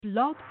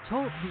Blog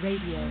Talk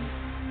Radio.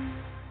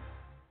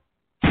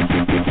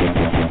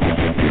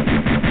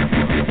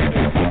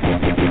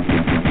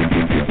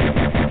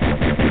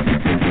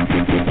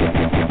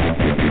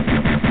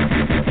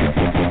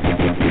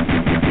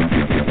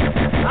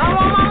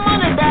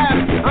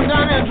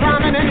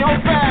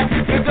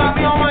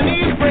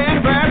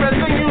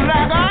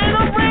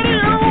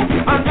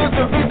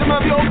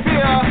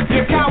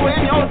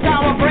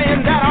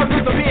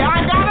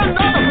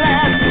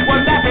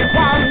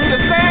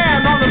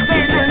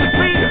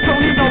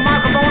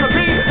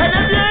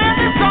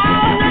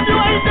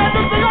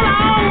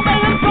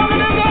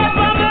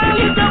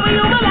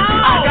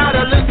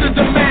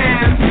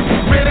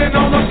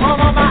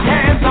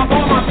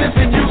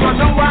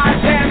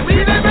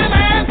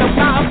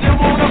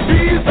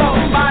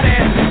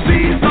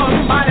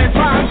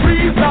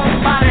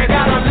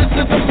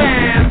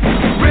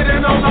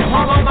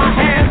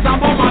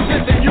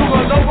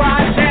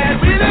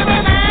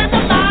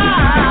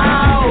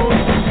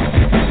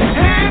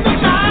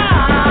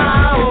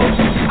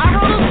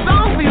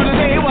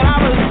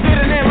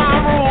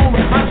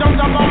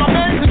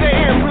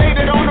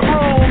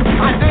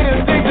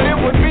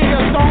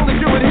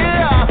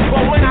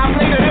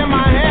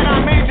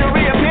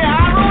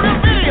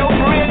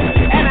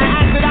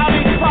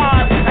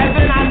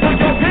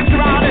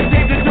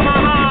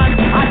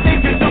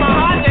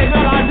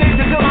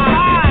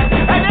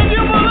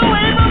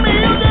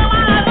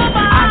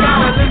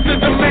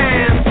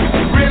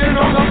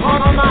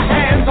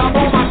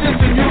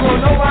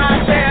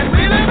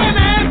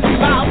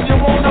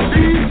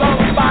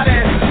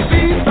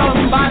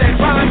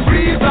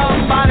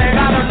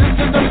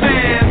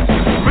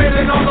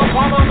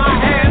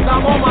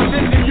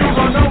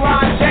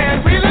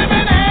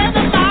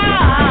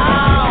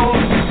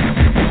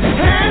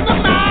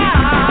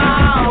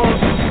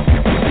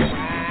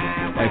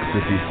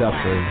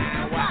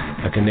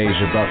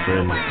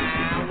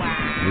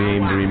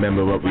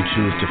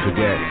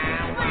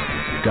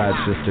 God's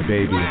sister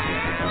baby,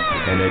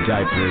 and her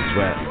diaper is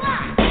wet.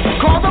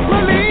 Call the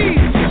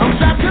police, I'm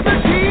strapped to the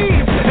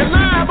teeth, and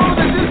liable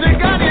that this ain't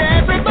got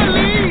every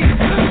belief.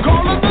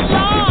 Calling the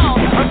law,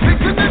 I'm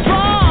fixing the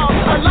draw,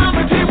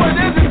 alarm me what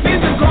isn't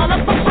season, call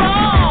up a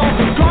brawl.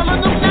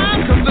 Calling them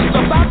now, cause it's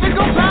about to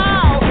go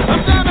pow.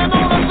 I'm standing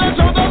on the bench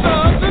on the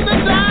ups and the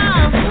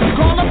downs.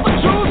 Call up a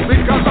truth,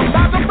 because I'm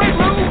about to break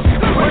loose.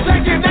 We're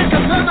taking that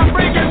cause then I'm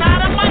breaking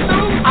out of my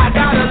noose. I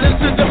got a list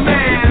of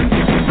demands,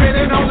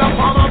 written on the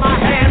palm of my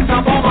hands.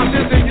 I'm on my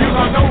system, you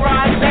gon' know where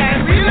I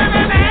stand. We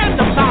living in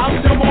the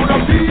mouth, you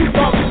wanna be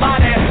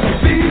somebody,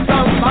 see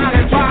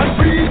somebody, try and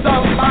free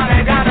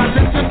somebody. Got a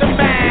list of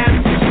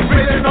demands,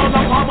 written on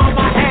the palm of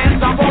my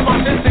hands. I'm on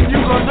my system, you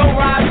gon' know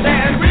where I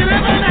stand. We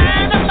living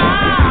in the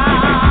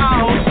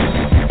mouth,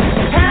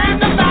 hand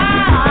the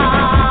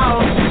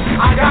mouth.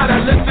 I got a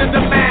list of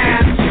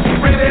demands,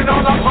 written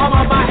on the palm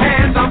of my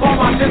hands. I'm on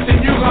my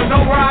system, you gon'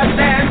 know where I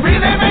stand. We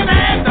living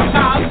in the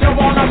mouth, you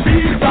wanna be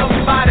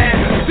somebody,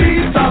 see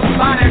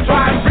somebody,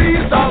 try and free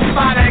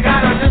somebody.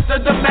 Got a list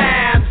of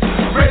demands,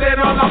 written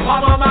on the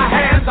palm of my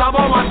hands. I'm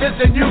on my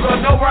system, you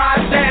gon' know where I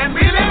stand.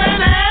 We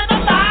living in the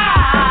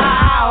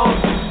mouth,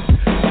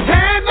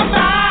 in the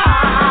mouth.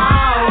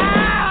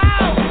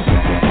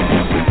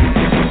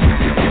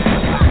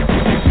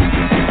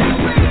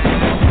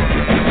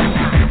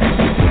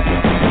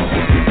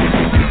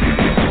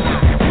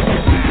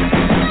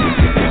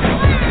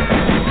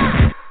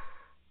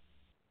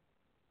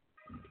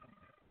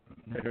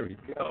 There we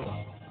go.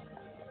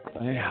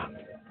 Yeah.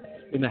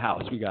 In the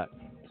house, we got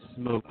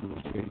Smoke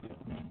Radio.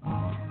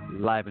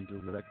 Live and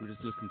direct. We're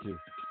just listening to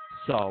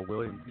Saul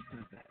Williams.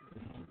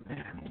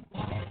 Man,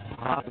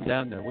 hopping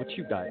down there. What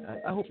you got?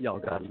 I hope y'all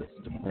got a list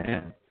of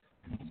man.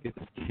 Let's get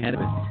this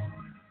cannabis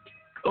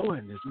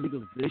going. This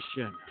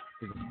legalization.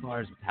 Because as far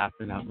as what's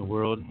happening out in the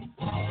world,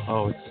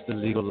 oh, it's just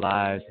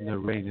illegalized and they're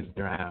raining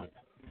down.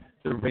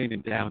 They're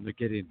raining down. They're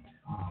getting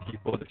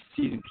people, they're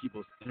seizing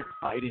people's inner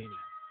fighting.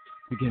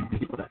 They're getting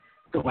people that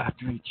go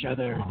after each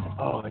other.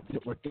 Oh, it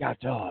didn't work out.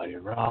 Oh, you're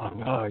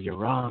wrong. Oh, you're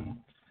wrong.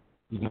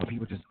 You know,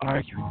 people just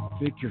arguing and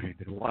bickering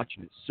and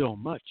watching it so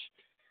much.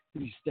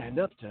 And you stand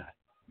up to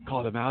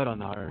call them out on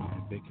the arguing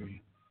and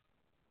bickering.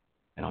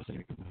 And all of a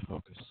sudden, you come to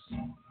focus.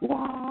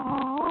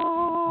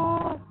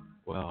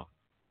 Well,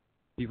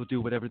 people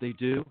do whatever they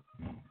do.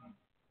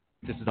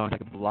 This is on, I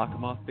can block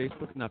them off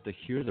Facebook and have to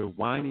hear their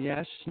whiny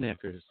ass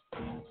snickers.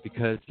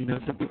 Because, you know,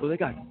 some people, they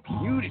got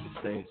beauty to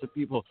say. Some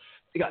people,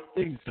 they got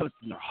things close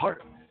in their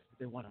heart that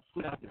they want to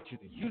put out there to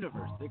the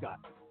universe. They got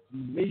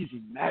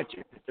amazing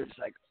magic that they're just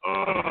like,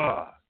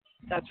 ugh.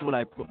 That's what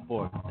I put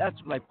forth. That's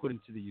what I put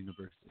into the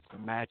universe. It's the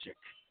magic.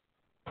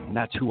 And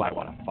that's who I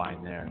want to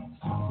find there.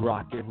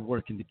 Rocking,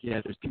 working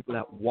together. There's people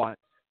that want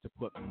to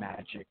put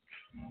magic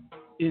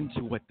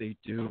into what they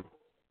do.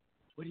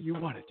 What do you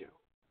want to do?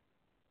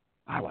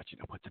 I want you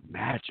to put the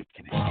magic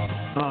in it.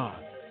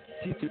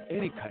 See through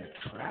any kind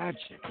of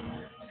tragic.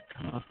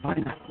 Come on,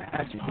 find that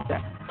magic. Get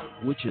that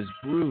witch's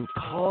brew,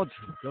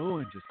 cauldron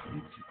going. Just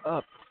mix it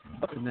up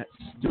in that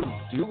stew.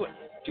 Do it.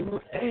 Do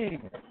a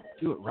thing.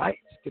 do it right.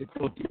 Get it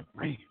go to your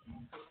brain.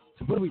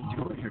 So what are we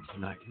doing here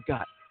tonight? We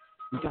got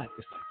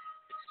this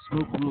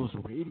Smoke Rules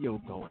Radio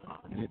going on,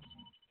 and it's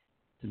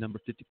the number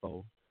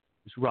 54.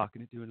 Just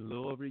rocking it, doing a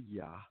little over a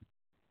year,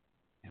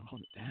 and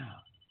holding it down.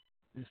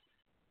 Just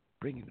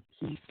bringing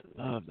the peace,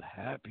 the love, the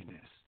happiness.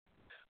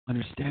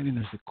 Understanding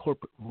there's a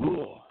corporate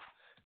rule,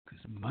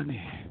 because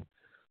money.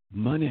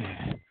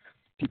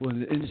 People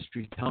in the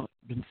industry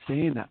been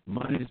saying that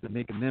money has been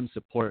making them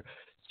support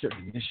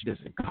certain initiatives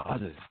and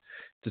causes.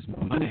 This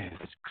money,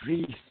 this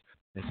grease,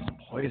 this is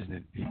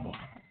poisoning people.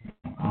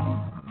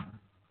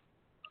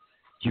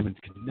 Humans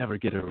can never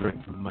get it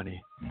right from money,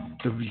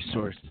 the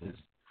resources. So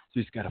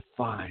we just got to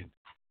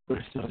put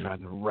ourselves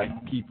around the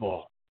right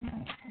people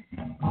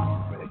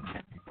where they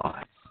can't be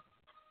bought,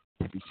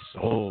 can't be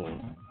sold.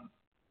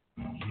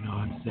 You know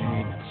what I'm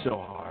saying? It's so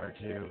hard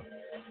to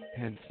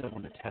hand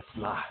someone a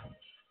Tesla,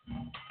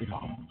 big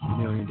old $1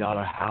 million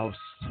house.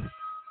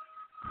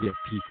 You have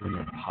people in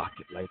your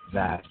pocket like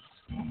that.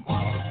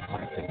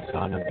 Things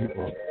on them.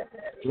 People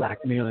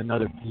blackmailing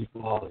other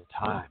people all the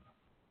time.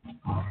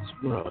 This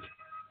world,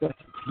 that's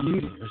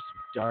beauty. There's some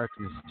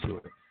darkness to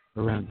it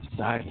around the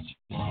sides.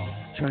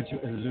 Trying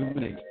to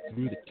illuminate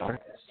through the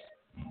darkness.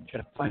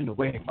 Try to find a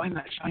way, find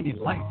that shining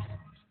light,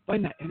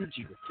 find that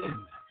energy within.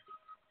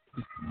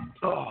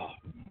 Oh,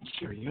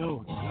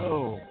 cheerio,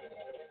 go.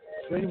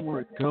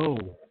 Framework, go.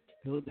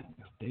 Build that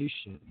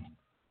foundation.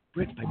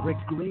 Brick by brick,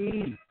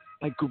 grain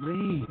by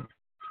grain.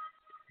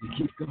 You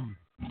keep going,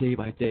 day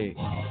by day.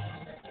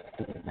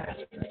 It's a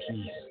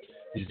masterpiece.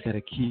 You just got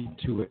to keep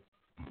to it.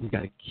 You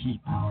got to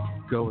keep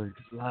going.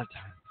 Because a lot of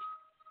times,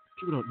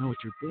 people don't know what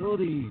you're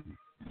building.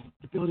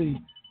 You're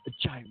building a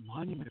giant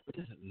monument, but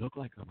it doesn't look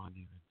like a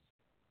monument.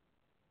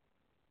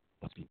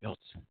 It must be built.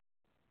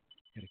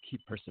 You got to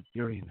keep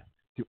persevering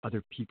through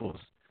other people's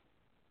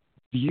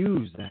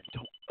views that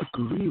don't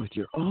agree with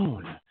your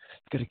own.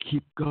 You got to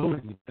keep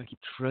going. You got to keep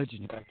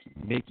trudging. You got to keep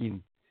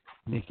making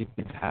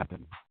things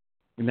happen.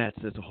 And that's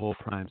a whole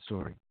prime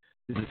story.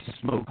 This is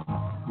Smoke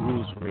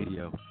Rules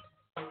Radio,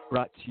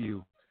 brought to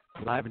you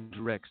live and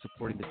direct,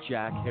 supporting the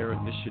Jack Hare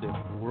Initiative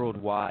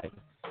worldwide,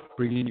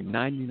 bringing you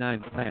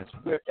 99 plants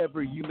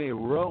wherever you may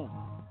roam.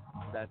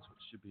 That's what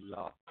should be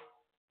law.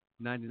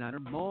 99 or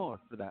more,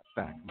 for that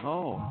fact.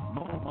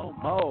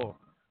 More.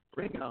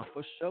 Bring it on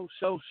for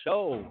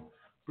show.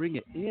 Bring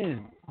it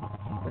in.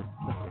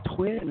 Let's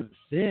twin of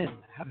sin,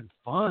 having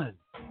fun.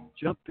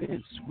 Jump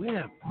in,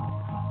 swim.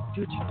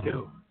 Do what you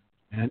do.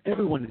 And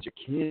everyone is your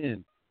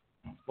kin.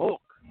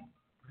 Folk,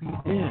 bring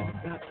it in.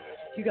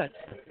 You got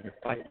stuff you're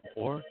fighting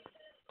for.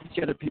 You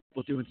see other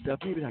people doing stuff.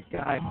 Maybe that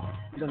guy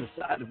who's on the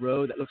side of the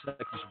road that looks like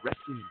he's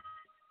resting.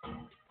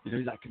 You know,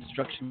 he's that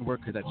construction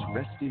worker that's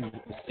resting.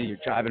 You see, you're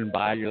driving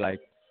by, you're like,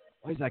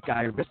 why is that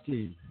guy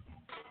resting?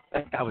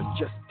 That guy was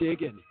just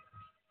digging.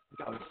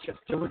 That guy was just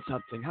doing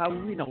something. How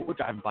we know we're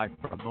driving by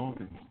for a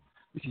moment.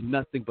 We see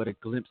nothing but a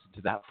glimpse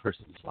into that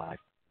person's life.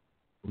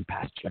 We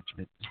pass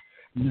judgment.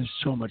 And there's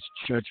so much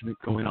judgment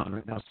going on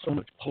right now, so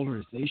much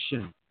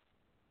polarization.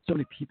 So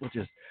many people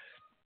just,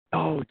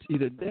 it's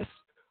either this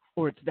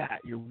or it's that.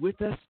 You're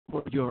with us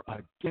or you're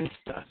against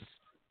us.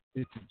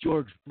 It's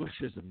George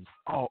Bushism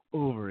all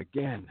over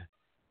again.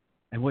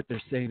 And what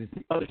they're saying is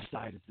the other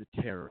side is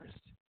the terrorist.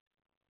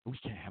 We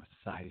can't have a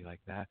society like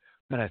that.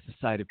 We've got a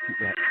society of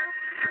people that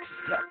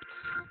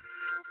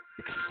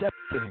accept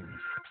things,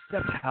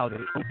 accept how they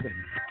open,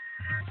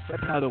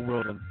 accept how the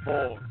world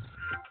unfolds,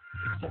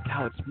 accept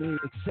how it's made,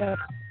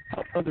 accept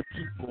how other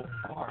people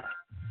are.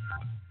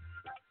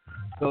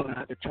 Going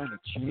out there trying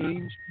to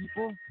change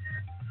people,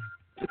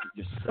 look at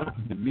yourself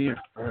in the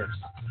mirror first.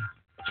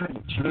 Trying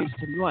to change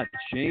someone. You want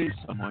to change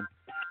someone,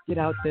 get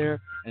out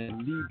there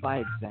and lead by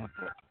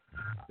example.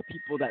 The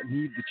people that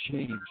need the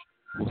change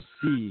will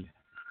see,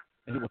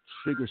 and it will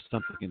trigger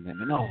something in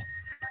them. And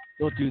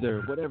they'll do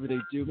their whatever they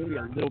do, maybe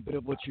a little bit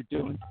of what you're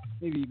doing,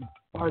 maybe even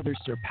farther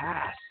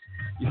surpass.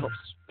 You help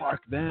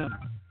spark them.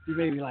 You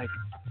maybe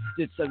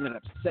did something that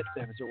upset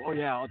them and say, oh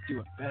yeah, I'll do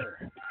it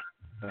better.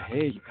 But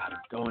hey, you got them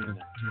going and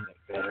they're doing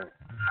it better.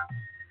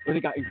 Or they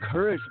got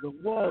encouraged, but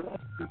whoa,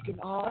 that's freaking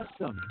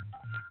awesome.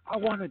 I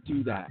want to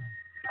do that.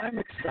 I'm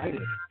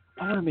excited.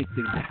 I want to make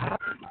things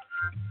happen.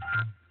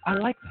 I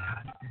like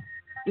that.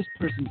 This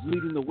person's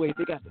leading the way.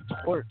 They got the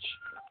torch.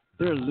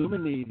 They're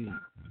illuminating.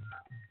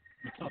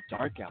 It's all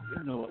dark out. We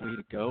don't know what way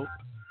to go,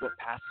 what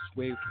passes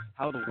way,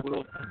 how the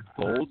world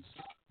unfolds.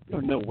 You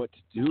don't know what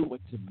to do,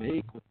 what to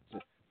make, what to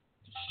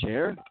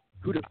share,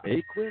 who to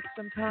bake with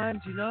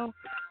sometimes, you know.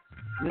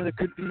 And then there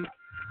could be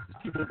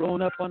people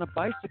rolling up on a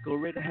bicycle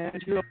ready to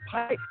hand you a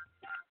pipe.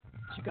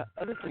 But you got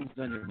other things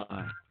on your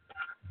mind.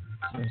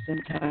 So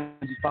sometimes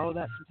you follow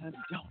that, sometimes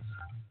you don't.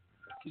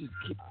 You just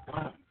keep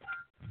going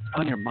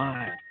on your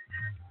mind.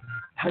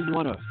 How you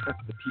want to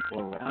affect the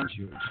people around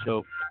you and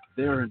show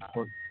they're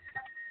important.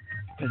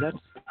 Because that's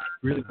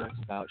really what it's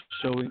about,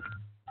 showing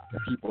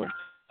that people are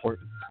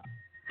important.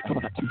 I'm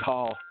not too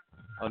tall.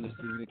 I'm just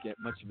going to get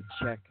much of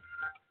a check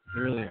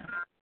earlier.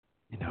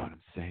 You know what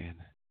I'm saying?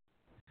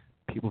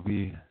 People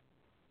be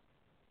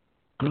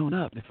grown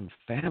up, different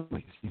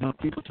families.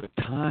 People took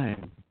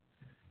time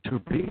to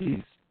raise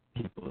these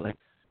people. Like,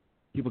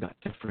 people got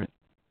different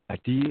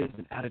ideas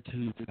and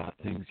attitudes about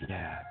things,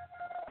 yeah.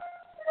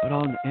 But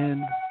all in the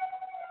end,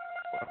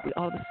 we're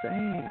all the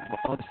same. We're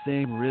all the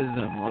same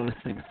rhythm, all the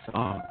same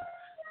song.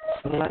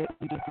 Slightly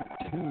different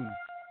tune.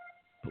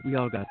 But we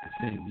all got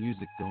the same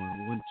music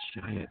going, one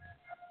giant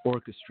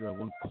orchestra,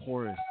 one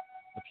chorus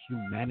of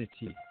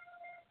humanity.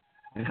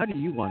 And how do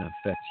you want to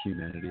affect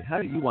humanity? How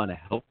do you want to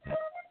help them?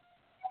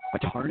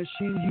 By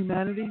tarnishing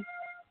humanity?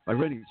 By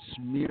running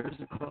smears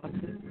across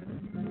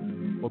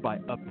it? Or by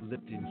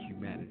uplifting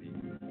humanity?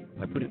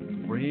 By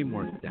putting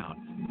framework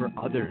down for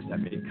others that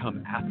may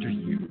come after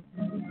you?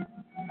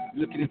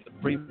 Looking at the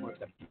frameworks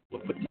that people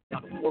put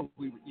down before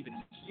we were even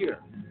here.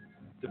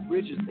 The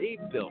bridges they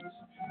built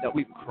that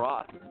we've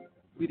crossed,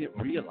 we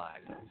didn't realize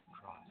that we've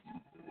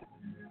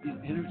crossed. These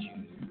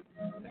energies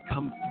that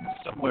come from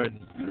somewhere in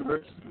the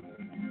universe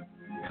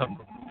come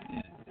from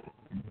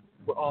within.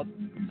 We're all the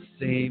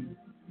same.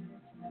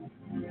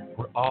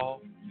 We're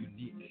all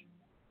unique.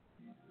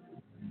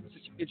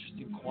 Such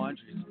interesting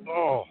quandaries.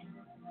 Oh,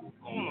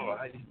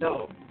 I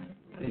know.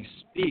 When you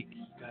speak,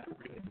 you gotta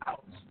bring it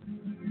out.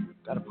 You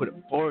gotta put it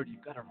forward. You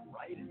gotta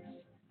write it.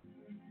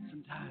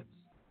 Sometimes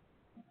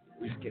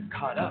we just get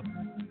caught up.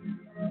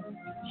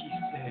 He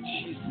said,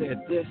 she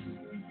said this,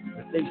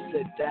 or they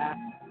said that,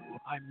 or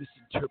I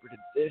misinterpreted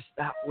this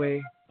that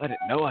way. I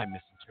didn't know I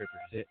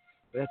misinterpreted it,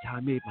 but that's how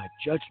I made my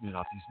judgment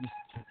off these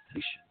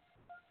misinterpretations.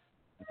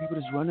 And people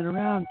just running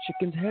around,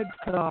 chickens' heads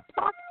cut off.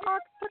 Talk,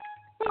 talk,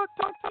 talk,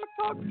 talk,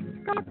 talk,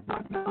 talk, talk,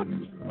 talk, talk.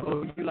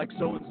 Oh, you like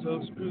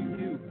so-and-so, screw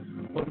you.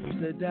 Oh, you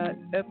said that,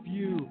 F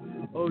you.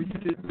 Oh, you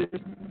did this,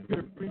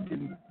 you're a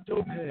freaking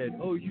dopehead.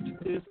 Oh, you did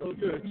this, oh,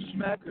 you're a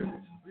schmacker.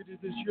 You did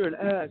this, you're an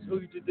ass. Oh,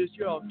 you did this,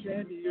 you're all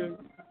candy.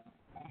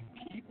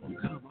 People,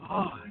 come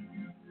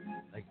on.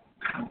 Like,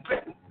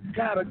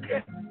 gotta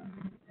get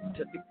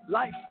to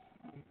life.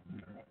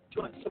 Do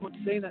you want someone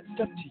saying that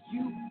stuff to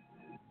you?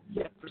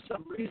 Yet, for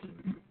some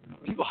reason,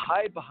 people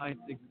hide behind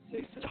things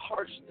and say such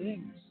harsh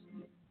things.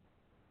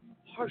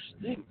 Harsh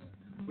things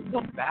with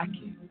no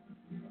backing.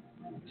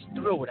 Just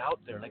throw it out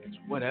there like it's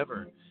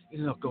whatever.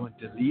 And they'll go and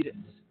delete it.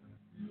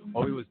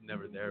 Oh, he was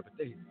never there, but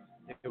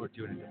they were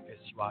doing it to piss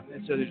you off.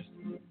 And so they just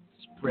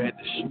spread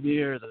the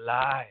smear, the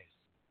lies,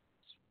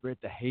 spread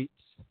the hates.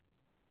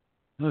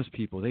 Those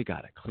people, they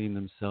got to clean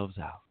themselves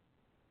out.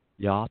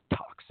 Y'all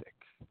toxic.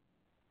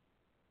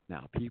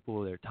 Now,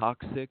 people that are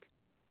toxic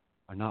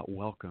are not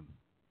welcome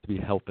to be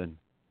helping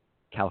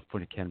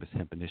California Cannabis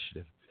Hemp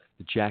Initiative.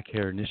 The Jack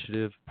Hare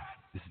Initiative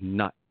is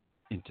not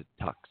into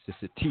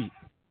toxicity.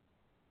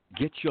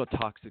 Get your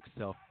toxic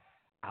self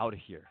out of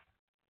here.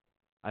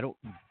 I don't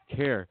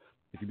care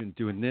if you've been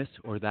doing this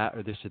or that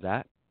or this or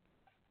that.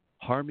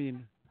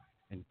 Harming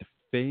and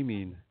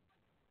defaming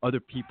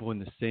other people in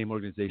the same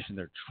organization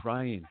that are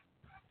trying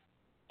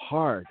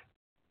hard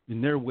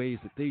in their ways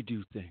that they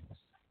do things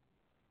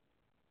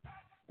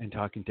and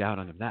talking down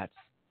on them.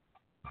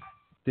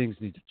 Things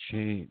need to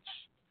change.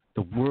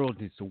 The world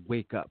needs to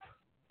wake up.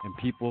 And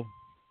people,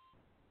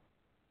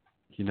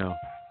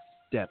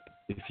 step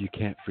if you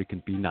can't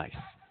freaking be nice.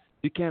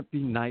 If you can't be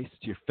nice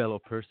to your fellow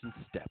person,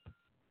 step.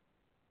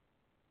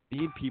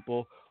 Being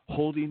people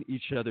holding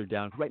each other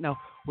down. Right now,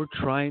 we're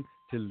trying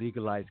to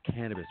legalize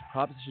cannabis.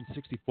 Proposition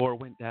 64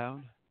 went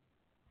down.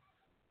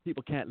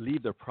 People can't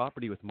leave their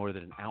property with more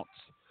than an ounce.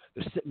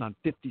 They're sitting on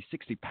 50,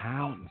 60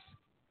 pounds.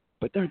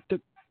 But they're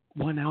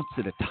 1 ounce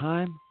at a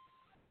time.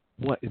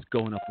 What is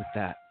going up with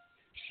that?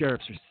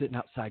 Sheriffs are sitting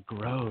outside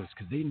grows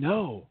because they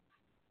know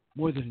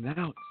more than an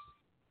ounce.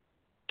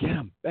 Get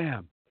them,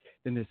 bam.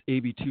 Then this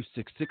AB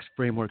 266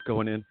 framework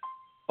going in.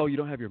 Oh, you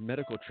don't have your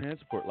medical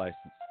transport license.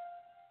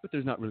 But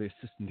there's not really a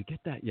system to get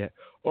that yet.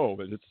 Oh,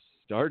 but it's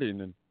starting.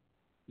 And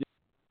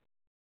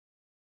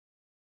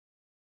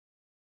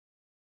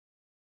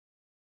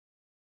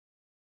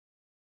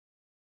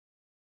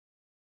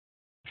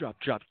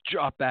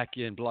drop back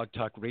in Blog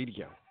Talk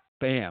Radio.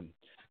 Bam.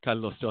 Got a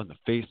little still in the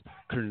face.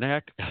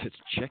 Connect. Let's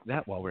check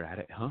that while we're at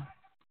it, huh?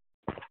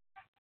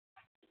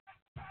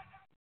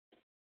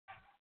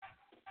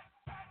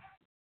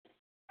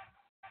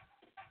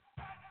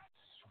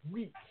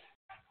 Sweet.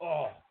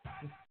 Oh,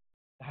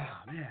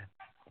 man.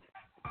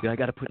 Dude, I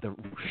got to put the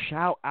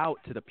shout out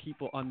to the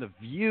people on The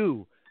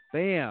View.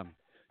 Bam.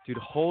 Dude,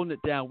 holding it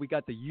down. We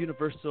got the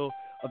universal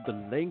of the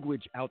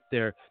language out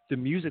there, the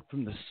music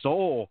from the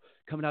soul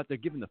coming out there,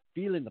 giving the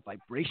feeling, the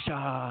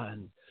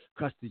vibration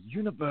across the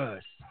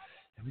universe.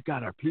 And we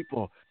got our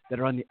people that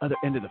are on the other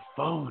end of the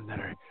phone that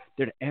are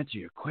there to answer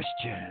your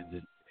questions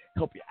and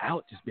help you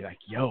out. Just be like,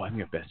 yo, I'm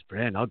your best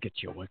friend. I'll get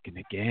you working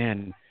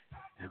again.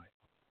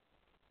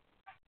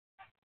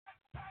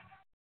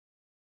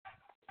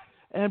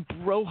 And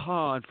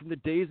Brohan from the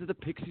days of the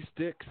Pixie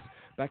Sticks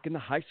back in the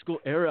high school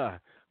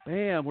era.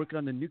 Bam, working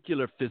on the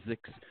nuclear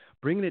physics,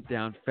 bringing it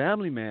down.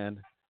 Family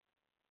man.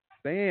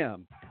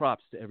 Bam.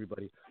 Props to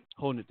everybody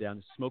holding it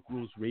down. Smoke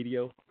Rules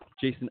Radio.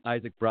 Jason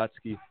Isaac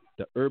Brodsky,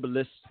 the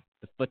herbalist,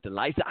 the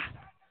fertilizer.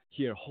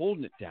 Here,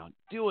 holding it down,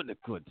 doing the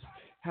goods.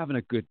 having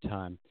a good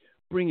time,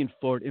 bringing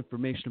forward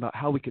information about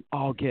how we can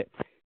all get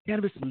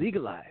cannabis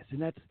legalized.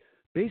 And that's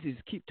basically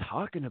just keep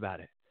talking about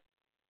it.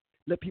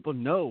 Let people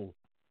know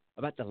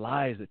about the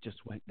lies that just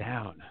went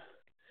down.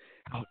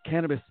 How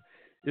cannabis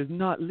is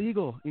not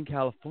legal in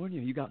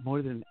California. You got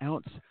more than an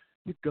ounce,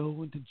 you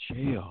go into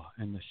jail,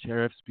 and the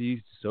sheriffs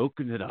be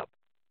soaking it up.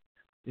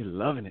 They're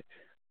loving it,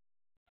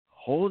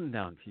 holding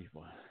down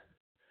people.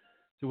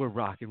 So we're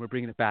rocking. We're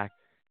bringing it back.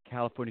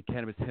 California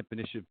Cannabis Hemp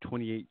Initiative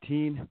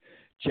 2018,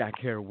 Jack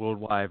Hare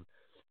Worldwide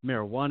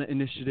Marijuana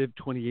Initiative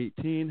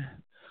 2018,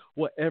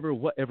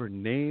 whatever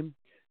name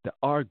that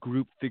our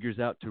group figures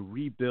out to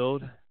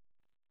rebuild,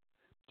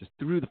 just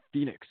through the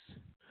Phoenix,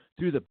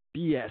 through the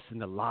BS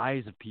and the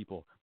lies of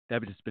people that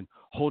have just been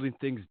holding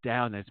things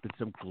down. That's been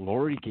some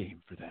glory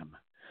game for them.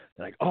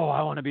 They're like, oh,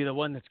 I want to be the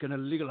one that's going to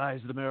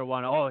legalize the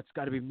marijuana. Oh, it's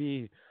got to be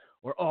me.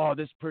 Or, oh,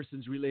 this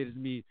person's related to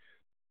me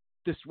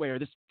this way, or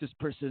this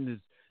person is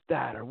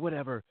that, or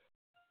whatever.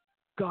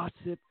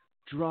 Gossip,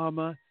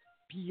 drama,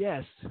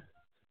 BS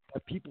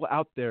that people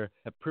out there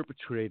have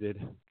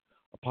perpetrated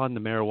upon the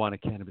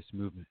marijuana cannabis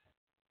movement.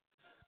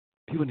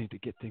 People need to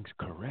get things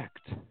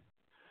correct.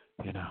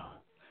 You know,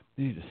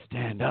 they need to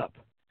stand up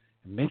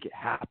and make it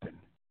happen.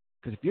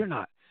 Because if you're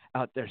not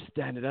out there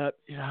standing up,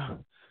 you know,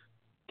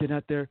 getting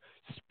out there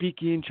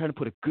speaking, trying to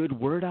put a good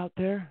word out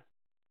there,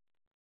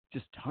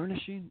 just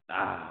tarnishing?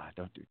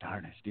 Don't do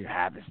tarnish. Do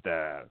happy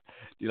stuff.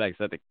 Do like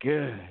something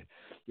good.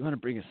 You want to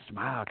bring a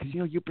smile because, you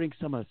know, you bring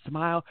someone a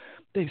smile,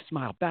 they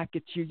smile back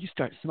at you. You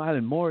start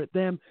smiling more at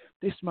them.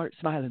 They start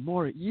smiling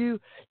more at you.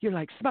 You're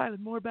like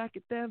smiling more back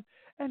at them.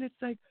 And it's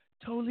like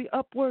totally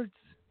upwards.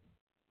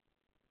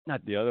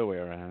 Not the other way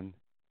around.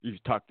 You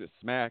talk to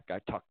smack, I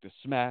talk to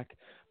smack.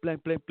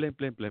 Blank, blank, blank,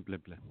 blank, blank,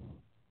 blank, blank.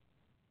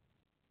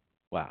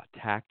 Wow,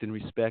 tact and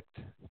respect.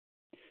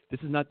 This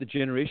is not the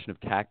generation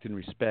of tact and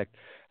respect.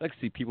 I like to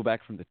see people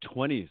back from the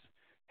 20s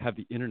have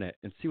the internet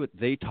and see what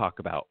they talk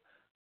about.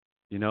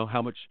 You know,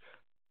 how much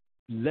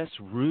less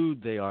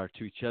rude they are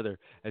to each other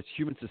as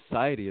human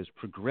society has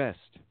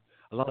progressed.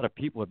 A lot of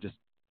people have just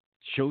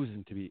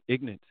chosen to be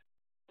ignorant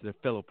to their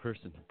fellow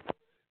person,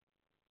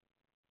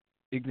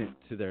 ignorant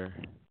to their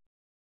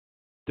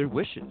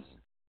wishes.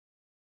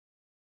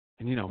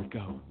 And, you know, we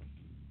go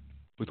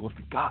with what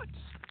we got.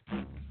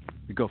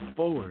 We go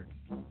forward.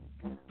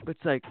 But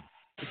it's like,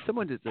 if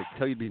someone just like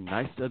tell you to be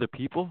nice to other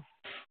people,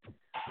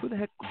 who the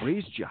heck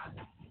raised you?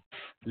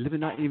 Living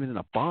not even in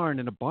a barn.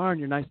 In a barn,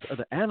 you're nice to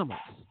other animals.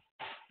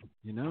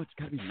 You know, it's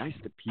got to be nice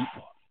to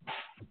people.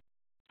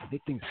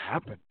 Make things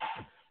happen.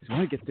 You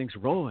want to get things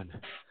rolling.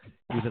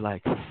 Either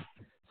like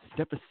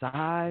step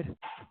aside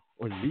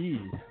or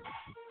lead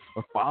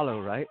or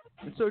follow, right?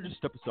 And so just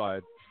step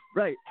aside.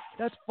 Right.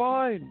 That's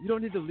fine. You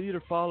don't need to lead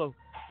or follow.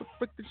 But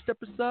freaking step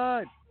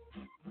aside.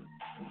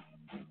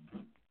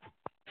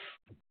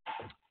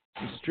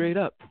 So straight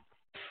up.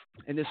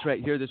 And this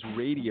right here, this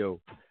radio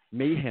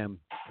mayhem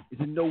is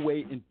in no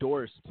way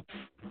endorsed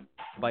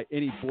by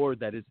any board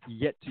that is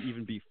yet to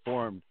even be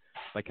formed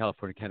by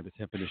California Cannabis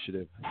Hemp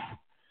Initiative.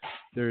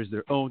 There's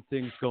their own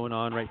things going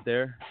on right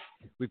there.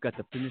 We've got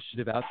the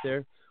initiative out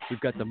there. We've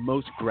got the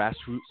most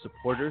grassroots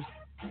supporters.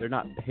 They're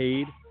not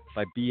paid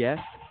by BS.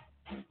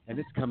 And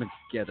it's coming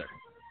together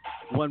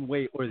one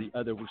way or the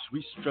other. We're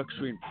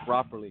restructuring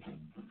properly,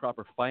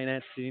 proper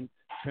financing,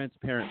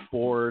 transparent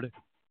board,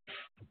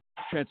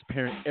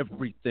 transparent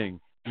everything.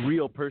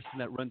 Real person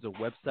that runs a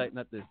website,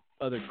 not this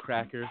other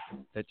cracker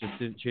that just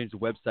didn't change the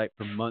website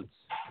for months.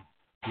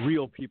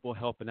 Real people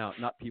helping out,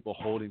 not people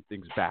holding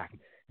things back.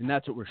 And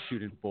that's what we're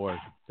shooting for.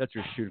 That's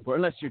what you're shooting for.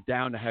 Unless you're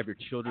down to have your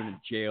children in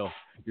jail,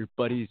 your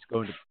buddies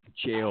going to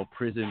jail,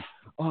 prison.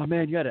 Oh,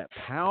 man, you had a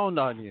pound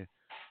on you.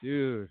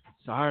 Dude,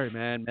 sorry,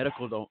 man.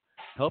 Medical don't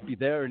help you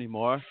there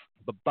anymore.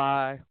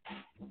 Bye-bye.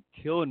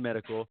 Killing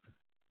medical,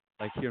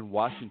 like here in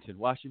Washington.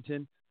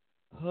 Washington,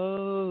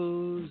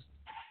 hosed.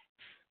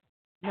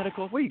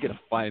 Medical, where are you going to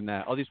find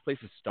that? All these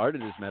places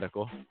started as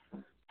medical.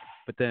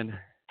 But then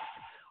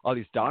all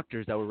these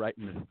doctors that were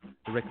writing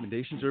the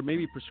recommendations or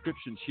maybe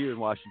prescriptions here in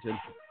Washington,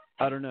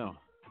 I don't know.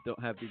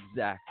 Don't have the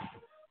exact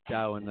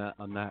Dow on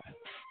that.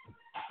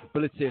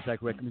 But let's say it's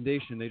like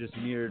recommendation. They just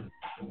mirrored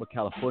what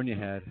California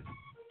had.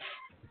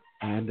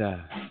 And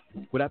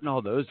what happened to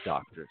all those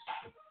doctors?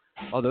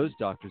 All those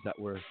doctors that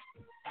were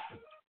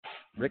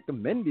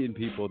recommending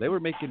people, they were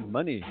making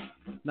money,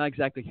 not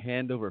exactly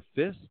hand over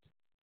fist.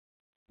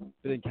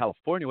 But in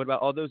California, what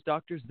about all those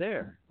doctors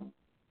there?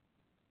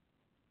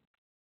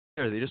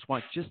 They just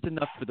want just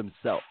enough for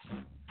themselves.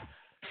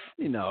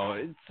 You know,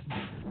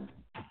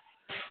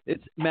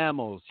 it's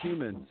mammals,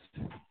 humans.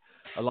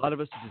 A lot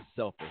of us are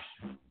just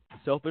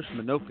selfish,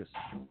 monocus.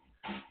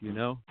 You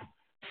know,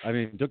 I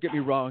mean, don't get me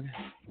wrong.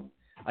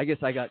 I guess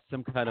I got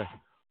some kind of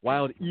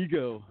wild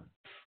ego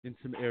in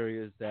some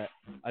areas that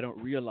I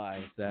don't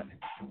realize that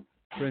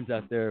friends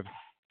out there have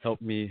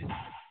helped me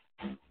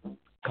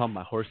calm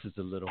my horses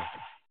a little,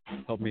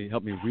 help me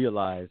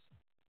realize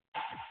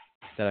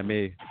that I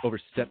may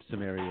overstep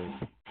some areas.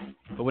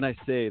 But when I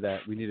say that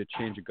we need a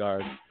change of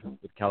guard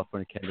with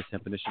California Cannabis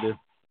Hemp Initiative,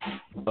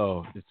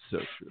 oh, it's so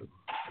true.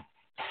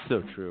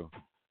 So true.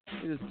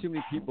 There's too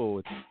many people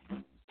with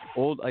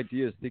old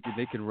ideas thinking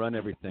they can run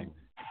everything.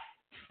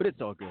 But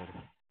it's all good.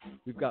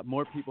 We've got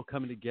more people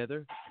coming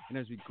together, and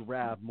as we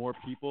grab more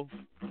people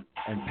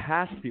and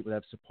past people that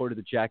have supported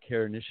the Jack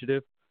Hare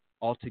Initiative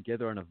all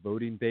together on a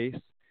voting base,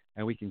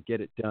 and we can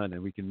get it done,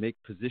 and we can make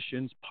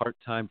positions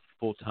part-time,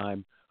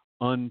 full-time,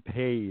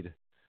 unpaid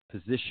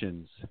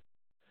positions to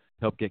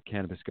help get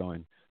cannabis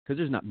going. Because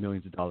there's not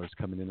millions of dollars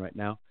coming in right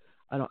now.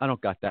 I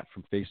don't got that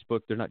from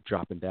Facebook. They're not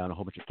dropping down a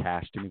whole bunch of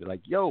cash to me. They're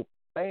like, yo,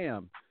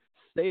 bam,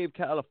 save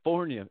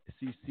California,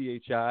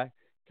 CCHI,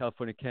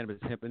 California Cannabis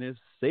Hemp and is,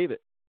 save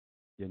it,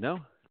 you know?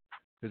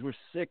 Because we're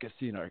sick of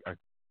seeing our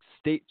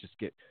state just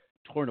get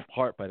torn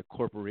apart by the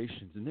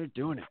corporations, and they're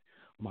doing it.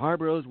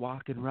 Marlboro's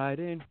walking right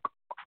in.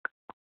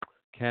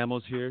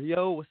 Camel's here.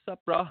 Yo, what's up,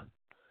 bro?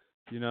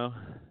 You know?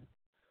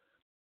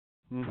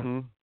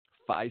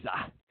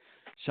 Faiza.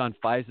 Sean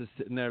Faiza's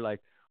sitting there like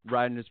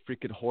riding his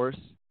freaking horse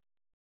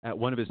at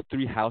one of his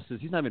 3 houses.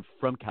 He's not even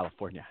from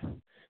California.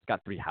 He's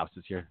got 3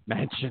 houses here.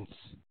 Mansions.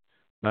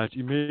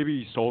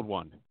 Maybe he sold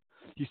one.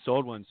 He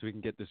sold one so he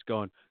can get this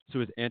going. So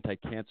his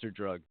anti-cancer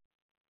drug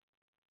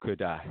could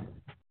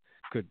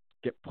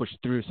get pushed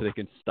through so they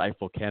can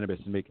stifle cannabis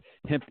and make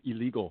hemp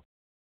illegal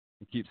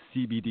and keep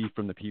CBD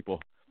from the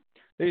people.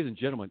 Ladies and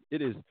gentlemen,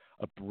 it is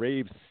a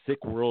brave,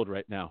 sick world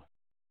right now.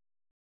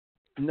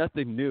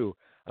 Nothing new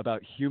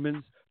about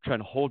humans trying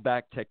to hold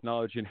back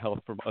technology and health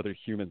from other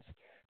humans.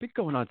 Been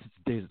going on since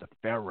the days of the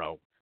Pharaoh,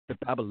 the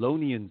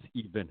Babylonians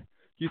even.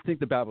 Do you think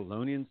the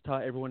Babylonians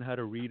taught everyone how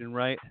to read and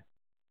write?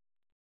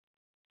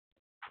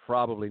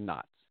 Probably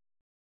not.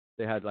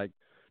 They had like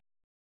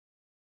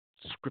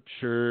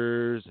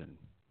scriptures and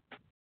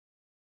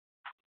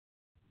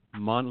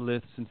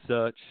monoliths and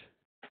such.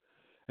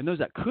 And those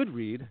that could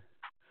read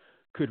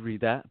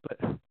that, but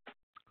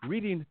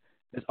reading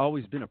has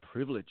always been a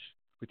privilege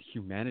with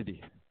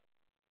humanity.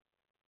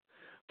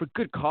 For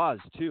good cause,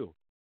 too.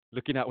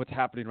 Looking at what's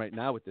happening right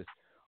now with this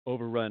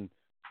overrun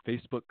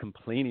Facebook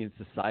complaining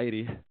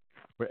society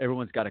where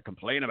everyone's got to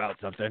complain about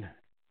something.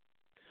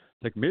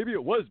 It's like, maybe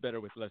it was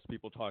better with less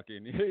people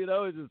talking. You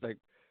know, it's just like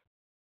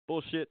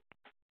bullshit.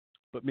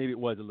 But maybe it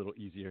was a little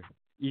easier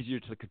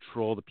to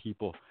control the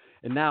people.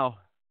 And now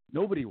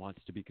nobody wants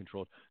to be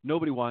controlled.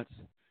 Nobody wants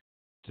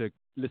to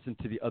listen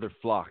to the other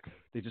flock.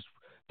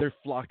 Their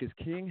flock is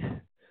king.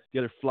 The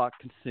other flock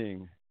can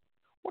sing.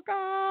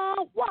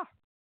 Waka wah.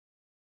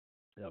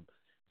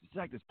 It's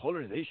like this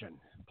polarization.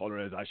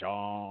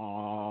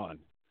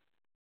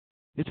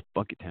 It's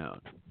Bucket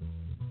Town.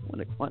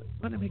 Want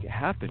to make it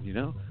happen, you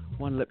know?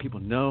 Want to let people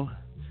know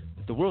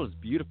that the world is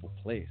a beautiful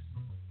place.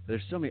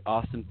 There's so many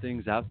awesome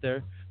things out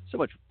there. So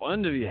much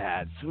fun to be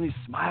had. So many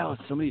smiles.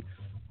 So many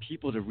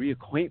people to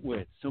reacquaint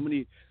with. So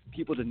many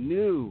people to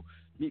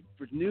meet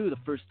for new the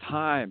first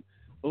time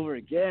over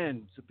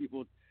again. Some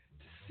people to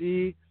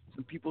see.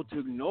 Some people to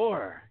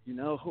ignore. You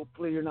know,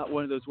 hopefully you're not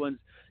one of those ones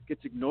that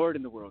gets ignored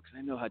in the world, because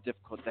I know how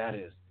difficult that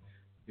is.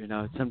 You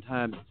know,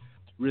 sometimes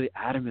really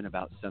adamant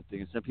about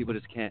something, and some people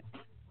just can't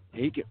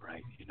take it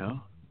right, you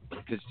know,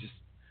 because just,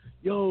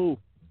 yo,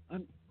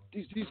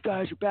 these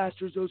guys are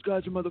bastards, those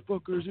guys are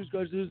motherfuckers, these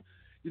guys are,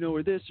 you know,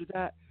 or this or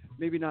that.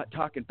 Maybe not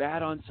talking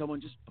bad on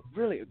someone, just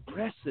really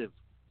aggressive.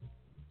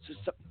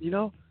 So, you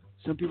know,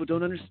 some people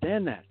don't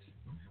understand that,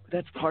 but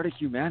that's part of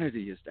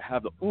humanity, is to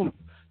have the oomph,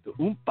 the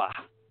oompa,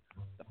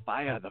 the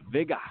fire, the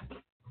vigor,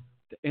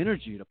 the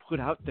energy to put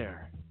out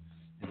there.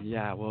 And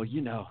yeah, well,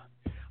 you know,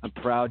 I'm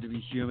proud to be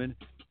human,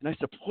 and I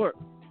support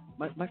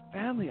my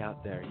family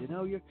out there. You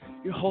know, you're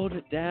holding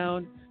it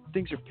down.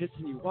 Things are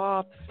pissing you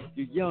off.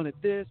 You're yelling at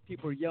this.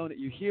 People are yelling at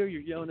you here.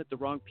 You're yelling at the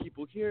wrong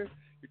people here.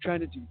 You're trying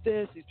to do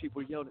this. These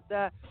people are yelling at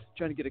that.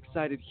 Trying to get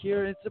excited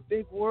here. It's a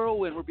big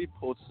whirlwind. We're being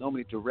pulled so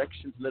many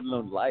directions, let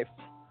alone life.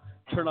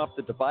 Turn off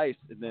the device,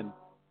 and then,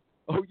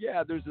 oh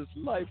yeah, there's this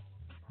life.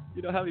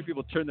 You know how many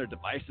people turn their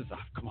devices off?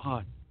 Come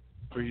on.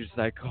 Where you're just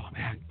like, oh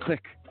man,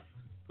 click.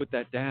 Put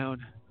that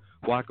down.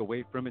 Walk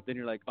away from it. Then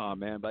you're like, oh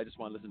man, but I just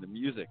want to listen to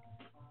music.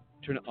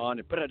 Turn it on,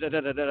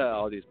 and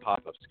all these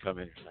pop-ups come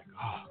in. You're like,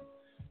 oh,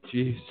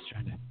 geez,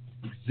 trying to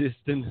exist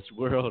in this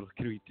world. What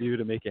can we do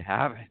to make it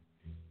happen?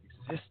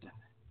 Existing.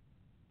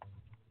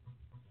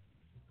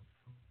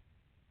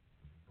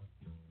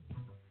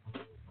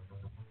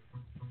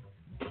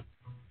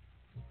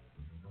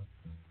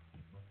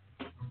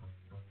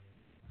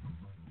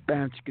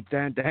 Bam,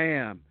 chicka,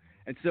 damn.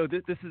 And so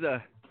this is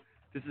a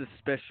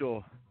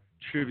special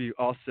tribute.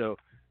 Also,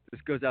 this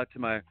goes out to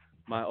my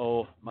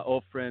old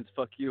friends.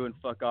 Fuck you and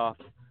fuck off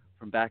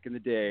from back in the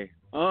day.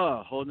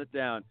 Oh, holding it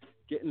down,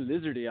 getting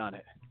lizardy on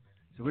it.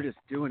 So we're just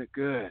doing it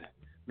good,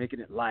 making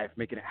it life,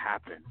 making it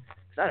happen.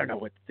 Because I don't know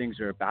what things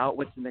are about.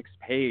 What's the next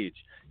page?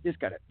 You just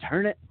gotta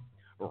turn it,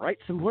 write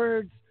some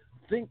words,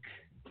 think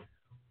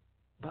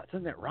about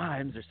something that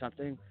rhymes or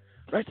something.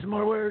 Write some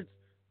more words,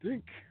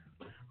 think.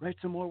 Write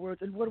some more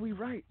words, and what do we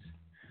write?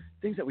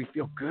 Things that we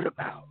feel good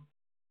about.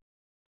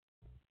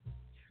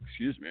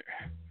 Excuse me.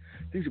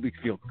 Things that we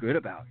feel good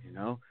about, you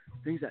know?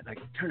 Things that like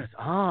turn us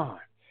on.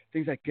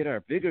 Things that get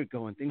our vigor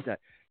going. Things that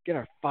get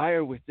our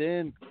fire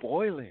within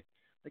boiling.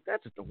 Like,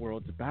 that's what the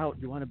world's about.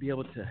 You want to be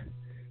able to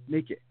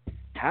make it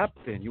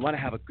happen. You want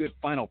to have a good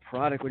final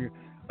product when you're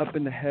up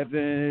in the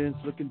heavens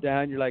looking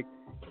down. You're like,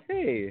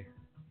 hey,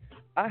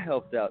 I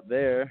helped out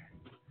there.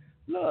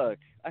 Look,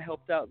 I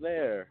helped out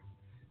there.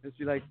 It's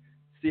be like,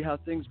 see how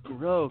things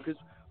grow, because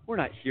we're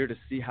not here to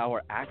see how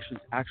our actions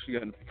actually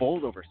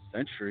unfold over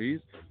centuries.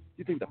 Do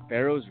you think the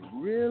pharaohs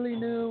really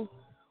knew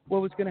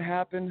what was going to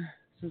happen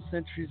some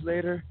centuries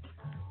later?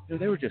 You know,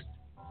 they were just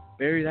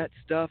bury that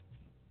stuff,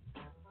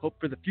 hope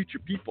for the future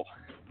people.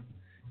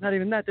 Not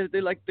even that,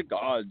 they like the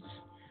gods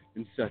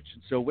and such.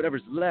 And so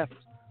whatever's left,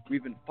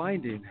 we've been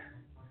finding.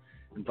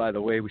 And by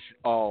the way, we should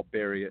all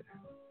bury it.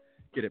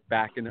 Get it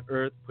back in the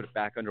earth, put it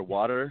back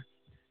underwater.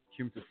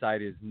 Human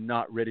society is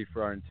not ready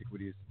for our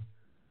antiquities.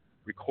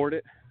 Record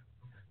it.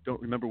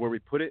 Don't remember where we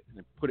put it, and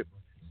then put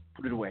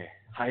it away.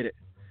 Hide it.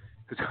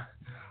 Because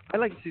I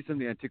like to see some of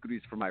the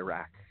antiquities from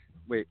Iraq.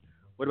 Wait,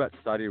 what about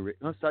Saudi Arabia?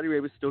 No, Saudi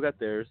Arabia still got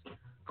theirs.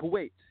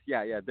 Kuwait,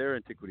 yeah, their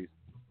antiquities.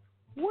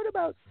 What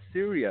about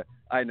Syria?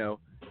 I know,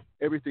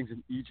 everything's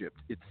in Egypt.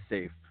 It's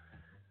safe.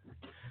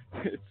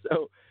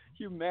 So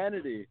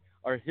humanity,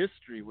 our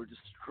history, we're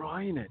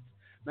destroying it.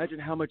 Imagine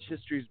how much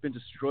history has been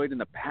destroyed in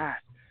the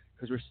past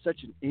because we're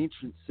such an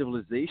ancient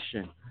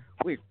civilization.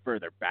 Way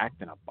further back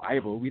than a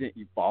Bible. We didn't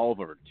evolve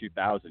over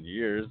 2,000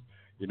 years,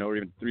 or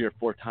even 3 or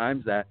 4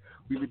 times that.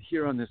 We've been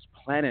here on this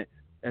planet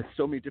as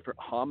so many different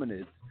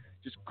hominids,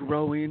 just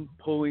growing,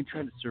 pulling,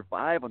 trying to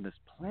survive on this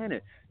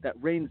planet that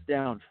rains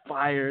down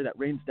fire, that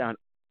rains down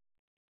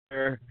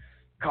air,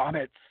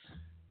 comets.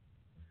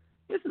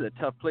 This is a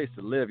tough place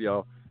to live,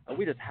 y'all. And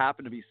we just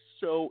happen to be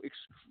so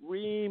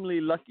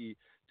extremely lucky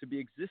to be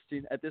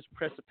existing at this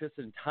precipice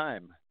in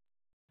time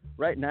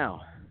right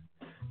now,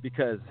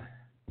 because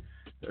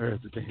the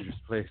earth's a dangerous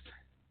place.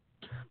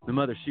 The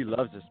mother, she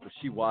loves us, but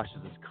she washes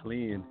us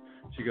clean.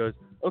 She goes,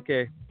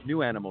 okay,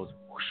 new animals.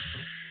 Whoosh.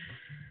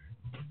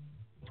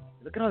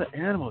 Look at all the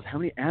animals. How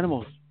many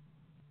animals,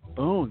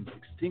 bones,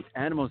 extinct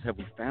animals have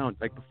we found?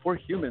 Like, before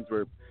humans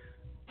were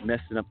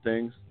messing up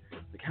things,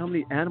 like, how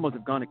many animals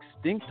have gone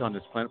extinct on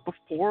this planet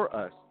before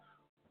us?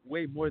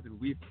 Way more than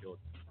we've killed,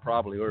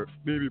 probably, or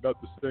maybe about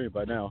the same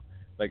by now,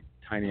 like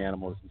tiny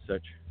animals and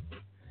such.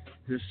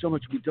 There's so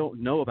much we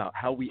don't know about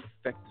how we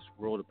affect this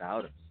world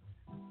about us.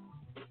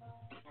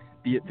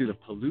 Be it through the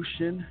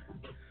pollution,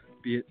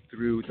 be it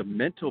through the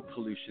mental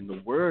pollution,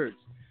 the words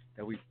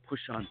that we push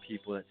on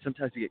people, that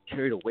sometimes we get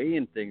carried away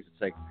in things.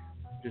 It's like,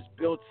 just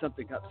build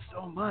something up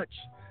so much.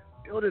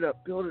 Build it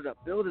up, build it up,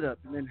 build it up.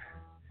 And then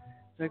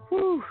it's like,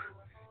 whoo,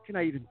 can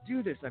I even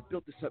do this? I've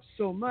built this up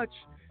so much.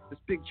 This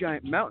big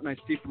giant mountain I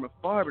see from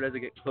afar, but as I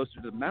get closer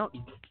to the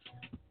mountain,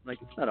 I'm like,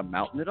 it's not a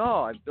mountain at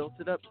all. I've built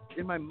it up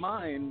in my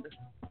mind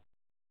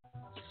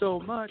so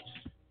much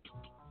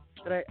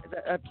that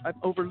I'm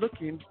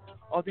overlooking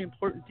all the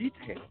important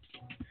details.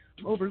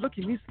 I'm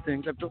overlooking these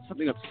things. I've built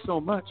something up so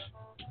much.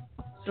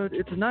 So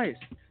it's nice.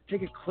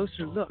 Take a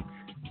closer look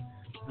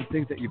at the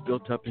things that you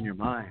built up in your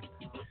mind.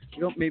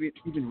 You don't maybe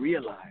even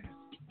realize.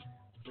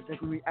 It's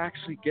like when we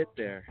actually get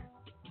there,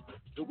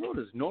 the world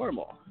is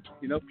normal.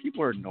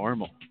 People are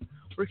normal.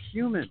 We're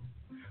human.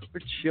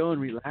 We're chill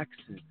and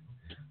relaxing.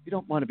 We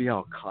don't want to be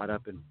all caught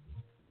up in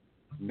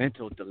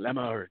mental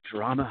dilemma or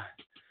drama,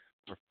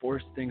 or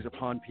force things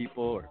upon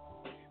people, or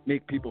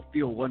make people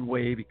feel one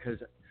way because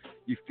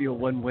you feel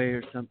one way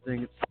or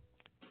something.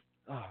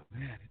 Oh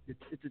man,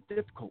 it's a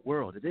difficult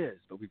world. It is,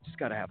 but we've just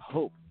got to have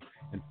hope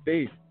and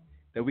faith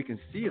that we can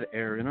see the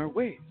error in our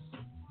ways.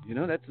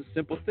 That's a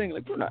simple thing.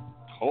 Like, we're not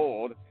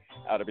told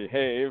how to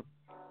behave.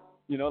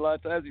 A lot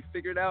of times we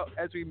figure it out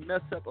as we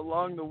mess up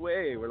along the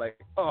way. We're like,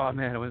 oh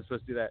man, I wasn't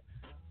supposed to do that.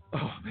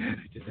 Oh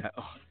man, I did that.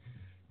 Oh,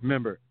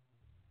 remember,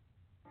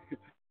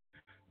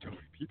 don't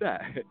repeat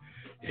that.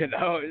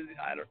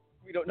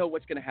 We don't know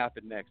what's going to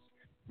happen next.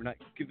 We're not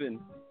given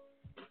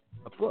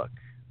a book.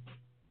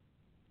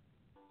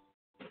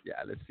 Yeah,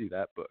 let's see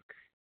that book.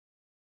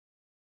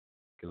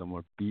 Get a little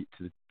more beat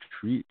to the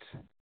treat.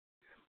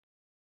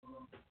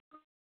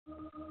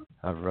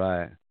 All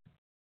right.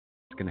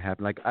 It's going to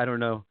happen. Like, I don't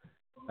know.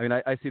 I mean,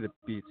 I see the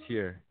beats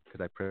here because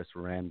I press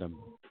random.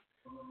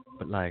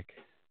 But, like,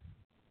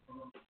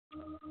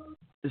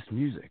 this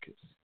music is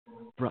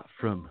brought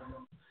from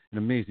an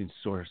amazing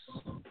source.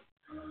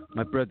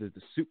 My brother,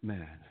 the Soup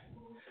Man,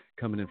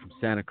 coming in from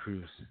Santa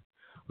Cruz,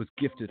 was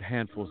gifted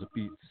handfuls of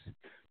beats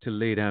to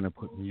lay down and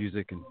put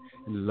music and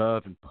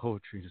love and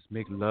poetry, just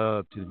make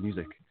love to the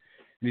music.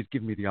 And he's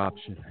given me the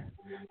option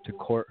to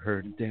court her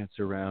and dance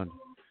around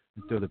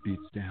and throw the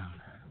beats down.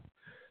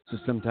 So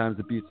sometimes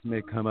the beats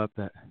may come up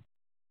that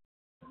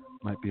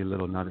might be a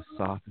little not as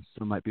soft, and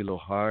some might be a little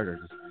hard, or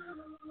just,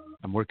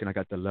 I'm working, I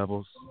got the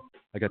levels,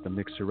 I got the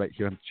mixer right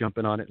here, I'm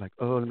jumping on it like,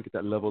 oh, let me get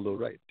that level a little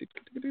right. Get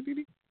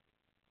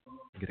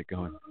it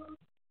going.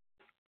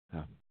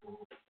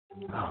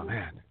 Oh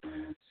man,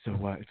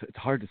 so it's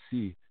hard to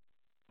see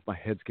if my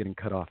head's getting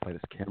cut off by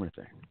this camera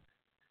thing,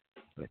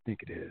 but I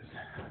think it is.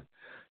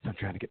 So I'm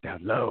trying to get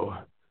down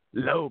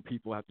low.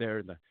 People out there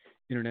in the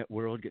internet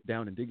world, get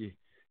down and diggy.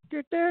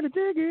 Get down and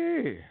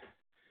diggy.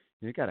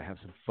 You got to have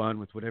some fun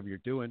with whatever you're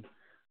doing.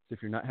 So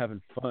if you're not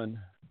having fun,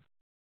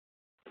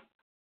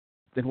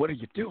 then what are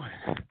you doing?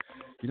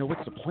 You know,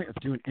 what's the point of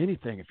doing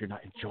anything if you're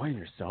not enjoying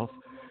yourself?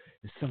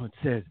 If someone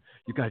says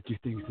you got to do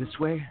things this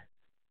way,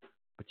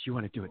 but you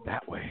want to do it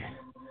that way.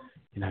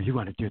 You know, you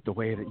want to do it the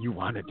way that you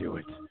want to do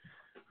it,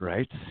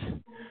 right?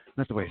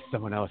 Not the way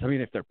someone else. I mean,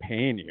 if they're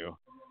paying you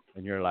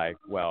and you're like,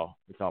 well,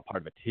 it's all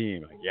part of a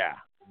team, like, yeah,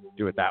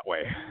 do it that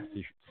way. So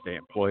you stay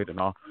employed and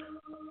all.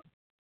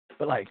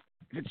 But, like,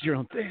 if it's your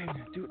own thing,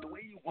 do it the way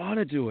you want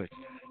to do it.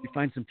 You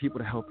find some people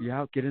to help you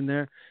out, get in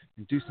there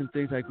and do some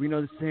things. Like we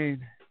know the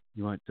saying,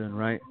 you want it done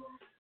right,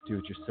 do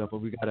it yourself.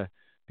 But we got to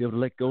be able to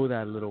let go of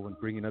that a little when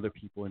bringing other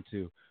people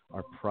into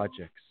our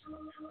projects,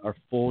 our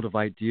fold of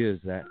ideas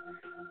that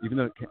even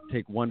though it can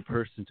take one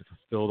person to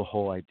fulfill the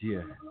whole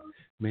idea,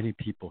 many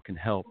people can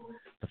help.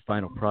 The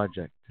final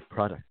product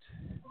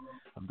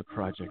of the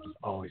project is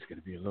always going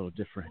to be a little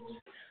different,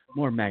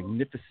 more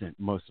magnificent,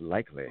 most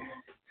likely.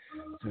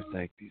 So it's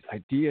like these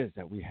ideas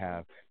that we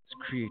have, this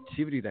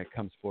creativity that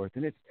comes forth,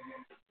 and it's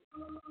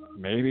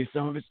maybe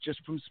some of it's just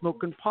from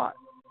smoking pot.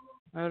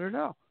 I don't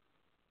know.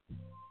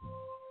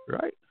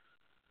 Right?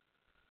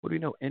 What do we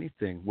know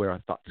anything where our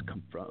thoughts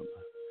come from?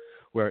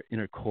 Where our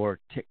inner core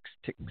ticks,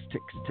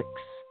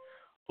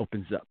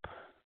 opens up,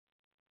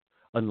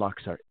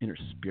 unlocks our inner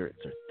spirits,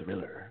 our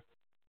thriller,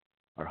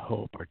 our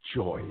hope, our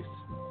joys,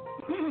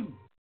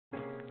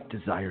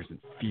 desires and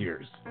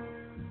fears,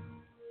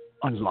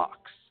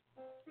 unlocks,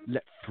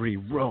 let free,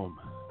 roam,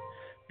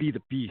 be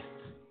the beast,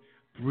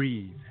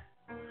 breathe,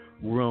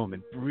 roam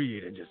and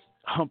breed and just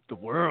hump the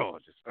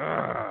world. Just, you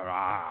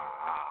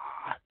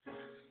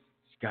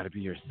got to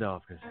be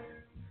yourself because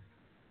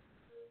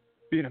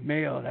being a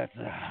male, that's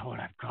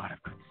what I've got.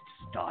 I've got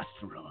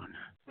testosterone.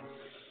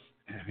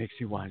 And it makes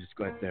me want to just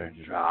go out there and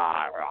just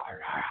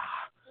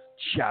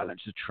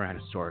challenge the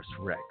Tyrannosaurus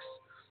Rex.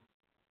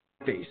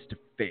 Face to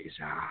face,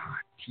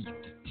 teeth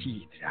to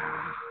teeth.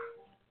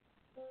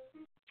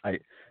 I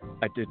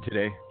did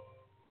today.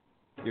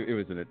 It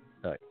was in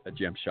a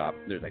gem shop.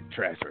 There's like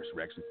Tyrannosaurus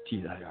Rex with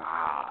teeth.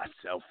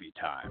 Selfie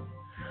time.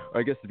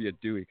 Or I guess to be a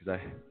Dewey because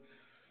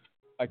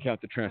I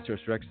count the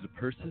Tyrannosaurus Rex as a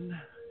person,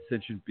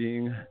 sentient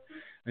being,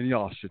 and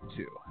y'all should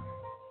too.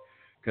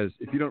 Because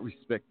if you don't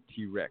respect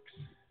T-Rex,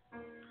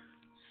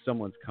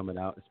 someone's coming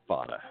out as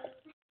fodder.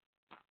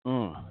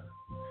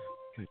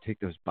 Gotta take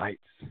those bites,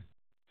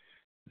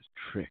 those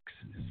tricks,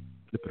 and just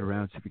flip it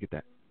around, see if we get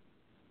that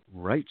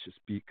righteous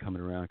beat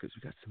coming around, because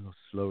we got some little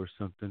slow or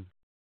something.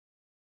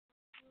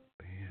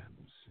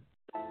 Bams.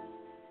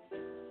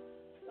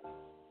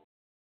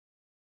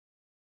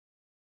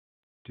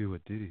 Do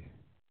what did he?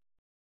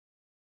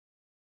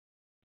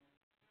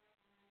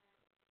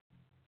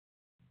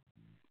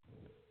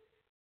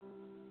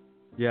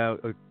 Yeah,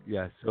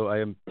 so I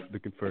am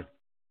looking for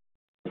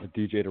a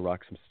DJ to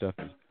rock some stuff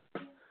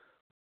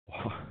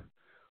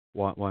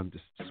while I'm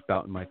just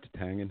spouting my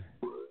Tatangin.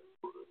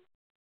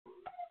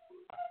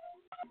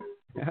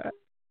 Let's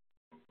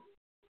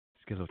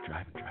get a little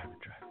driving.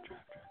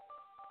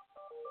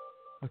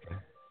 Okay.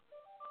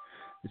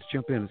 Let's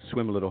jump in and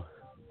swim a little.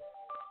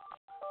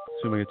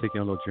 I'm going to take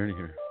you on a little journey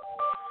here.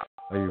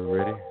 Are you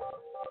ready?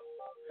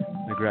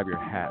 Now grab your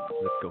hats.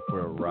 Let's go for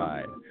a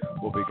ride.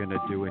 What we're gonna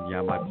do, and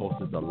yeah, my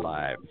pulse is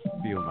alive.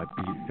 Feel my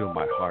beat, feel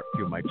my heart,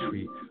 feel my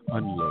treat.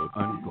 Unload,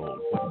 ungold.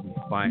 What do we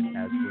find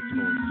as we're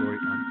told? Story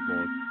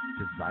unfolds.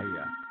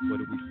 Desire. What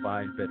do we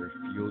find? Better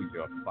fuel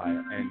your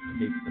fire and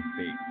take the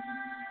bait.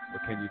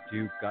 What can you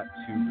do? Got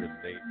to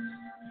relate.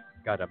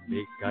 Gotta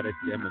make, gotta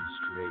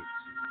demonstrate.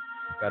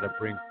 Gotta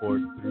bring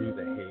forth through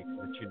the hate.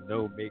 Let you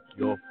know, make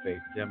your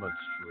faith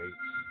demonstrate.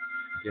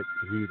 Get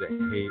through the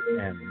hate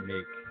and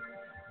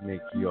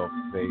make your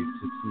face.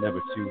 It's never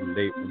too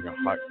late when your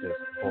heart does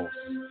pulse.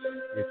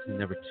 It's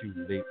never too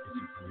late as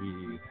you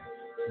breathe.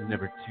 It's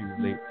never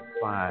too late to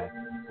find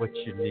what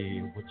you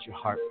need, what your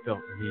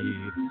heartfelt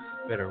need.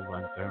 Better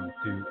run through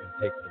and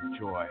take some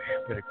joy.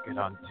 Better get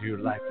on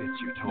through life,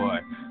 it's your toy.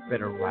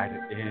 Better ride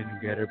it in,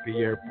 better be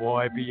your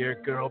boy, be your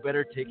girl.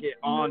 Better take it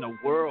on the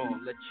world,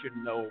 let you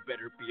know.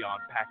 Better be on,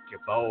 pack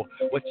your bow.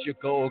 What's your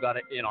goal? Got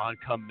it in on,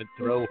 come and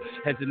throw.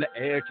 Hands in the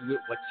air, do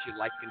it what you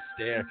like and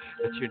stare.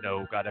 Let you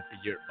know, gotta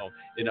be your own.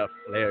 In a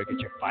flare, get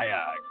your fire,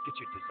 get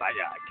your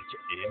desire, get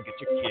your in, get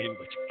your kin,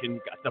 what you can,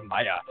 got the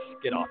Maya.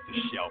 Get off the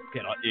shelf,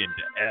 get on in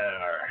the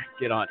air.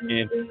 Get on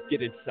in,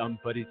 get in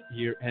somebody's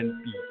ear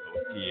and be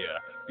your dear.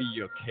 Be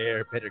your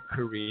care, better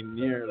career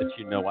near. Let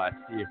you know I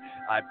see.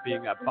 I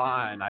bring, I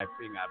bind, I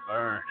bring, I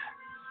burn.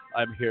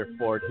 I'm here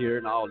for it here,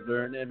 and I'll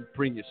learn and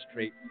bring you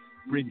straight.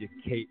 Bring you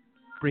Kate,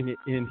 bring it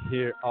in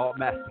here. I'll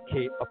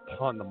masticate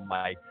upon the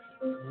mic.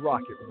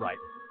 Rock it right.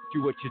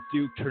 Do what you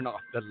do, turn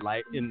off the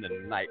light in the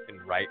night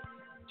and right.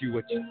 Do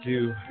what you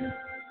do,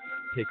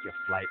 take your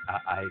flight.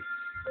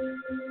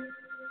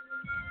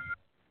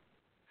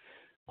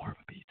 More of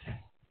a beat.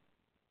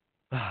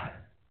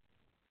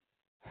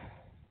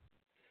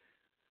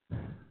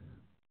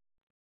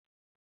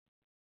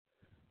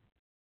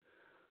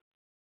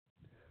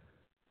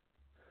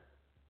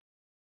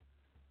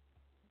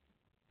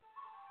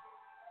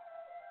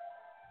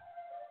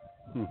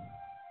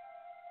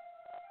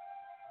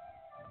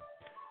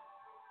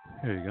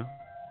 There you go.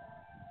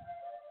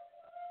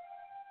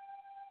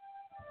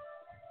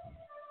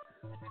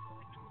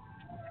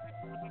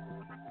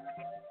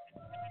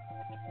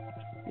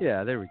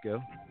 Yeah, there we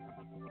go.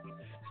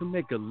 So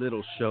make a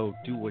little show,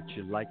 do what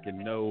you like and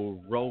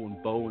know. Roll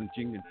and bow and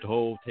jing and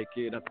toll, take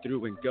it up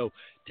through and go.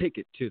 Take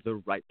it to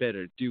the right,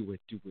 better do it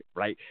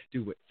right.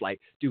 Do it flight,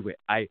 do it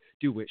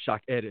do it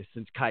shock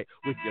Edison's kite.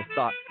 With your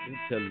thought,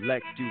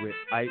 intellect, do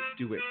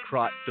it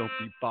crot, don't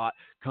be bought.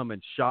 Come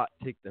and shot,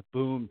 take the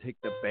boom, take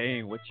the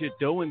bang. What you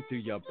doing through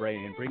your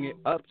brain? Bring it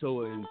up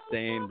so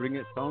insane, bring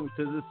it song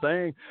to the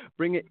sang.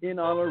 Bring it in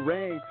all a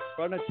ring,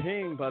 bada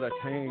ting, bada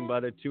tang,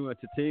 bada chua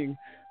to ting.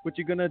 What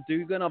you gonna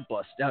do? Gonna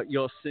bust out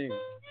your sing.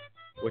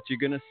 What you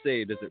gonna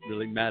say? Does it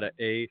really matter?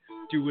 A,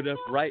 do it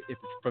upright. If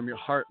it's from your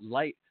heart,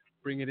 light,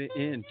 bring it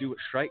in. Do it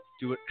strike,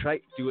 do it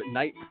trite, do it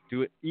night,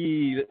 do it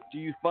E. Do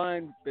you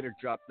find? Better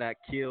drop that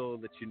kill.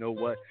 That you know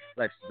what?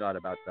 Life's not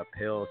about the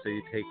pill, so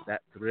you take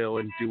that thrill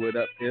and do it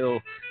uphill.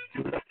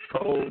 Do it up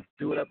cold,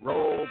 do it up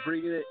roll,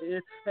 bring it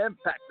in and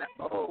pack that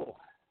bowl.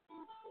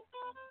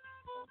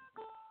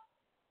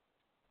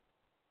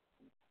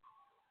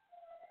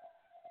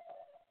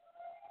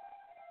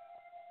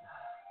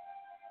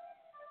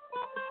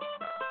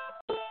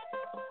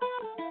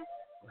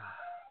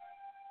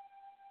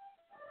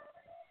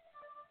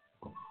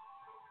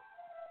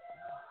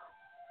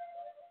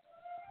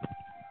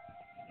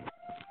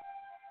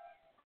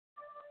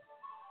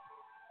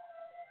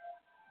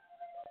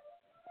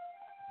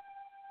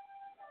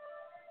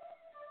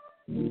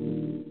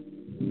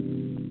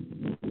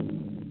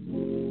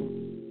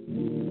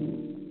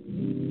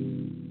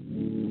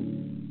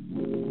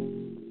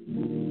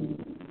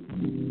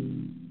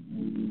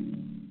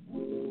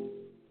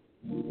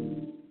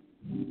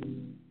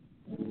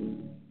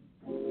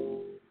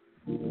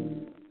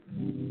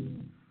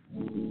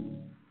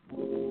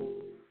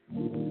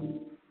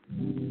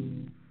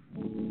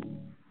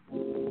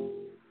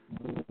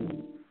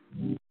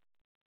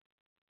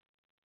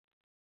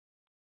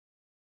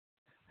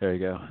 There you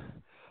go.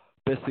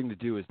 Best thing to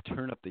do is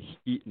turn up the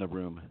heat in the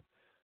room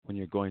when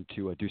you're going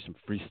to do some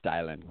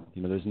freestyling.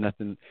 You know, there's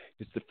nothing,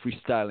 it's the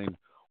freestyling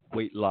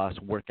weight loss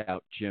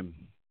workout gym.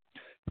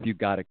 If you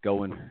got it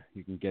going,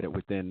 you can get it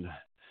within,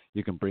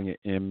 you can bring it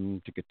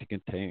in,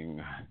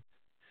 ting.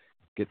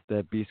 Get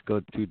that beast go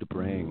to the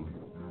brain.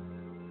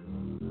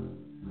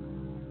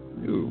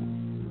 Ooh.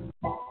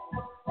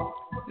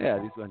 Yeah,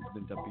 these ones have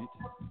been upbeat.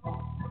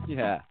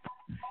 Yeah.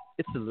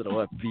 It's a little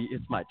upbeat.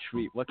 It's my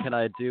treat. What can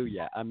I do?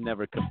 Yeah, I'm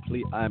never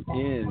complete. I'm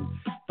in.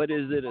 But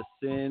is it a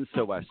sin?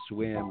 So I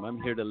swim. I'm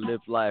here to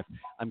live life.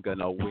 I'm going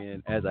to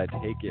win as I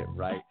take it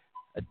right.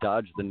 I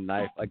dodge the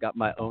knife. I got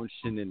my own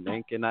shin and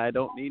ink, and I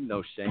don't need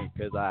no shank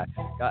because I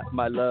got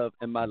my love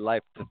and my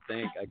life to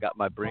think. I got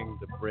my bring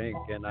to brink,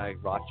 and I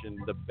watching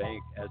the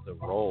bank as a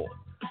roll.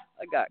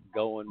 I got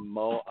going,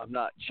 Mo. I'm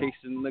not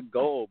chasing the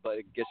goal, but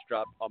it gets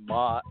dropped on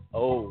my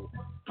aisle.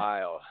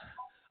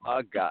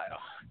 Guile.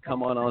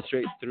 Come on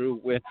straight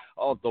through with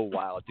all the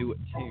while. Do it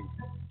ting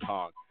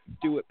tong.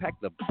 Do it pack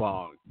the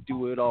bong.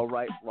 Do it all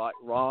right,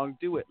 wrong.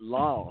 Do it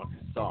long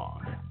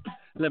song.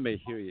 Let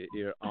me hear your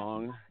ear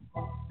ong.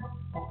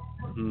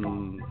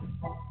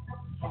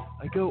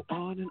 I go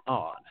on and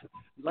on,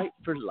 light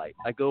for light.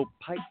 I go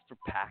pipe for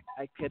pack.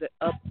 I get it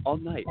up all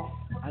night.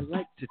 I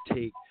like to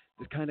take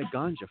this kind of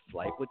ganja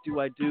flight. What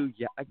do?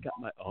 Yeah, I got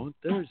my own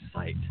third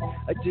sight.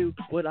 I do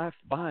what I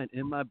find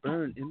in my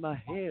burn, in my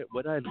hair.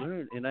 What I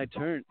learn and I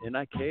turn and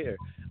I care.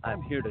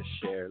 I'm here to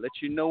share. Let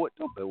you know what,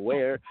 don't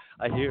beware.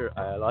 I hear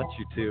I want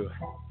you to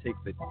take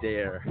the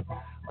dare.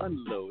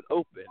 Unload,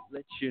 open,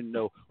 let you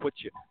know what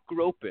you're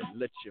groping.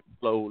 Let you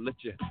flow, let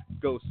you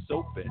go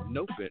soaping,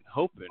 noping,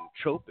 hoping,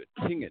 troping,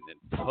 tinging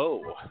and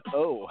toe.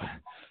 Oh,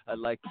 I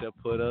like to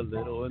put a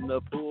little in the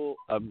pool.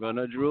 I'm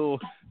gonna drool.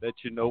 Let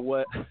you know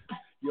what.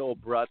 Yo,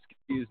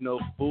 Brodsky's no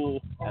fool.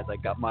 As I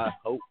got my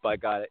hope, I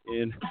got it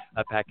in.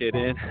 I pack it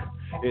in.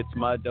 It's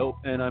my dope,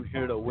 and I'm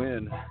here to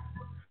win.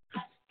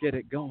 Get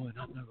it going,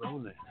 I'm the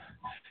rolling.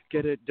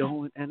 Get it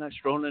going, and I'm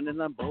strolling,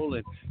 and I'm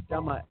bowling.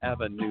 Down my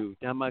avenue,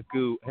 down my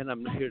goo, and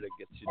I'm here to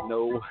get you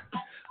know.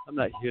 I'm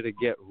not here to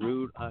get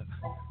rude. I've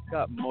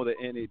got more than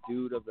any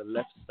dude of the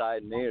left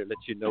side near. Let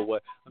you know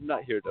what, I'm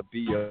not here to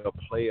be a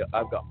player.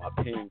 I've got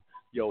my ping,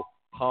 yo,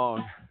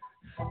 pong.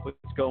 What's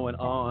going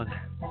on?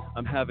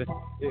 I'm having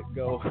it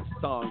go.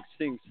 Song,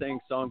 sing, sang,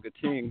 song,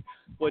 a ting.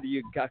 What do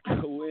you got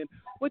going?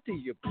 What do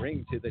you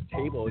bring to the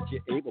table? If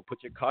you're able,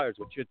 put your cards,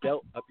 what you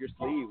dealt up your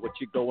sleeve. What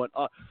you going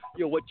on?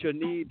 Yo, what you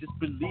need, just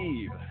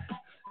believe.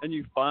 And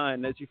you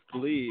find as you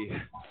flee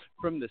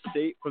from the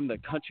state, from the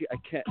country, I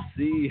can't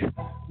see.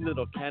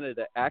 Little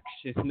Canada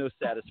action, no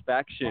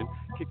satisfaction.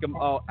 Kick them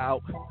all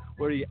out.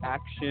 Where are you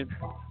action?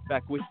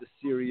 Back with the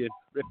Syrian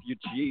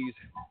refugees.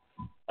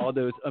 All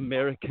those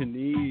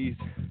Americanese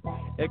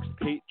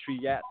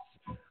expatriates,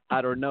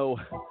 I don't know,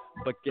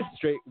 but get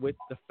straight with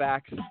the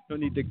facts. No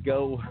need to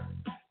go.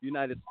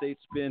 United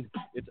States been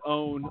its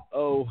own,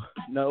 oh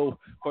no,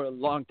 for a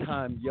long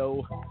time,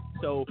 yo.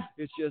 So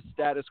it's just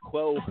status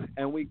quo,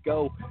 and we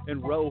go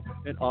and row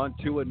and on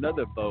to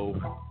another bow.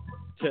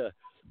 To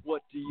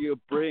What do you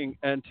bring?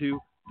 And to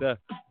the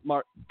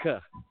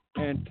marker,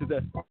 and to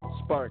the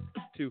spark,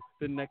 to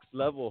the next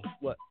level.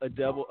 What a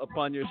devil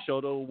upon your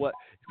shoulder. What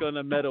is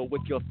gonna meddle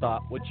with your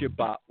thought? What you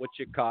bought? What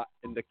you caught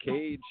in the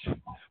cage?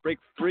 Break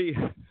free,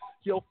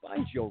 you'll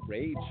find your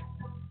rage.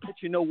 But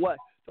you know what?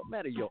 Don't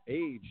matter your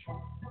age.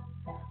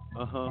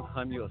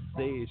 I'm your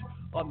sage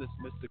on this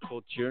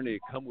mystical journey.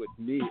 Come with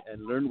me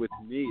and learn with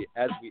me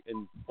as we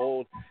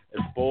unfold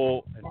and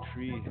bowl and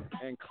tree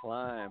and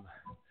climb.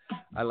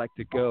 I like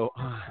to go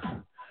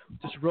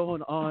just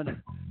rolling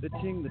on the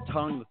ting, the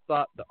tongue, the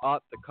thought, the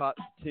ought, the caught,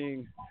 the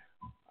ting.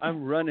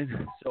 I'm running,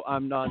 so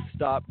I'm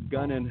non-stop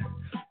gunning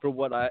for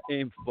what I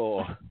aim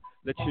for.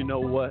 Let you know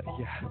what,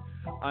 yeah,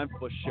 I'm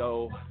for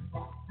show.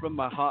 From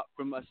my heart,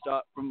 from my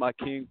start, from my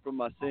king, from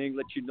my sing,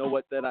 let you know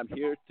what that I'm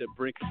here to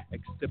bring.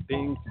 Extra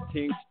bing,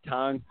 ting,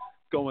 tongue,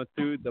 going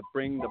through the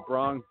bring, the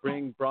brong,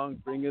 bring,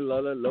 brong, bring it, la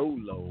la low,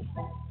 low.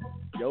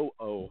 Yo,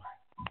 oh,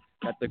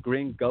 got the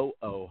gringo,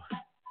 oh,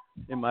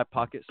 in my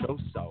pocket, so.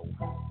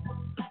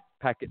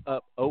 Pack it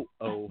up, oh,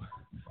 oh,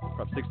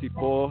 from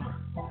 64,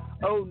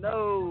 oh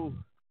no.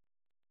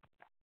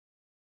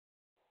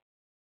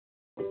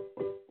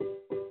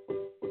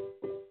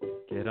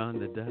 Get on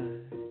the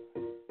dive.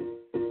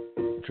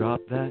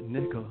 Drop that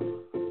nickel.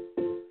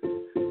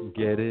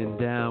 Getting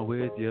down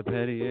with your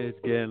penny, it's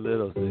getting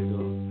little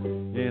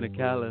sickle. In a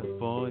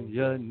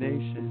California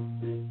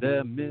nation,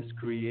 they're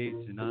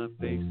miscreating our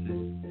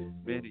faces.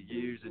 Many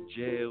years in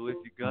jail. If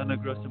you're gonna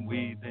grow some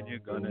weed, then you're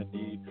gonna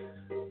need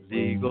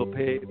legal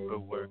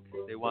paperwork.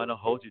 They wanna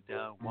hold you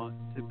down, want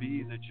to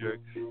be the jerk,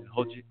 and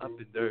hold you up,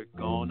 and they're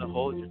gonna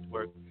hold your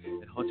twerk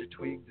and hold your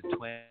twing to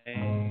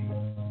twang.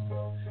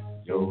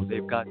 Yo,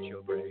 they've got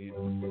your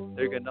brain.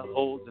 They're gonna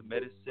hold the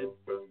medicine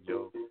from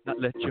yo. Not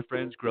let your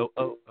friends grow.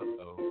 Oh, oh,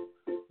 oh.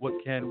 What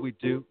can we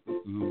do?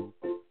 Ooh,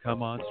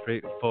 come on,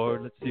 straight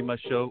forward. Let's see my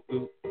show.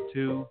 Ooh,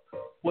 too.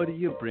 What do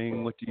you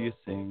bring? What do you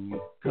sing?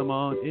 Come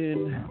on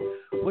in.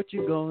 What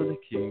you gonna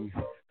king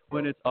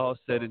when it's all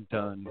said and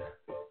done?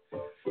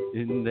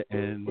 In the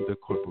end, the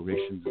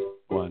corporation's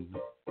won.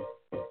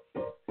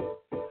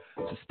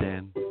 So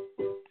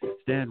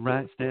stand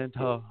right, stand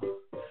tall.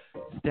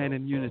 Stand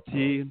in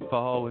unity and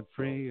fall and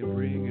free and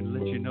bring and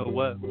let you know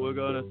what we're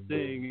gonna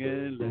sing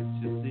and let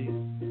you see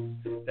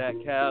that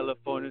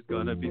California's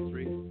gonna be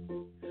free.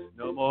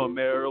 No more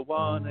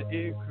marijuana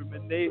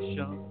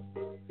incrimination.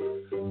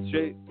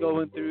 Straight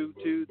going through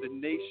to the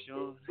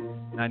nation.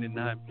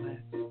 99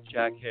 plants,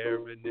 Jack Hare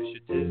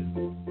initiative.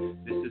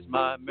 This is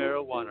my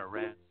marijuana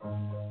rant.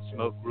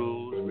 Smoke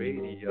Rules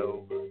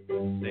Radio.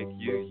 Thank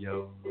you,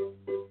 yo.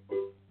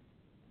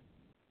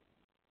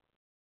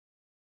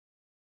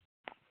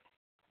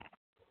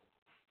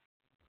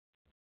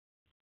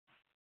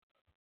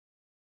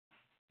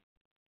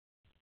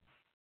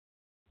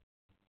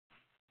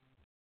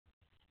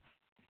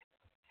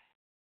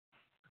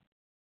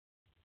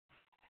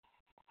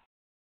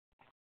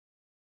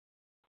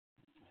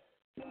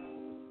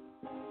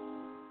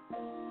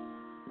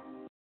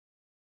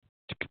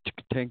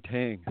 Tang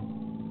tang.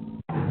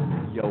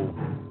 Yo.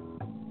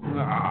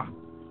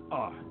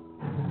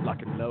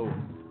 Lock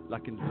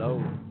and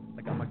low.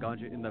 I got my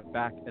ganja in the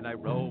back and I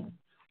roll.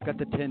 Got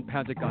the 10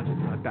 pounds of ganja in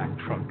my back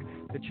trunk.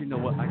 But you know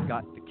what? I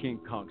got the King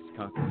Kong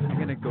skunk. I'm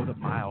gonna go the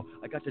mile.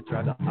 I got to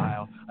drive the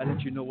aisle. I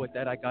let you know what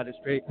that I got it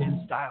straight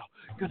in style.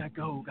 Gotta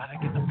go, gotta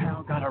get the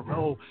pound, gotta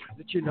roll.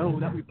 Let you know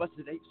that we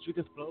busted 8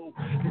 through the flow.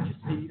 Can't you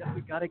see that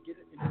we gotta get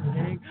it in the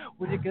thing?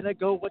 Where you gonna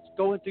go? What's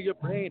going through your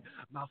brain?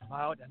 Mouth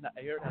loud and the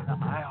air and the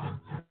aisle.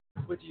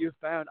 What do you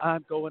found?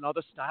 I'm going all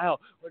the style.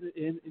 What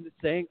in the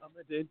saying? I'm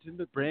into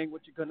the brain.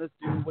 What you gonna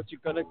do? What you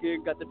gonna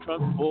get? Got the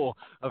trunk full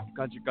of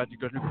ganja green.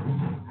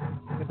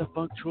 Got the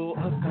funk troll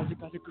of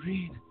ganja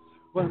green.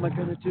 What am I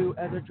gonna do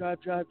as I drive?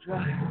 Gotta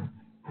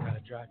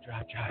drive.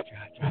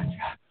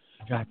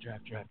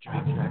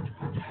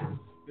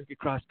 Look at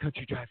cross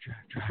country, drive.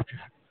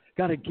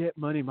 Gotta get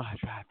money, my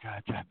drive.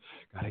 Gotta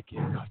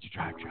get country,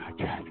 drive.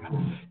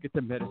 Get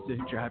the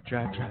medicine, drive.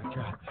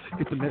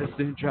 Get the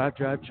medicine, drive.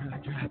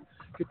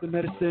 Get the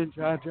medicine,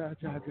 drive.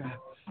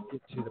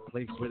 Get to the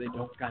place where they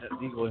don't got it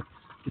legal.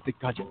 Get the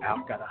ganja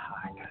out, gotta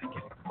hide, gotta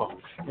get it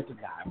full. Get the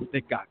lie, what they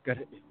got,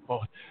 gotta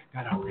enforce.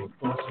 Gotta bring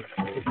force,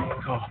 so you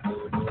can call.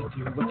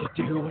 What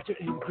you do, what you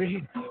in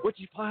green. What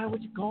you find,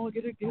 what you going,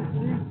 get a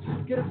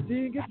sting. Get a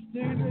sting, get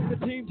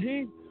the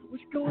team. What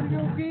you going to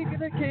go king,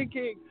 get a king.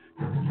 Get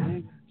the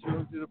king,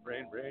 chilling to the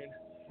brain.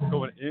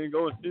 Going in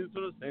to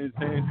the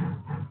same.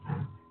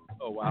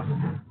 Oh, wow.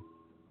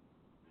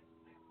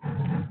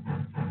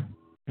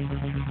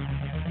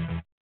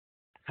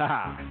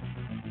 Haha.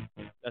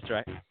 That's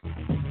right.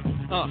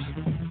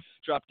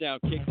 Drop down,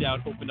 kick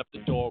down, open up the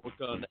door. We're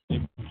gonna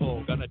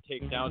implode, gonna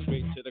take down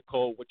straight to the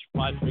core. What you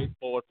find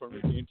straightforward from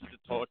routine to the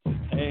torch.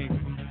 Hang.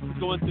 It's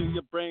going through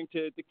your brain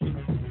to the king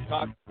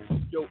cock.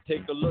 Yo,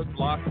 take a look,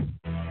 lock,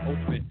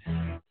 open.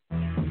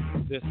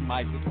 This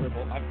mic is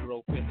dribble, I'm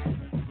groping.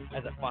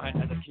 As a fine,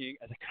 as a king,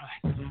 as a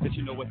crime. But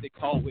you know what they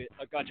call it,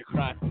 a ganja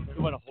crime.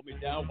 You wanna hold me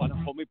down, wanna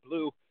hold me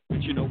blue.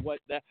 But you know what,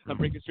 that I'm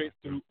breaking straight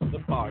through the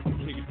bars.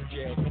 King of the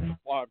jail,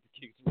 farm to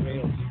kings and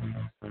rails.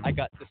 I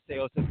got the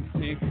sails and the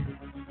sing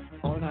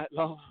all night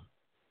long.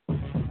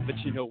 But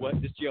you know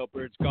what? This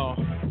jailbird's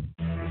gone.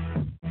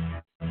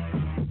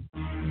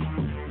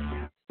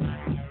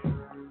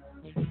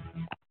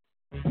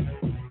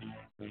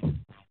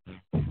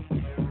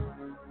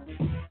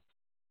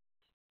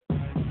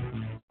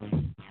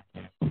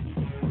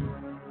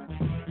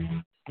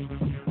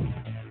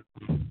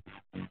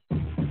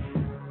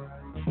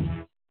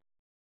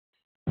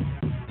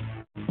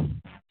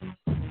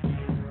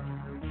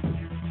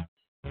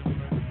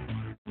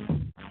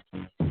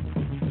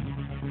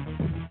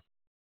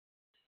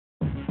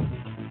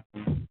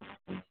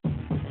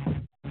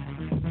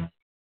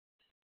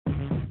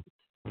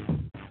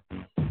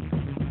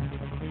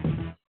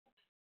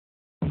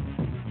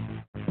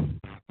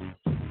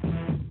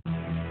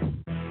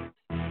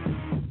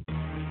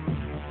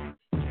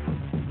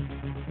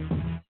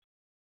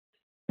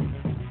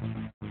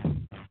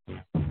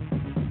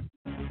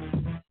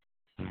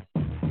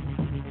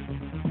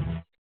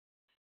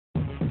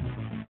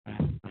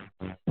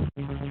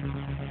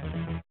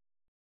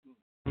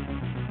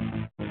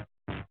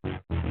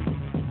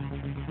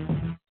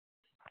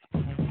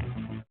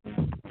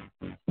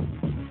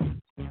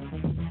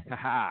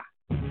 Haha.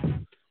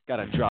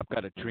 Gotta drop,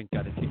 gotta drink,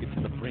 gotta take it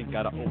to the brink,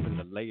 gotta open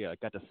the layer,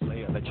 gotta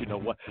slay it, let you know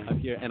what, I'm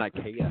here and I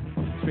care.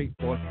 Straight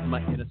forth from my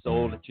inner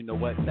soul, let you know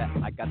what, that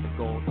I got the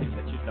gold, and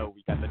let you know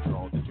we got the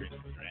draw, the drink,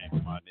 the drink,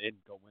 come on in,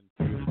 going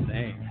through the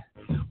thing.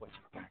 What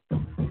you got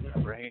going through the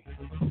brain,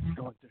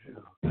 going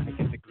through, gotta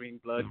get the green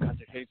blood,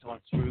 concentration on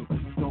through.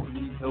 Don't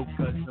need no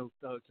guns, no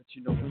thugs, let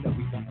you know what that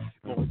we got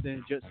more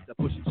than just a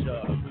push and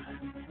shove.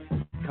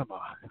 Come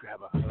on, grab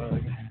a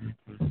hug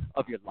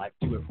of your life,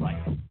 do it right.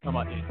 Come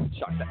on in,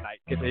 shock that night,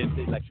 get in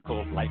the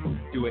electrical light,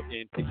 do it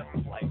in, take up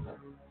the flight,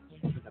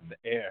 open up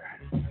the air,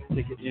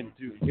 take it in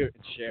through here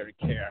and share and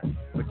care.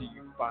 What do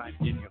you find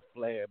in your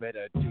flare?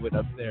 Better do it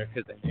up there,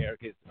 cause the air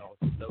gets all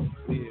so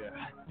clear.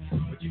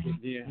 What you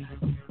get near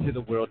to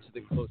the world, to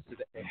the close, to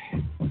the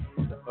air,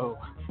 to the O,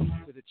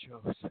 to the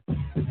chose, to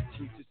the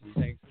T, to the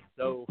saints,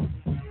 so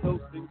those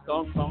sing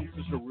songs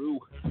to Sharu.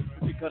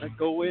 You gotta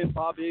go in,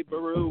 Bobby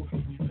Baru.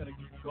 You gotta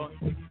keep going,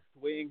 take a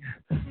swing.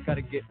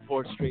 Gotta get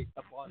four straight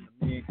up on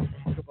the me.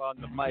 Up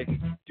on the mic,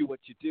 do what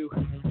you do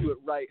it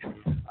right.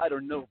 I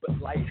don't know, but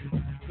light.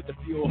 Put the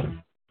fuel,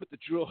 put the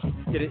drill,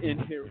 get it in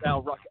here now,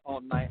 rock it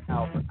all night,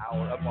 hour for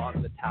hour, up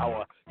on the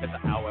tower. Got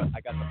the hour,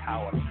 I got the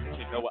power. But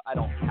you know what? I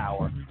don't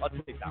cower. I'll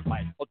take that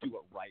mic, I'll do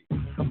it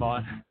right. Come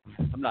on,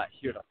 I'm not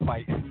here to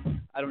fight.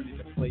 I don't need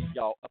to play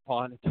y'all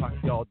upon and talk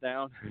y'all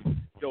down.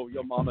 Yo,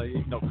 your mama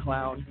ain't no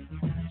clown.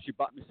 She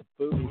bought me some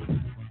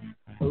food.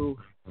 Ooh,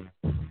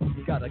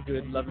 you got a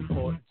good loving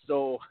heart and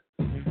soul.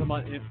 Come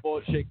on in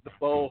for shake the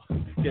bowl.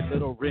 Get a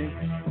little ring,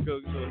 go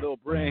to a little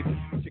brain.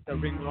 Take that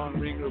ring, wrong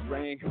ring, or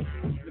ring.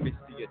 Let me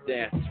see you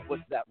dance.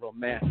 What's that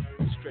romance?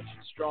 Stretching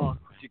strong.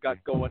 What you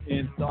got going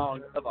in?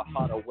 Song of a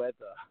hotter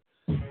weather.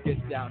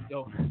 Get down,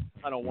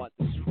 I don't want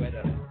the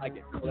sweater. I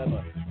get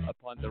clever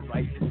upon the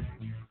right.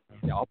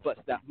 Yeah, I'll bust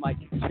that mic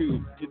in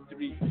 2,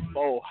 3,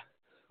 4.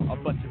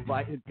 I'll bust it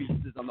right in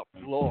pieces on the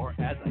floor.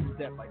 As I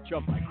step, I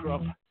jump, I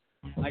crump.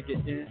 I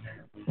get in,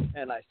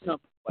 and I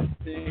stump, I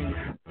sing.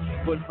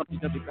 Put Humpty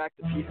Dumpty back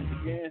to pieces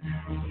again.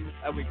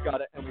 And we got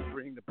it, and we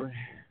bring the brain.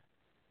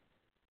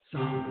 So,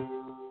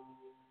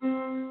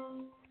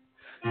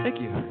 thank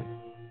you.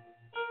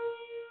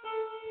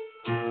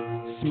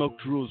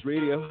 Smoked Rules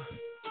Radio.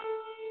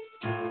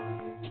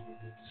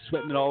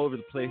 Sweating it all over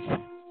the place.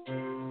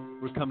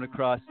 We're coming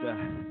across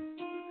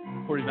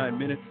 49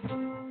 minutes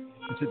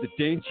into the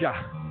danger.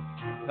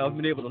 I've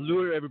been able to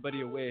lure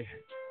everybody away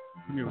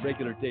from your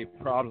regular day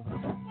problems.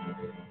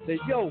 Say,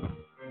 yo,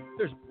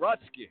 there's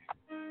Brodsky.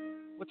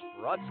 What's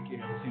Brodsky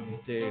up to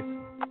these days?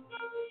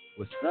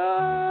 What's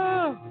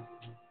up?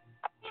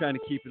 Trying to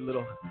keep it a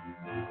little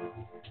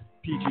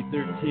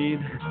PG-13.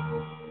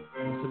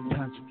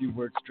 Sometimes a few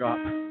words drop.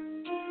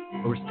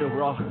 But we're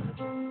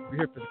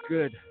here for the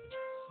good.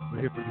 We're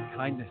here for the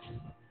kindness.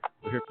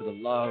 We're here for the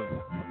love.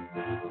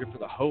 We're here for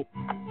the hope.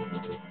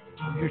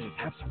 We're here to just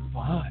have some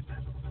fun.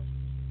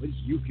 What are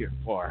you here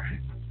for?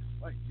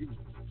 Why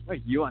are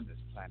you on this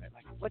planet?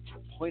 Like, what's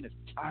the point of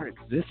our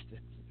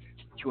existence?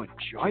 To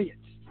enjoy it,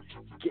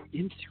 to get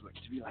into it,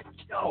 to be like,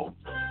 yo,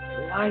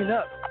 line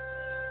up.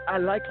 I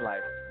like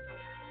life.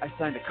 I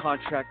signed a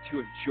contract to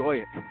enjoy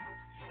it.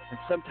 And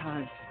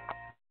sometimes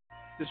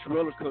this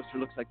roller coaster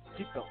looks like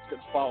the seatbelt's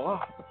going to fall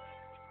off.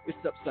 It's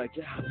upside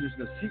down. There's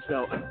no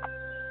seatbelt.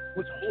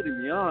 What's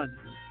holding me on?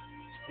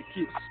 It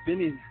keeps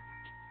spinning.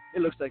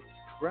 It looks like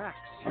cracks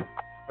are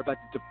about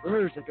to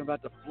diverge, like I'm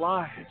about to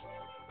fly.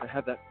 I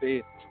have that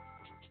faith.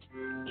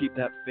 Keep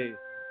that faith.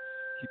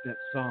 Keep that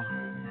song.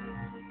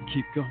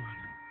 Keep going.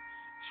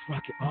 Just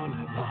rock it all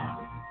night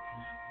long.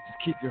 Just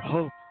keep your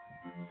hope.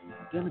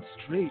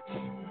 Demonstrate.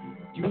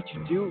 Do what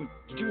you do.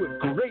 Do it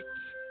great.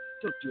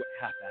 Don't do it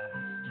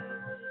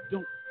half-assed.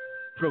 Don't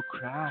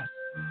procrastinate.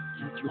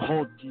 What you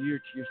hold dear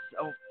to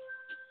yourself.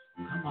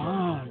 Come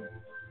on.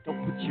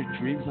 Don't put your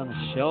dreams on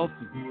a shelf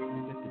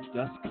and let the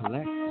dust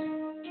collect.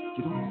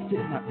 You don't sit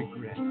in that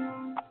regret.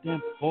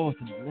 Stand forth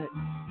and let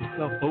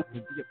yourself open.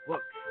 Be a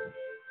book.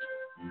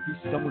 Be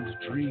someone's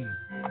dream.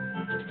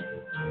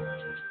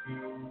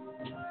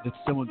 Let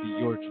someone be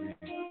your dream.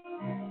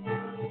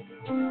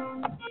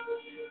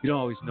 You don't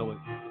always know what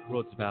the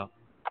world's about.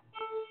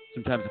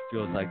 Sometimes it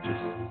feels like just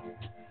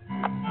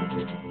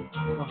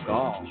fuck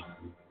off.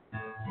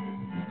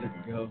 Let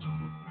it go.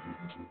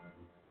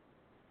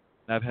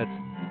 And I've had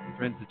some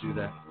friends that do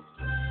that.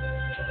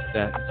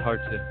 That it's hard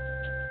to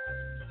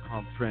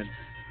calm friends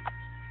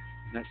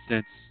in that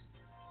sense.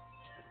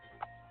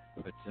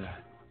 But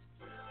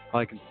all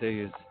I can say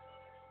is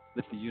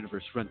let the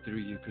universe run through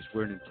you because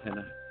we're an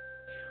antenna.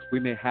 We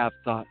may have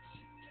thoughts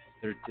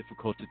that are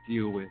difficult to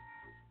deal with,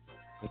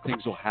 but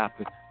things will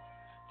happen.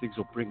 Things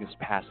will bring us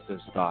past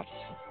those thoughts.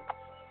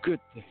 Good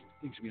things,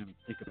 things we don't even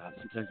think about.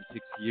 Sometimes it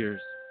takes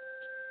years,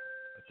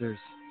 but there's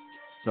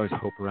always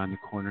hope around the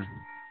corner.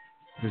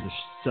 There's a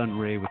sun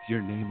ray with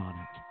your name on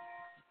it,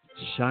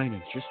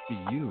 shining just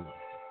for you,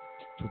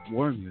 to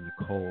warm you in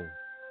the cold,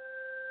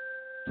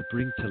 to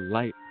bring to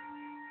light,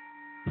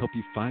 help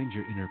you find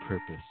your inner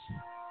purpose.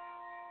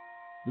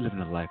 We live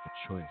in a life of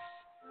choice.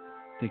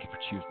 Thank you for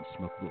choosing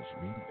Smoke Rules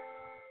Radio.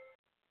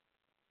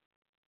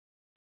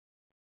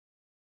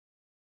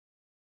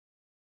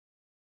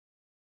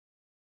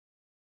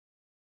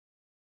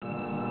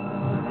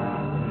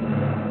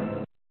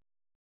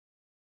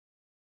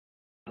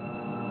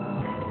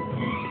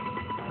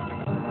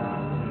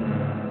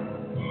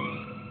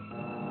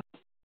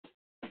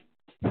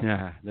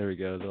 Yeah, there we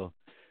go. They'll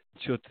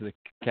chill to the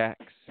cax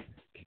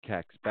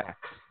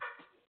backs.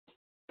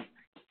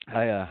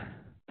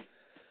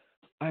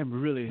 I'm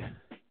really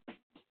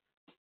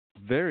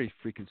very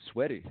freaking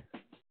sweaty.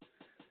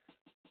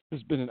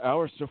 It's been an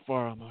hour so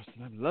far almost,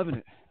 and I'm loving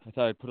it. I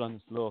thought I'd put on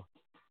this little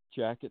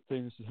jacket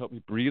thing just to help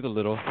me breathe a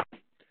little.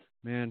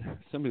 Man,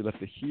 somebody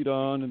left the heat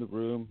on in the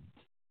room,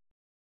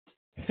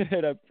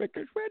 and I'm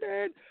freaking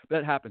sweating. But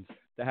that happens.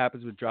 That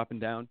happens with dropping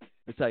down.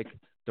 It's like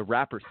the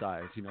rapper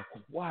size, you know,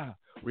 wow,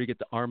 where you get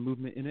the arm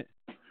movement in it.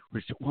 Where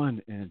it's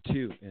 1 and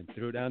 2 and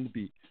throw down the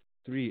beat,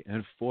 3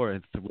 and 4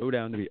 and throw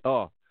down the beat.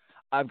 Oh,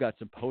 I've got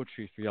some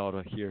poetry for y'all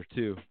to hear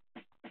too,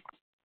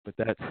 but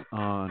that's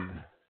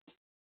on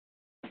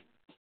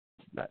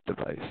that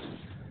device.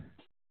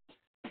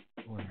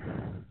 Or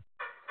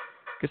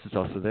I guess it's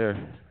also there.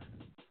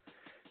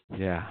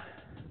 Yeah,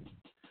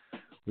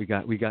 we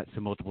got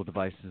some multiple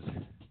devices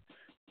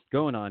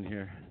going on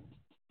here.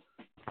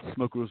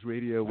 Smoke Rules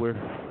Radio. We're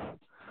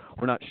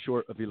not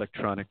short of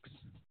electronics.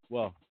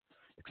 Well,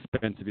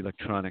 expensive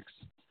electronics.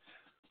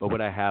 But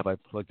what I have, I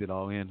plugged it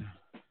all in.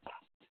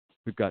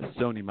 We've got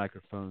Sony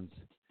microphones,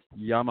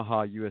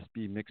 Yamaha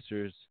USB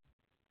mixers,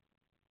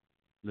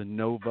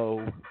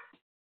 Lenovo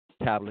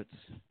tablets.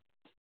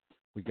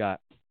 We got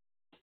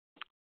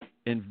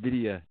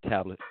NVIDIA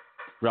tablet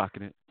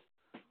rocking it.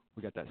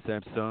 We got that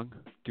Samsung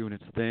doing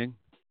its thing.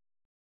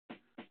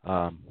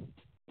 And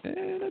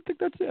I think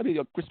that's it. I mean,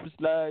 Christmas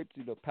lights,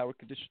 power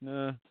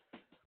conditioner.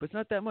 But it's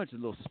not that much. A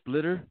little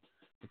splitter.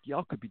 Like,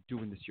 y'all could be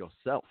doing this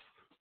yourself.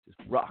 Just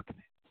rocking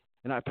it.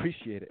 And I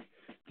appreciate it.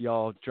 If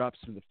y'all drop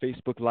some of the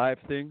Facebook Live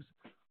things,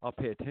 I'll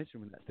pay attention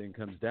when that thing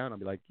comes down. I'll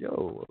be like,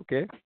 yo,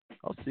 okay,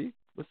 I'll see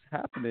what's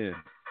happening.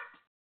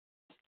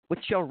 What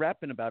y'all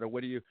rapping about, or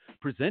what are you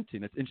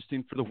presenting that's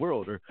interesting for the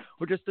world, or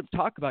just to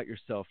talk about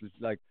yourself. It's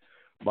like,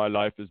 my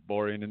life is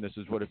boring and this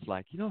is what it's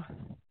like. I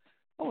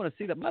want to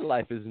see that my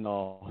life isn't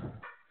all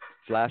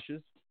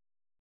flashes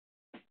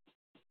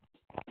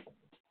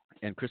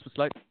and Christmas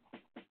lights.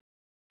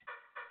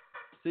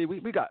 See,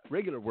 we got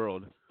regular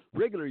world,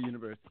 regular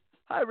universe.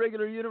 Hi,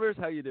 regular universe.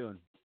 How you doing?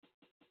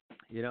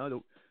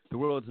 The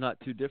world's not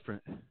too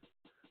different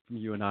from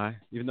you and I,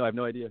 even though I have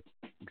no idea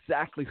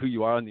exactly who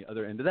you are on the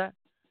other end of that.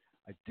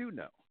 I do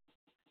know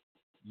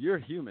you're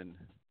human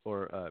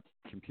or a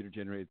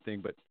computer-generated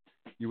thing, but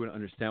you wouldn't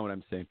understand what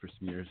I'm saying for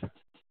some years.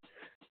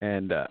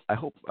 And I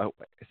hope I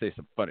say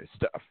some funny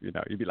stuff.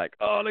 You'd be like,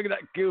 oh, look at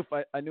that goof.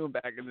 I knew him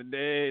back in the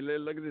day.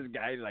 Look at this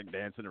guy like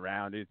dancing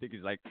around. You think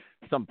he's like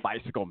some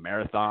bicycle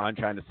marathon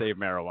trying to save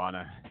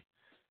marijuana.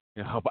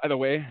 By the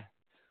way,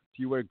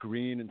 do you wear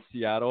green in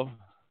Seattle?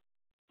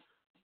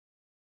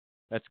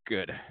 That's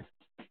good.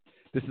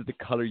 This is the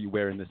color you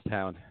wear in this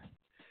town.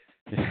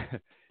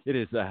 It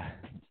is it's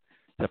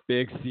a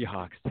big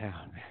Seahawks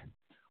town, man.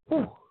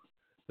 Whew,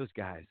 those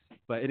guys.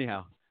 But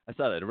anyhow, I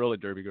saw that the roller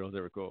derby girls,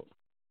 they were cool.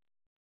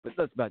 But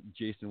that's about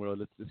Jason World.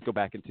 Let's go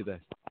back into the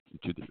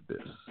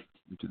abyss,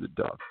 into the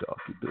dark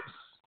abyss.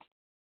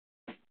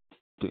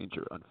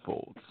 Danger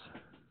unfolds,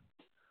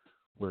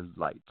 where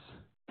light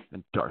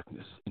and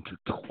darkness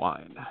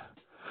intertwine,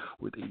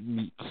 where they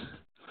meet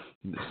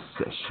in the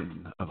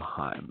session of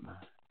Heim.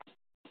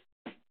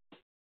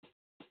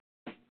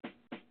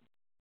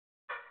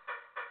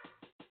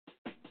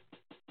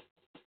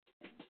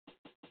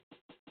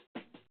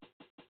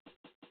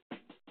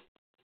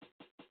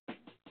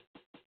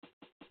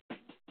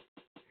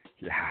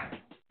 Yeah.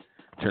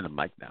 Turn the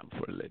mic down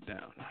before I lay it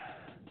down.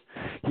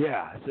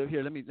 Yeah. So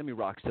here, let me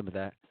rock some of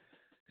that.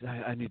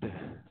 I need to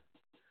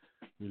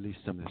release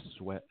some of this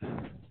sweat.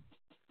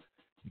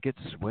 It gets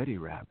sweaty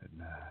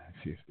rapping.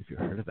 If you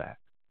heard of that,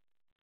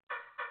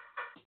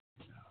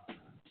 it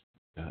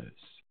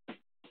does.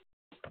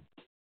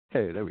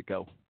 Hey, there we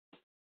go.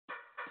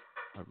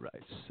 All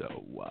right,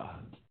 so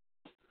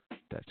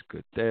that's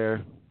good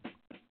there.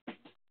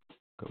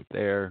 Go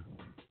there.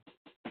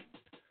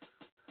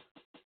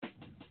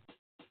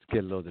 Let's get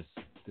a little this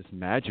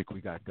magic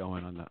we got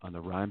going on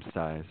the rhyme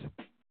size.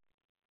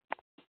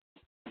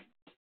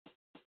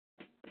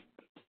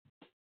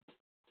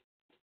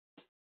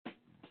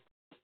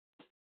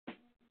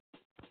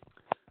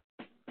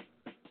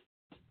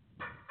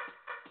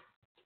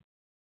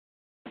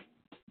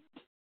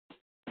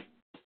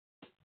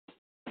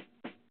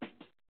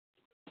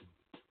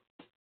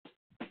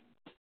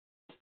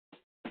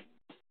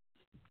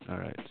 All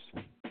right.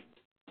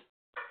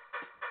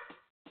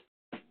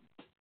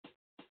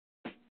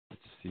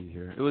 Let's see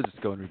here. It will just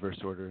go in reverse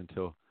order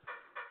until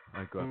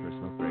I go out for a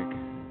smoke break.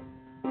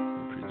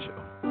 Pretty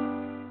chill.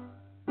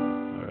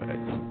 All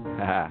right.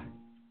 Haha.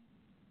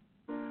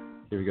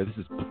 Here we go. This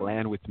is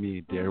Plan With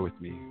Me, Dare With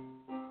Me.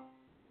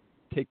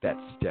 Take that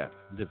step.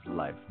 Live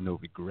life, no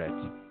regret.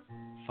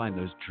 Find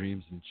those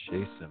dreams and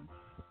chase them.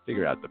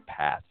 Figure out the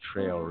path,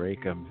 trail,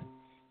 rake them.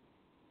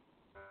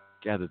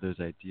 Gather those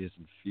ideas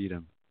and feed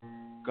them.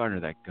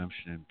 Garner that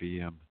gumption and be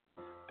 'em.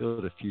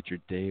 Build a future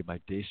day by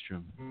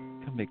daystrom.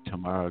 Come make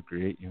tomorrow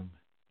great you.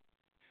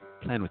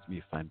 Plan with me,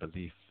 find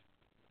belief.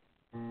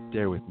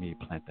 Dare with me,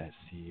 plant that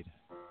seed.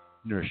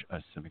 Nourish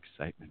us some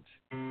excitement.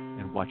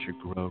 And watch her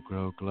grow,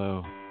 grow,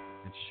 glow.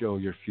 And show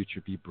your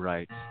future be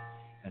bright.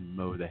 And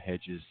mow the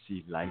hedges,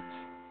 see light.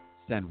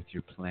 Stand with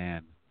your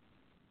plan.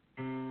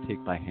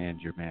 Take by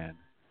hand your man.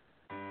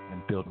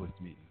 And build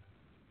with me.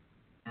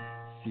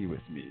 See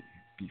with me.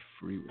 Be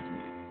free with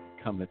me.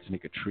 Come, let's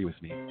make a tree with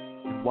me.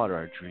 And water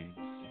our dreams.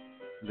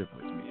 Live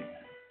with me.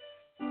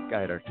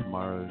 Guide our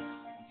tomorrows.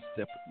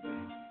 Step with me.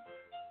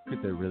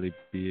 Could there really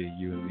be a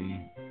you and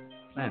me?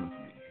 Plan with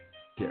me.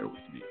 Dare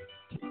with me.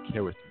 Take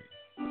care with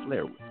me.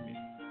 Flare with me.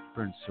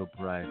 Burn so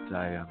bright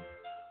I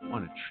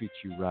want to treat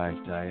you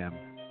right I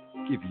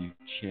give you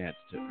chance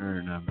to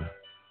earn 'em.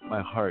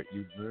 My heart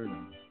you burn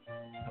 'em.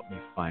 Help me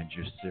find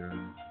your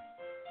serum.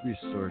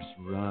 Resource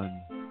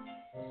run.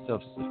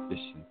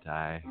 Self-sufficient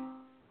I.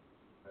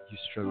 You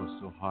struggle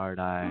so hard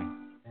I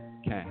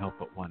can't help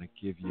but want to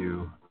give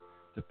you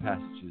the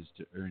passages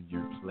to earn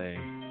your play.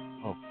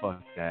 Oh,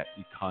 fuck that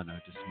econo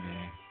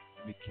dismay.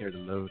 Me care to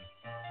load.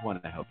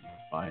 Want to help you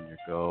find your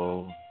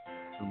goal.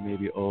 Or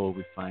maybe all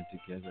we find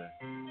together.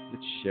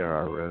 Let's share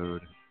our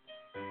road.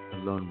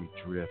 Alone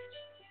we drift.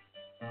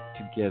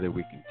 Together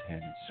we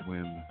contend and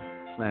swim.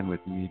 Plan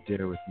with me,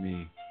 dare with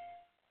me.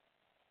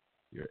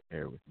 Your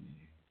air with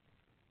me.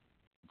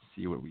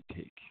 See where we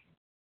take.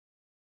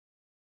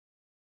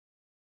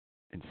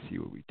 And see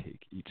where we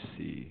take each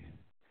sea.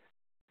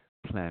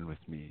 Plan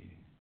with me.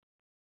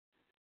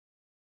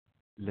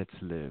 Let's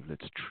live,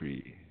 let's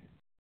tree.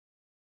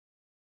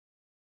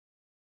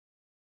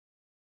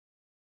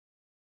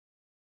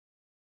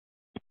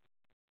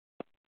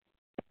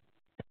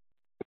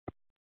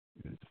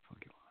 That's a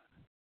funky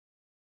one.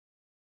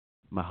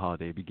 My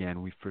holiday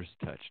began, we first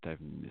touched. I've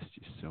missed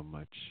you so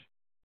much.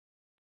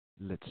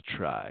 Let's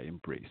try,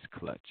 embrace,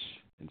 clutch,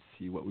 and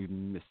see what we've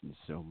missing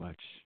so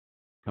much.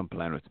 Come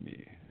plan with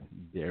me,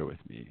 dare with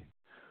me.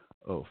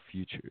 Oh,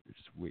 future's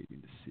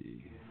waiting to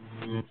see.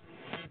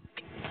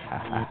 Ha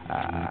ha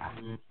ha.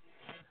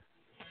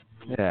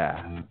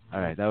 Yeah.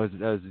 All right. That was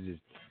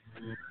just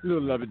a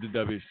little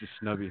lovey-dovey, just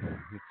snubby.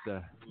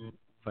 Let's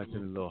find something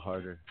a little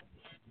harder.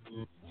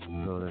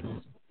 So that's,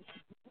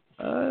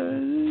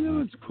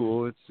 it's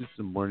cool. It's just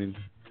a morning.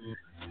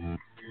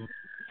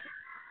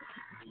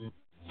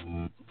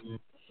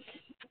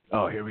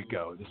 Oh, here we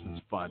go. This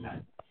one's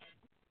fun.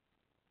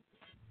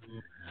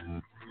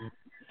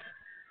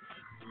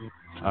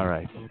 All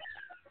right.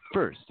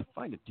 First,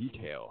 find a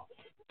detail,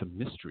 the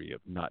mystery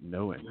of not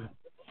knowing.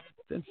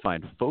 Then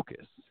find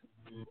focus,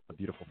 a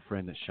beautiful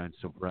friend that shines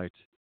so bright.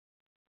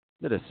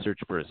 Let us search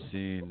for a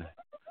scene,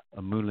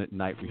 a moonlit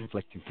night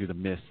reflecting through the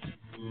mist.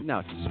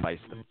 Now to spice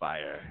the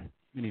fire.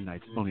 Many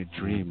nights only a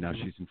dream, now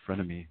she's in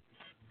front of me.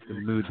 The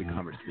mood, the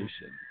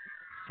conversation.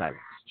 Silence,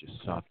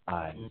 just soft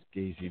eyes,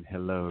 gazing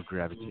hello,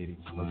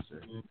 gravitating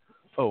closer.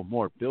 Oh,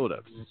 more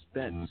build-up,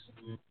 suspense.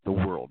 The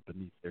world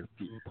beneath their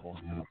feet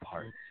pulling them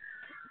apart.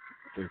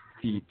 Their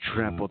feet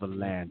trample the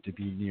land to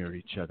be near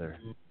each other.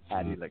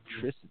 Add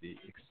electricity,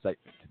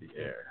 excitement to the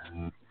air.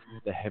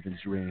 The heavens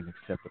rain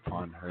except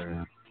upon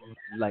her.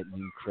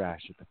 Lightning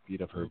crash at the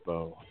feet of her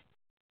bow.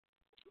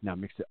 Now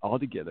mix it all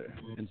together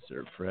and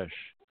serve fresh.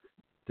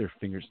 Their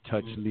fingers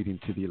touch, leading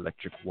to the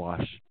electric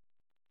wash.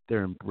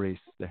 Their embrace,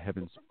 the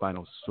heavens'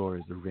 final soar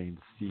as the rain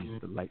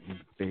ceases, the lightning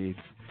fades,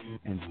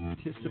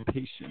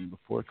 anticipation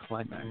before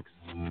climax.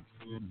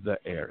 The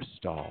air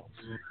stalls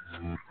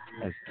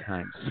as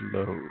time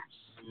slows.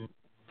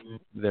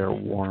 Their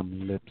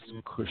warm lips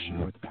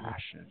cushion with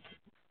passion.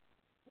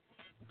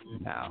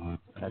 Now,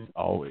 that's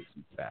always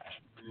in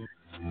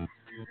fashion.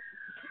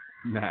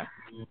 Nah.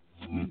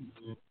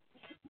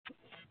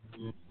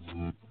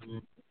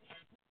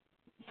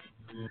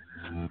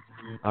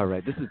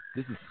 right,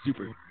 this is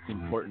super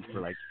important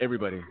for like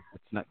everybody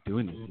that's not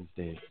doing this these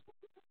days.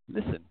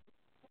 Listen,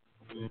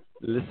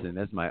 listen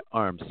as my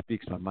arm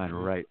speaks, my mind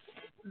writes.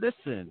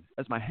 Listen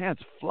as my hands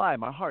fly,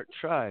 my heart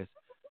tries.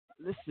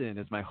 Listen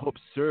as my hope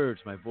surge,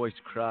 my voice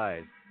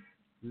cries.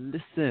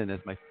 Listen as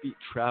my feet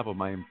travel,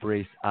 my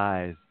embrace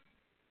eyes.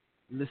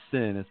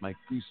 Listen as my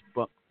geese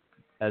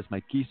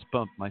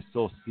bump, my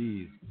soul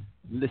sees.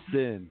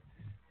 Listen,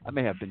 I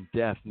may have been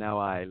deaf, now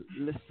I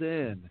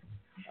listen.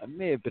 I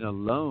may have been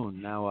alone,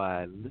 now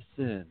I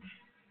listen.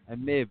 I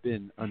may have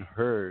been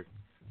unheard,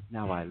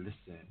 now I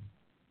listen.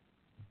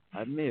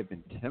 I may have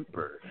been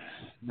tempered,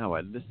 now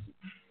I listen.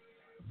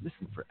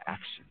 Listen for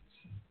actions.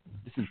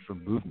 Listen for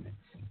movements.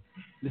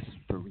 Listen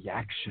for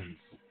reactions.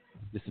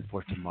 Listen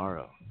for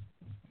tomorrow.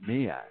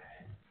 May I,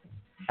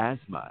 as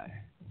my,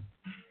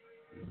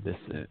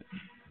 listen.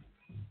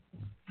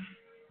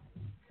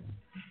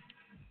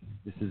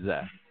 This is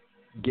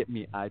get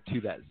me I to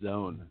that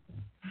zone.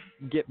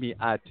 Get me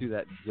I to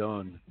that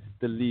zone.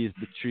 The leaves,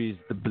 the trees,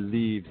 the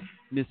believes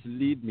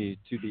mislead me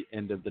to the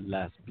end of the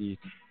last beat.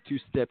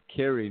 Two-step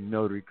carry,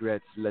 no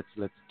regrets. Let's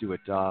do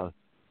it all.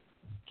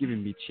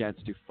 Giving me chance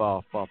to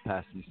fall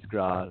past me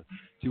scrawl.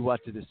 To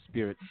watch the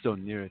spirit so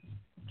near it.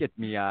 Get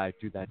me I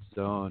to that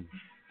zone.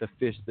 The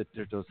fish, the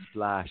turtles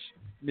splash.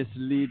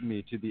 Mislead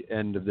me to the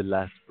end of the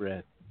last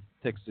breath.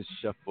 Texas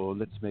shuffle,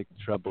 let's make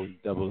trouble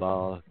double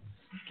all.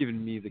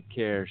 Giving me the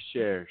care,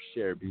 share,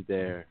 be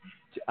there.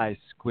 To eye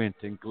squint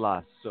and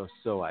gloss,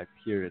 so I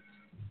peer it.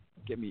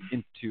 Get me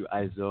into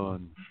eye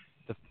zone.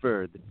 The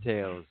fur, the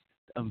tails,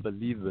 the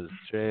unbelievable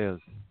trails.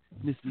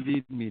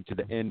 Mislead me to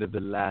the end of the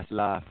last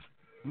laugh.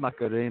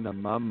 Macarena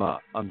mama,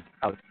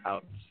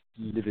 out,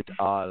 live it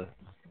all.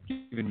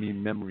 Giving me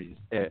memories,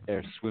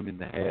 air swim in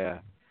the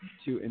air.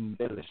 To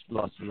embellish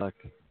lost luck,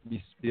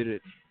 me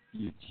spirit,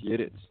 you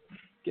cheer it.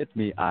 Get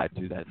me eye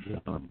to that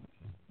zone.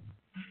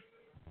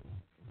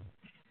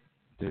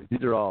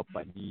 These are all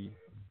by me,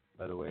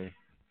 by the way.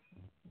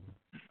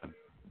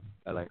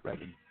 I like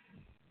writing.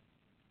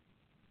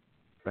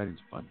 Writing's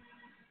fun.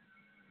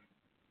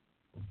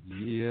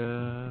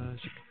 Yeah,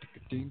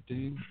 ding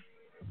ding.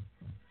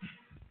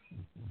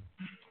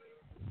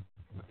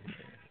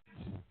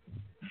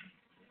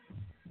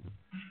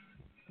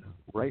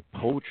 Write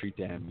poetry,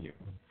 damn you.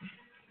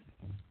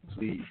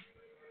 Please.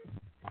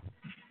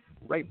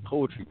 Write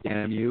poetry,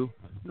 damn you.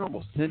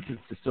 Normal sentence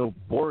is so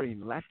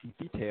boring, lacking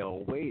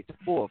detail, weight,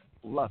 full of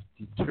fluff,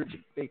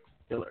 detergent, fake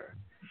filler.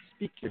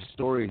 Speak your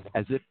stories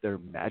as if they're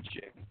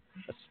magic.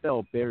 A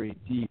spell buried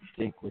deep,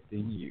 think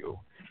within you.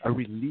 A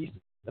release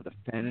of the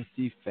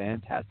fantasy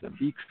phantasm.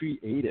 Be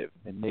creative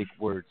and make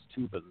words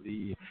to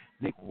believe.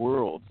 Make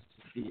worlds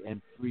to see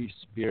and free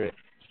spirit.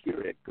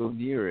 Hear it, go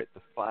near it,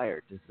 the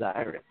fire,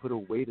 desire it. Put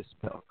away the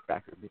spell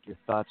cracker, make your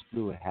thoughts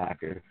fluid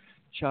hacker.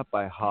 Chop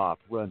by hop,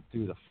 run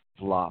through the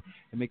flop,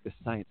 and make the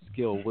science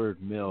skill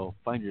word mill.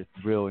 Find your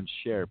thrill and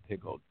share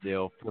pickled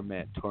dill.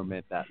 Ferment,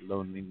 torment that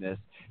loneliness,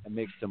 and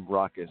make some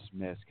raucous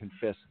mess.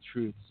 Confess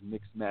truths,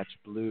 mix match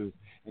blues,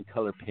 and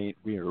color paint,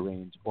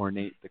 rearrange,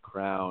 ornate the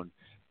crown.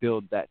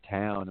 Build that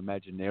town,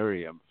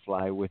 imaginarium,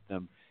 fly with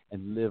them,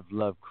 and live,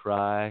 love,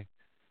 cry.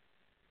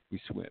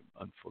 We swim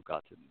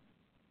unforgotten.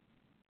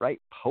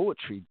 Write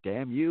poetry,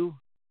 damn you.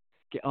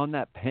 Get on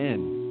that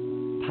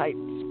pen. Type,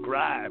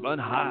 scribe,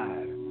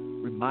 unhide.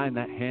 Remind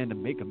that hand to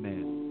make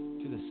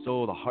amends. To the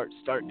soul, the heart,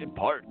 start,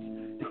 impart.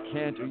 You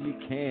can't or you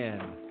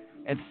can.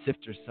 And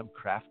sifter, some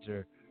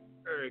crafter.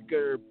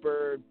 Erger,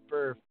 bird,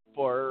 burr,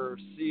 for,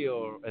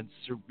 seal, and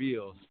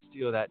surreal.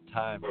 Steal that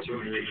time to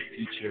the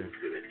future.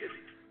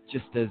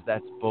 Just as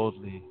that's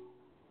boldly.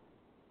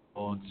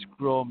 Oh, and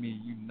scroll me,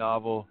 you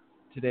novel.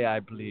 Today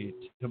I bleed.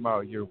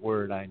 Tomorrow your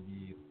word I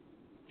need.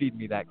 Feed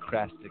me that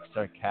crastic,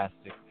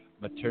 sarcastic,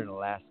 maternal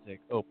elastic.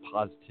 Oh,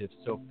 positive,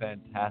 so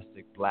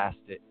fantastic. Blast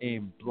it,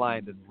 aim,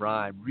 blind, and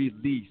rhyme.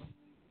 Release,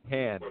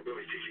 hand.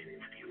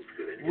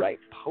 Write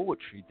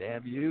poetry,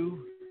 damn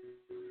you.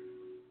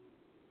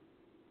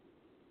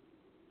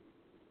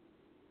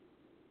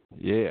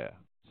 Yeah,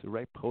 so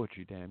write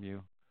poetry, damn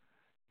you.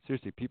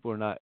 Seriously, people are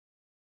not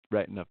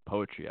writing enough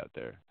poetry out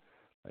there.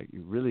 Like,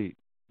 you really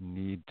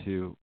need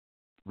to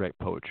write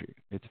poetry.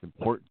 It's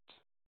important.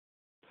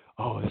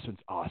 Oh, this one's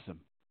awesome.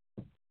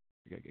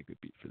 We gotta get a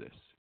good beat for this.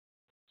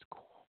 It's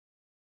cool.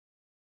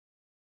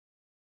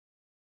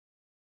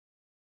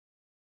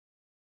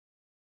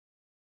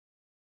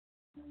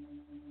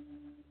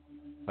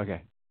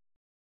 Okay.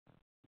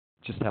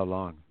 Just how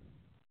long?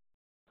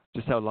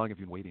 Just how long have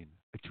you been waiting?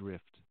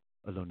 Adrift,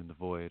 alone in the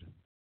void,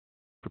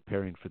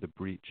 preparing for the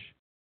breach,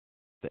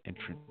 the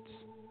entrance,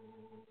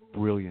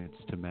 brilliance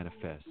to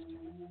manifest,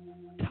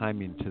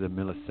 timing to the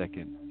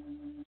millisecond.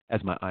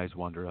 As my eyes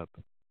wander up,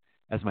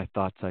 as my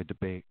thoughts I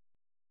debate,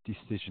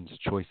 decisions,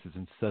 choices,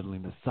 and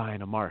settling the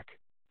sign, a mark.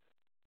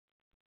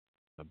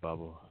 A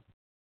bubble,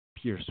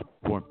 pierce,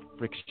 warmth,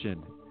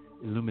 friction,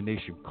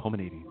 illumination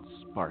culminating,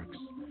 sparks,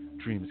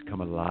 dreams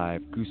come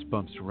alive,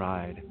 goosebumps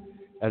ride,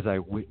 as I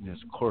witness,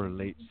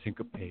 correlate,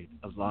 syncopate,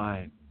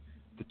 align,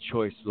 the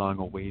choice long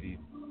awaiting,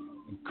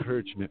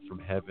 encouragement from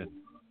heaven.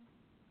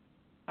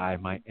 sky,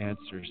 my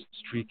answers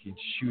streaking,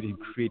 shooting,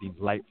 creating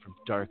light from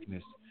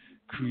darkness.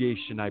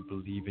 Creation, I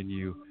believe in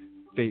you.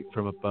 Fate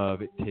from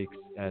above, it takes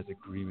as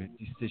agreement,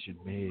 decision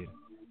made.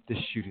 This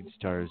shooting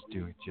star is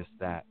doing just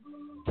that.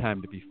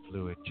 Time to be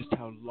fluid. Just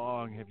how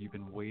long have you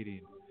been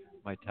waiting,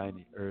 my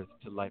tiny earth,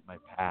 to light my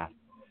path,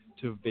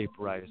 to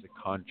vaporize the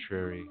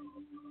contrary?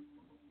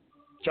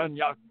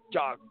 Chanyak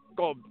Chak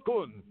Gom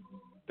Kun.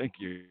 Thank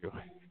you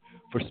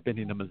for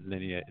spending a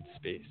millennia in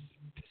space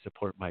to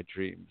support my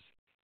dreams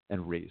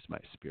and raise my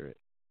spirit.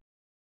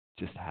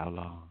 Just how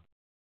long?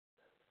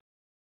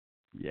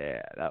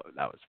 Yeah, that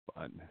was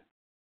fun.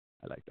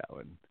 I like that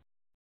one.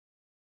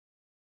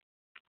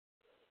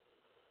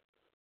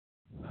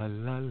 La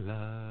la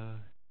la.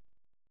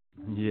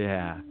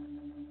 Yeah.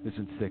 This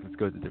one's sick. Let's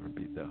go with a different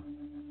beat though.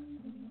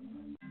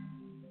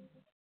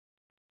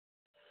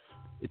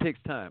 It takes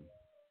time.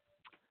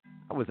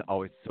 I wasn't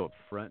always so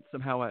upfront.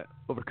 Somehow I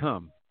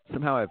overcome.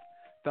 Somehow I've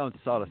found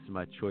solace in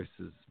my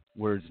choices,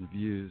 words, and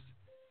views,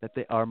 that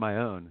they are my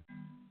own.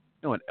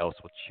 No one else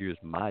will choose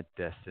my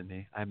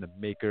destiny. I am the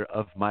maker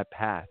of my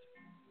path.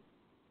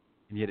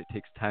 And yet it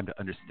takes time to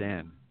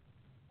understand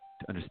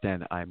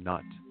that I am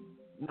not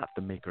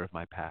the maker of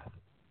my path.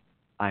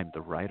 I am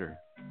the writer.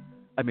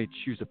 I may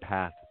choose a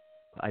path,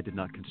 but I did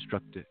not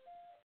construct it.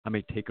 I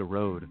may take a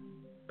road,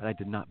 but I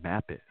did not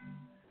map it.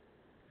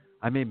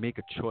 I may make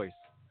a choice,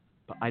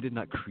 but I did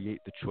not create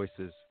the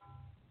choices.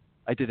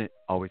 I didn't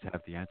always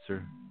have the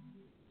answer.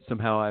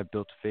 Somehow I've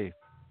built faith.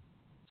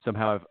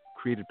 Somehow I've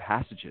created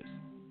passages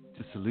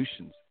to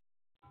solutions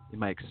in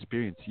my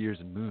experience, years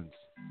and moons,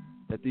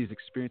 that these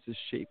experiences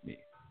shape me,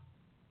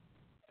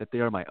 that they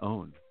are my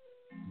own.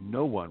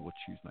 No one will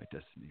choose my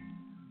destiny.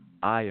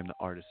 I am the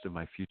artist of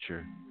my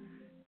future,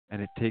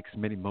 and it takes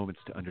many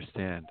moments to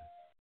understand.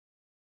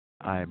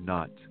 I am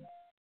not.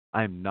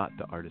 I am not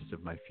the artist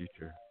of my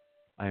future.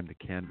 I am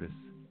the canvas.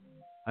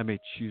 I may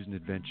choose an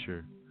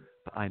adventure,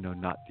 but I know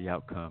not the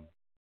outcome.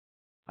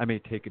 I may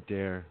take a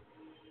dare,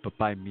 but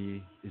by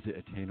me, is it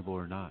attainable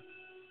or not?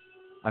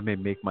 I may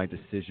make my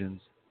decisions,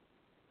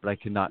 but I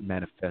cannot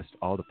manifest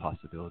all the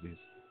possibilities.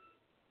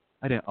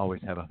 I didn't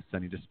always have a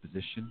sunny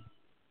disposition.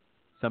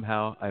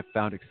 Somehow I have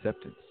found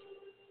acceptance.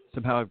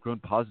 Somehow I've grown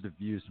positive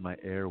views to my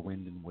air,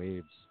 wind, and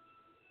waves.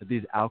 But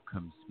these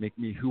outcomes make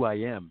me who I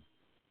am.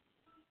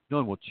 No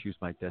one will choose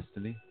my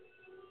destiny.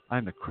 I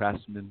am the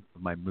craftsman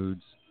of my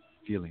moods,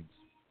 feelings.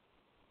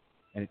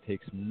 And it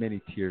takes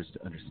many tears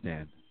to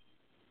understand.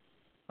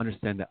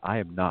 Understand that I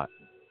am not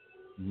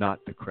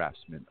the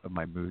craftsman of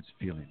my moods,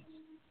 feelings.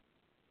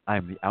 I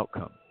am the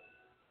outcome.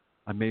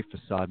 I may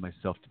facade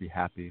myself to be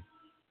happy,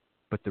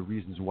 but the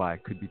reasons why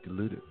could be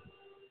diluted.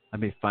 I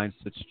may find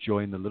such joy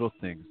in the little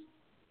things,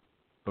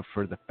 but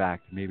for the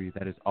fact maybe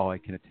that is all I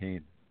can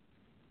attain.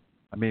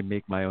 I may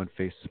make my own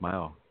face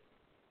smile,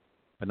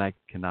 but I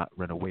cannot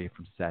run away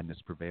from sadness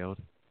prevailed.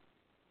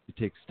 It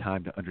takes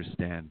time to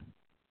understand.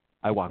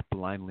 I walk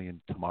blindly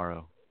in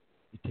tomorrow.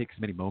 It takes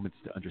many moments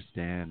to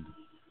understand.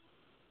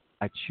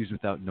 I choose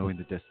without knowing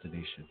the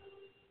destination.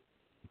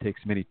 It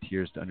takes many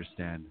tears to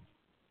understand.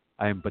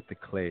 I am but the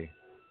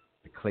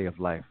clay of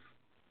life.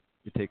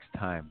 It takes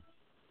time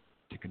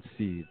to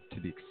concede to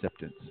the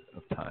acceptance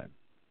of time.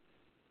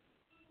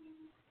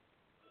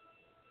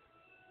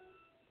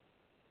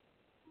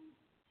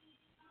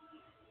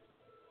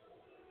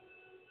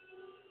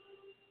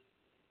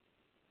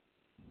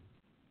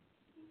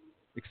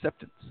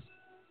 Acceptance.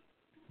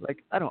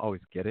 Like, I don't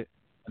always get it.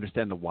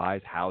 Understand the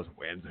whys, hows,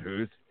 whens,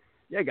 whos.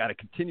 Yeah, I got to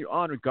continue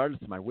on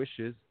regardless of my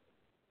wishes.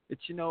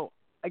 It's,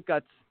 I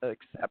got to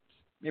accept.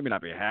 Maybe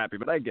not be happy,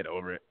 but I get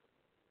over it.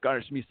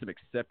 Garnish me some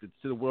acceptance.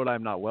 To the world I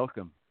am not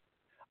welcome.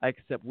 I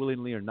accept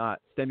willingly or not,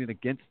 standing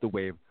against the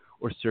wave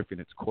or surfing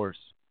its course.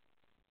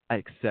 I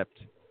accept.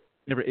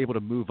 Never able to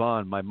move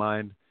on, my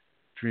mind,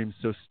 dreams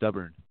so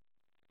stubborn.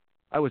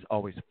 I was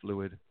always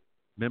fluid.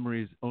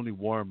 Memories only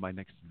warm my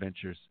next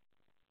adventures.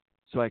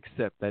 So I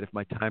accept that if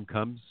my time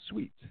comes,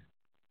 sweet.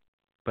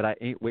 But I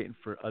ain't waiting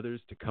for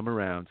others to come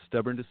around.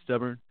 Stubborn to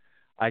stubborn,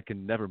 I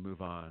can never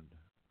move on.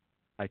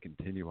 I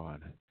continue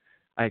on.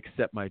 I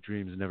accept my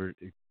dreams never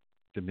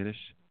diminish.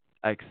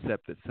 I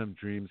accept that some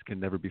dreams can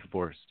never be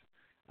forced.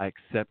 I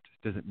accept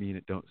doesn't mean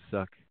it don't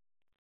suck.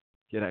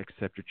 Yet I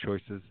accept your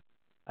choices.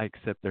 I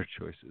accept their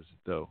choices,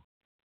 though.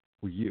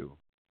 Will you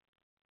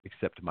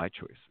accept my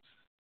choices?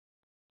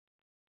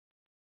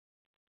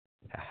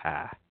 Ha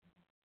ha.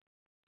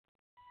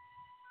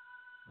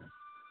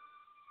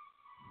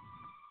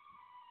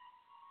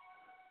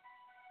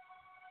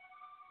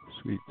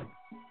 Sweet.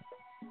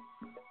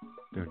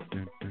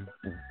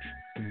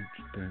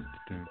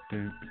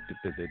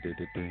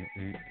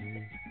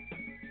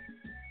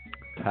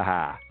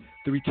 Haha.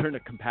 The return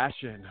of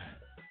compassion.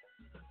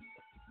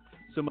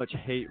 So much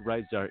hate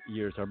rides our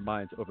ears, our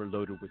minds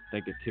overloaded with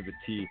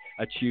negativity.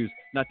 I choose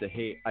not to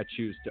hate, I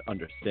choose to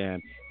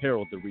understand.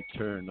 Herald the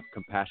return of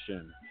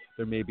compassion.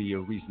 There may be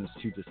your reasons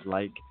to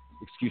dislike,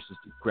 excuses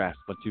to grasp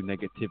onto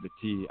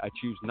negativity. I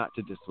choose not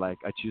to dislike,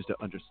 I choose to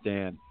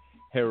understand.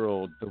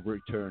 Herald the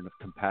return of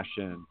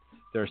compassion.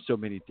 There are so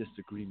many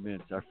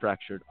disagreements, our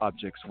fractured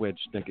objects wedge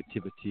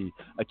negativity.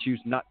 I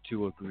choose not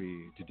to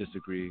agree, to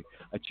disagree.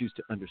 I choose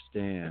to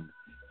understand.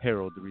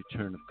 Herald the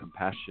return of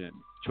compassion.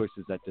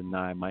 Choices that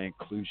deny my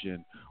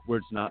inclusion.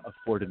 Words not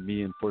afforded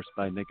me enforced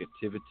by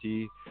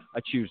negativity. I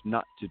choose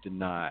not to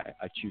deny.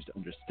 I choose to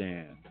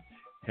understand.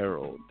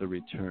 Herald the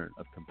return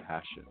of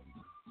compassion.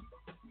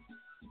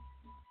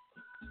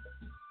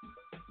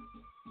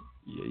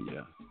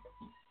 Yeah.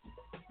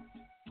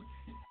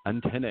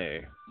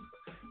 Antennae.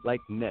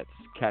 Like nets,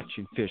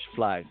 catching fish,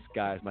 flies,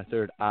 skies. My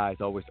third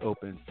eye's always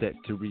open, set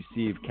to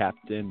receive.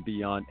 Captain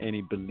beyond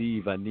any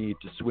believe. I need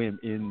to swim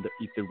in the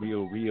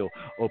ethereal real.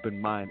 Open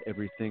mind,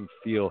 everything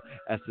feel.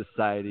 As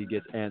society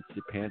gets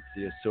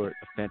antsy-pantsy, a sort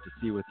of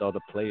fantasy with all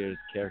the players,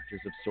 characters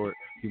of sort.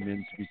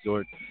 Humans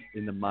resort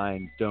in the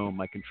mind's dome.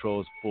 My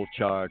controls full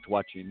charge,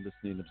 watching,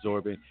 listening,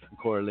 absorbing, and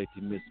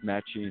correlating,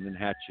 mismatching, and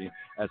hatching.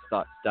 As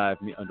thoughts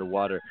dive me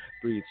underwater,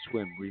 breathe,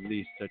 swim,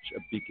 release, such a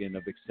beacon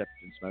of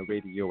acceptance. My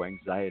radio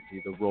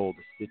anxiety, the roll,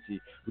 the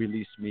city,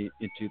 release me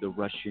into the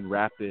rushing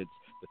rapids.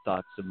 The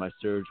thoughts of my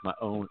surge, my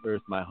own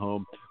earth, my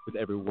home. With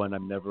everyone,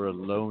 I'm never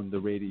alone.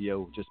 The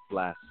radio just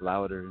blasts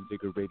louder,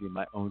 invigorating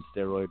my own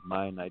steroid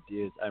mind.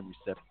 Ideas, I'm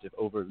receptive,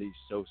 overly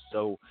so.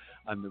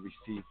 I'm the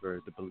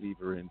receiver, the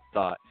believer in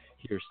thought.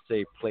 Hear,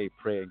 say, play,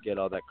 pray, and get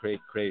all that cray.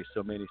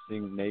 So many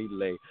sing,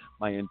 naylay.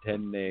 My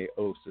antennae,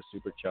 oh, so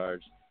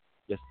supercharged.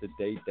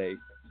 Yesterday,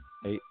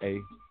 A.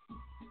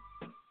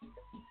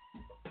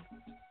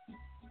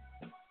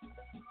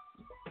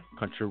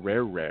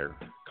 Contrarere.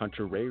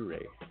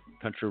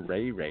 I'm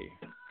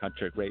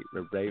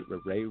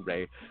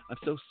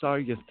so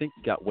sorry you think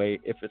that way.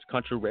 If it's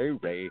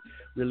contrary,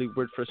 really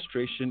word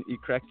frustration,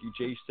 cracky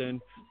Jason.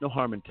 No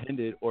harm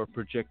intended or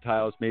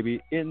projectiles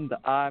maybe in the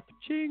eye.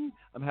 Ching.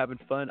 I'm having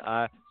fun,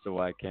 so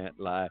I can't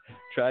lie.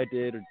 Tried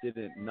it or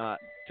didn't not.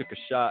 Took a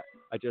shot.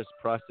 I just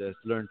processed,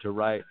 learned to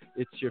write.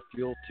 It's your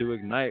fuel to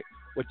ignite.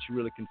 What you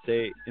really can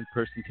say in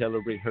person, tell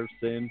or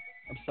rehearsing.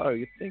 I'm sorry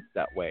you think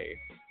that way.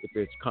 If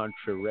it's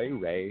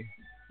contrary,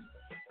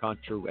 contrary,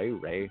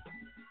 contrary,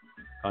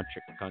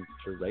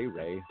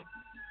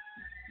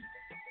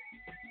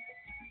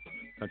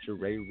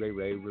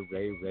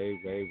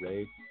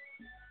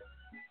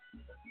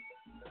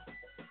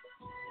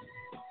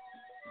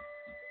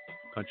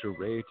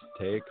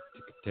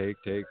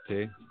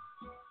 take.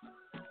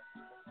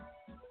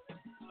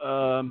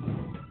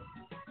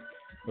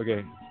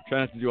 Okay, try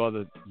not to do all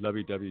the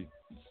lovey-dovey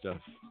stuff.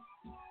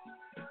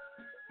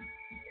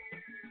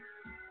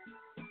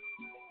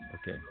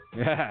 Okay.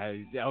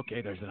 Yeah,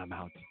 okay, there's an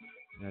amount.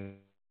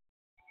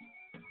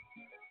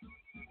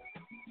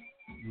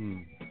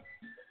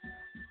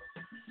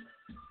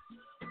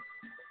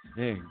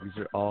 Dang, these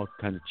are all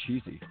kind of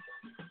cheesy.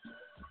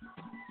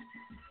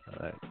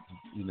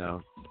 You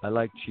know, I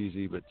like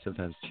cheesy, but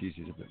sometimes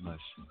cheesy is a bit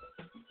much.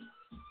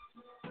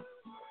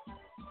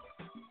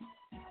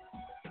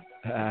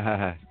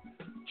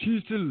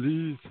 Cheese to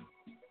leave.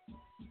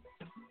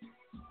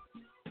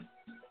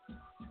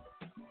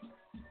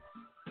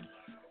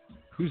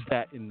 Who's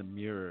that in the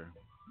mirror?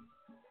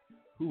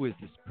 Who is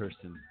this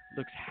person?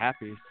 Looks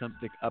happy,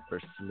 something up her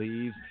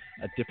sleeves.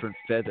 A different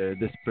feather,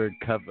 this bird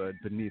covered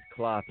beneath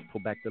cloth.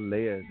 Pull back the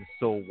layers, a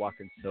soul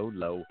walking so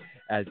low.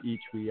 As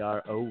each we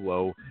are, oh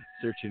woe,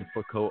 searching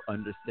for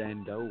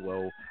co-understand, oh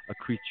woe. A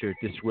creature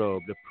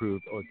disrobed,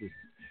 approved, or this.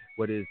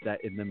 What is that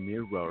in the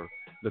mirror?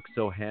 Looks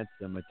so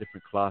handsome, a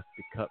different cloth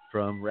to cut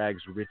from.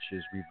 Rags,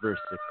 riches, reverse,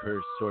 a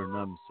curse, sore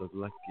numb, so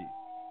lucky.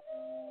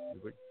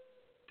 We're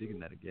digging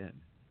that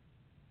again.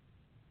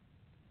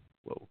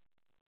 Whoa.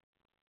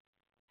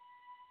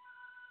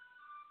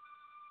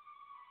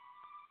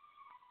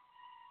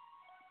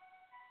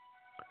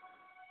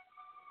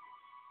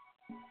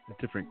 A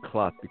different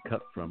cloth be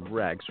cut from,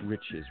 rags,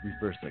 riches,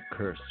 reverse a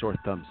curse, sore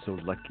thumb so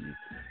lucky.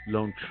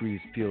 Lone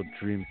trees, field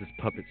dreams, as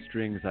puppet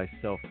strings I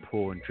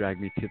self-pull and drag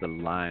me to the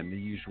line. The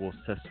usual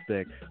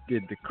suspect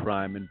did the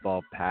crime,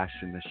 involved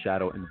passion, the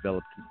shadow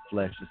enveloped in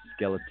flesh, a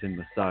skeleton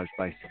massaged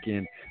by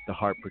skin, the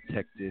heart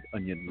protected,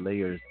 onion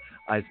layers,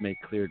 eyes made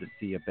clear to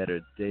see a better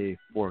day,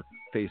 fork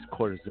face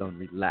cortisone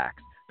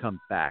relaxed, come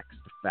facts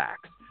to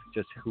facts.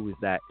 Just who is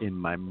that in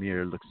my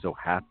mirror? Looks so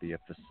happy, a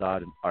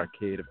facade, an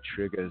arcade of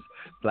triggers,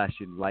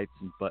 flashing lights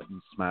and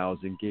buttons, smiles,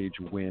 engage,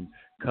 win,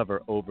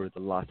 cover over the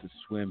losses,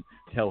 swim,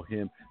 tell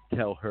him,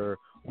 tell her,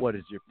 what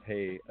is your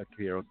pay? A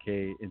clear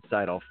okay,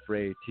 inside all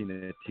fray,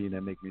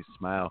 Tina, make me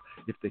smile.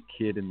 If the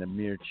kid in the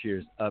mirror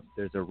cheers up,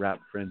 there's a rap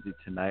frenzy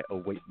tonight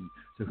awaiting.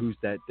 So who's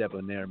that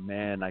debonair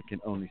man? I can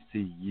only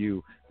see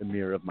you, the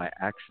mirror of my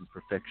actions,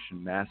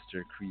 perfection,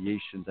 master,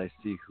 creations. I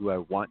see who I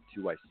want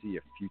to, I see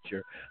a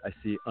future, I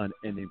see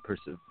unending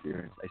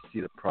perseverance, I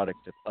see the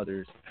product of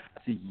others,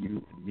 I see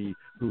you and me.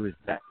 Who is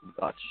that in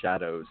God's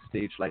shadows?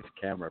 Stage lights,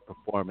 camera,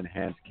 perform, and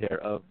hands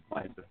care of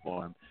mind to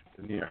form.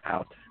 The mirror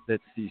house,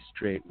 let's see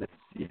straight, let's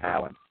see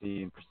how I'm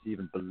seeing, perceive,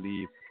 and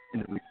believe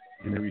in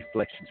the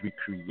reflections we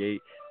create,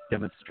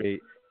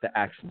 demonstrate, the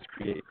actions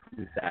create.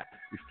 Who is that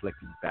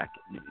reflecting back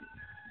at me?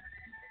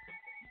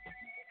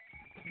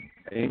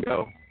 There you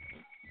go.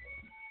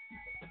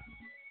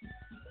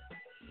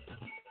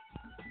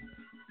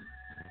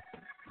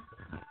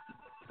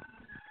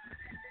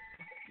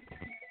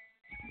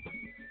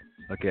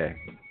 Okay.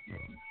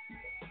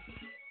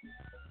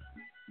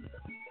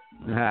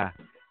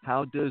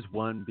 How does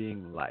one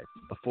being life,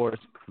 a force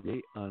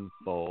create,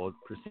 unfold,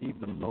 perceive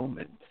the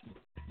moment,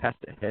 pass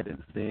ahead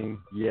and sing,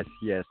 yes,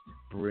 yes,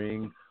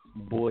 bring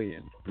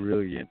buoyant,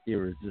 brilliant,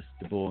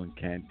 irresistible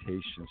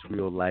incantations,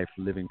 real life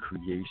living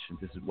creations.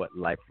 This is what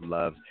life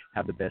loves.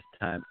 Have the best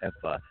time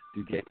ever.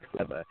 Do get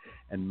clever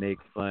and make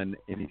fun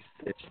any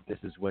stitch. This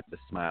is what the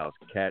smiles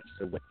catch.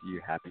 So what do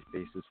you happy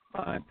faces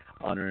find?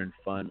 Honor and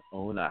fun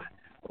owner.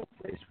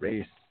 Place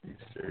race,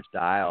 search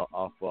dial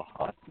off for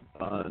hot and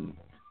fun.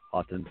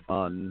 Hot and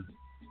fun.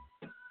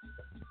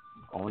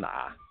 Owner.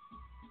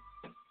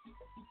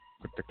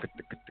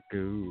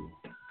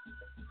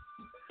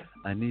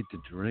 I need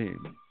to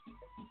dream.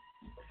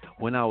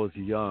 When I was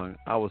young,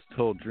 I was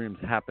told dreams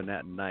happen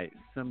at night.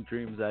 Some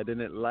dreams I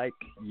didn't like,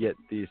 yet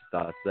these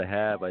thoughts I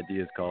have,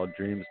 ideas called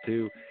dreams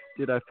too.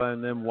 Did I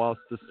find them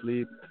whilst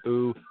asleep?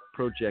 Ooh,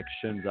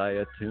 projections I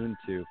attune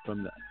to.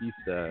 From the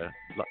ether,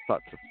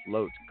 thoughts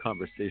afloat,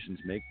 conversations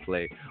make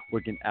play.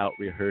 Working out,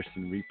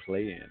 rehearsing,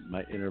 replaying.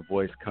 My inner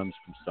voice comes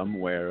from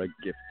somewhere, a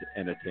gift to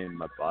entertain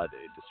my body.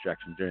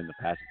 Distraction during the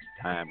passage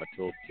of time, a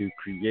tool to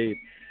create.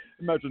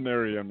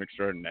 Imaginarium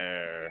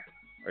extraordinaire.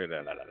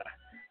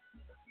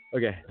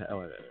 Okay, that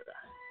one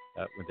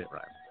didn't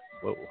rhyme.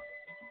 Whoa.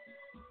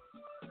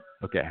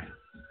 Okay.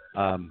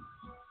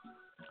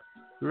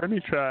 Let me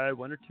try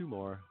one or two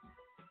more,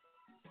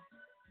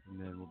 and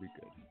then we'll be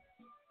good.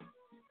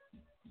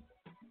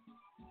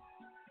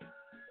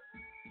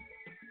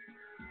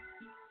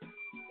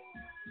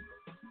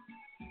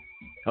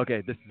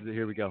 Okay,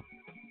 here we go.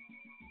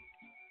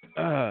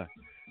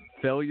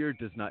 Failure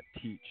does not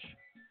teach.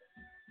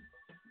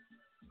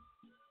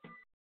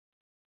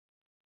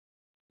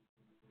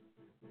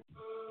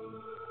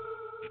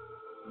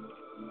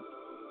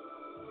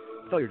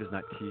 Failure does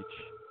not teach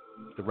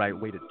the right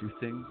way to do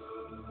things.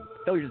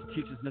 Failure just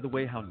teaches another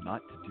way how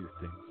not to do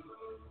things.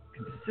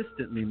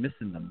 Consistently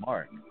missing the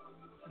mark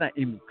does not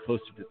aim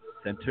closer to the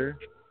center.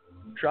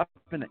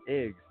 Dropping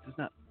eggs does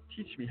not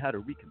teach me how to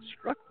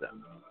reconstruct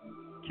them.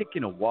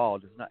 Kicking a wall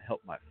does not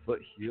help my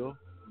foot heal.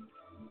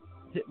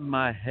 Hitting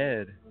my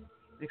head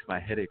makes my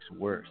headaches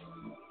worse.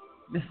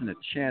 Missing a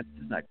chance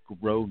does not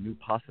grow new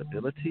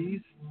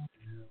possibilities.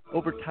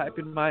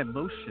 Overtyping my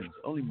emotions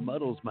only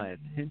muddles my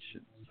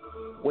attention.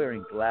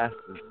 Wearing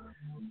glasses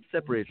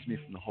separates me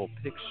from the whole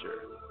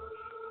picture.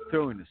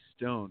 Throwing a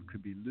stone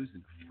could be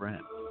losing a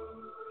friend.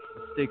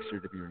 Mistakes are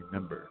to be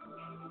remembered,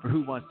 for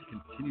who wants to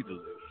continue to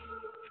lose?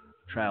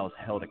 Trials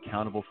held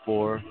accountable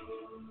for.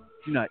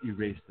 Do not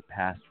erase the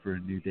past for a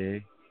new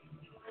day.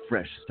 A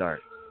fresh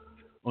start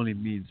only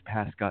means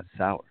past got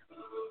sour.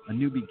 A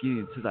new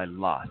beginning says I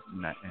lost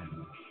in that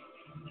end.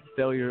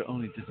 Failure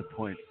only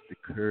disappoints. The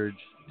courage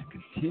to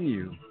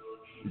continue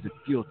is a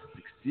fuel to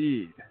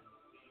succeed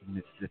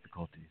amidst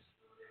difficulties.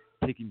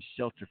 Taking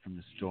shelter from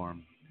the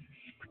storm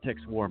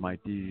protects warm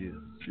ideas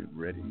soon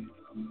ready.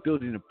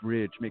 Building a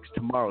bridge makes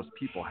tomorrow's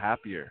people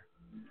happier.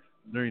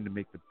 Learning to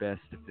make the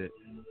best of it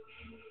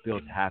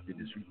builds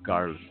happiness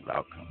regardless of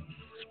outcomes.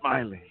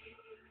 Smiling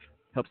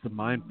helps the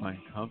mind find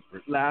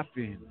comfort.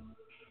 Laughing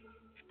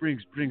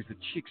brings the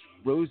cheeks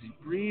rosy.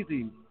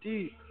 Breathing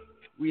deep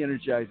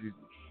re-energizes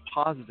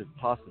positive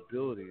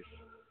possibilities.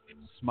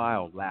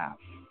 Smile, laugh,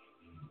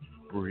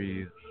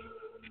 breathe.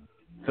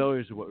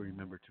 Failures are what we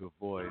remember to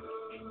avoid.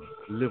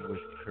 Live with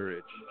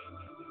courage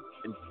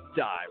and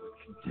die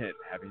with content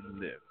having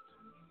lived.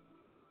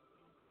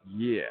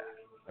 Yeah.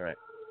 All right.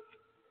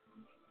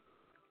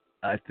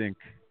 I think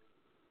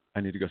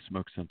I need to go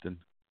smoke something.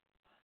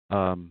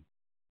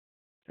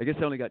 I guess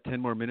I only got 10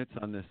 more minutes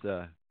on this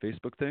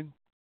Facebook thing.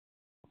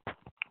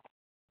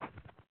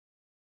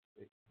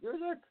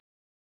 Music.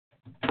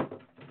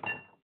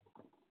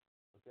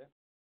 Okay.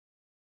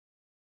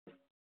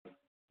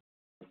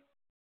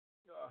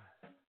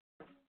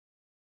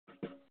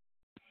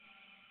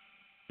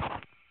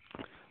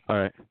 All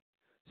right.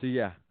 So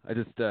yeah, I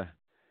just got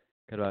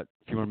about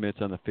a few more minutes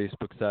on the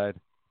Facebook side.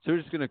 So we're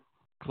just gonna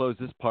close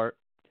this part.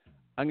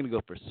 I'm gonna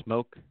go for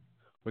smoke.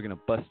 We're gonna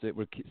bust it.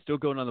 We're still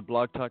going on the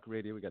Blog Talk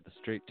Radio. We got the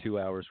straight 2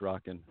 hours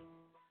rocking.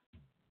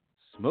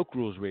 Smoke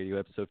Rules Radio,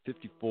 episode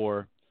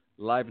 54,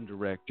 live and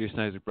direct. Jason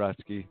Isaac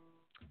Brodsky.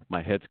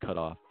 My head's cut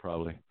off,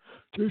 probably.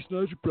 Jason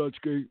Isaac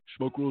Brodsky,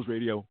 Smoke Rules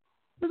Radio.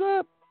 What's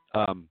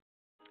up?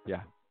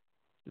 Yeah,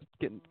 just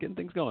getting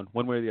things going,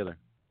 one way or the other.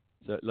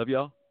 So love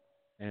y'all,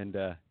 and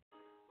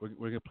we're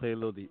gonna play a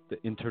little the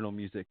internal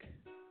music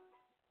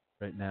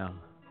right now.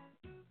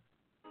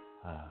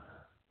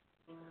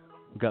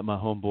 We got my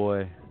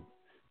homeboy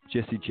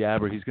Jesse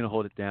Jabber. He's gonna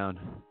hold it down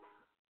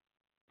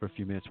for a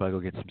few minutes while I go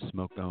get some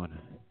smoke going.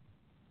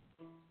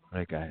 All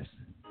right, guys.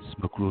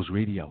 Smoke Rules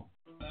Radio.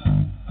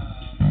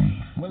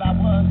 Well, I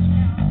was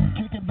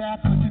kicking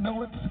back, cause you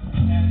know it.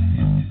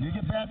 You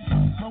get back,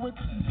 throw it.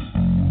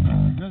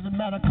 Doesn't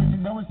matter, cause you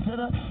know it's to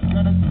the.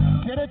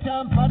 Gonna get it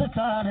down for the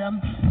side, him.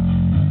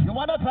 You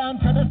want a pan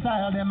to the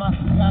style, them.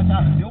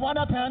 You want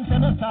a pan to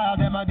the style,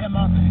 them.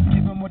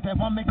 Give them what they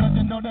want because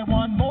you know they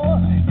want more.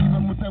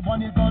 Even with with the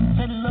one you gon'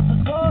 settle up the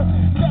score.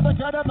 Never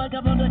try to make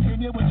a brother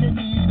clean you what you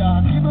need.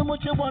 Give him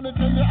what you want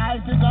until your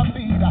eyes think I'm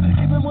feed.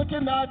 Give him what you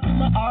not till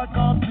my heart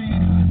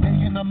complete.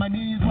 Begging on my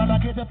knees while I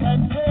get the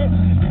pen say.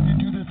 Listen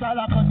to the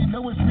silence cause you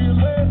know it's real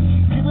way.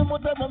 Give him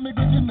what they want me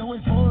cause you know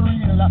it's for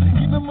real.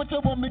 Give him what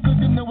you want me cause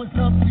you know it's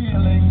not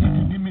feeling. If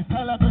you give me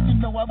silence cause you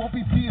know I won't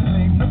be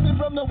feeling. Nothing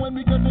from the wind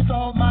because it's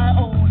all my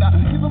own.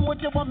 Give him what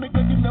you want me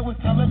cause you know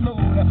it's solid load.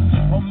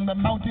 From the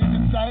mountains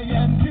in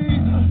Science.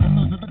 And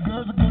those are the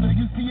girls that go to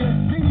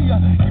UCSC.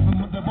 Give him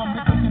what they want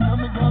me cause you know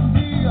me gon'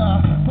 be.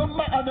 From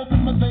my other to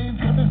my veins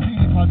gonna see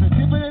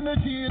positive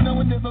energy, you know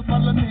it never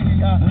follow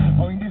me.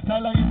 Oh, in this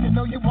style, you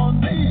know you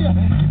want me.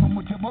 Give him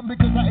what you want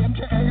because I am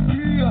JAP.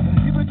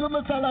 Give it to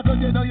my style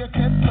cause you know you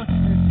can't touch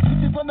this.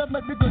 Give it from the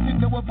mic because you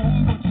know I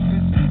boom butch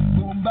this.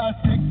 Boom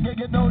bastic, yeah,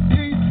 you know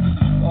this.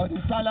 Oh,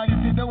 this style,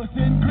 you know it's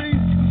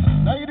increased.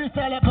 Now you this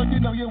style cause you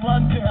know you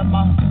want them.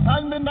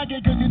 And the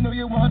nugget cause you know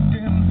you want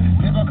them.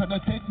 Never gonna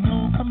take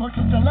no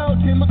commercial sell out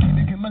him.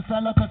 Can't give my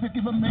style cause it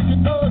give a major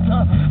note.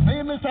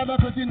 Make me style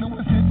cause you know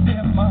it's hit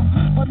them.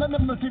 But none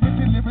of them see the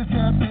lyrics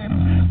help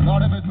them.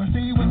 Lord of His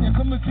mercy when you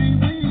come and see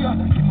me.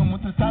 Give him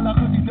with the style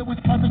cause you know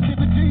it's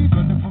positivity.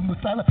 Running from my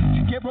style,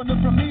 she can't run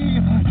from me.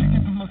 She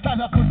give him my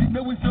style cause you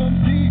know it's some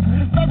see.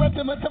 Back at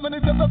them and tell me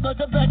it's never got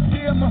to back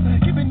them.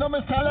 Giving them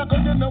my style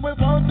cause you know we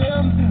want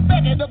them.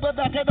 Back it up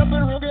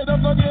and roll it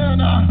up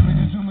again.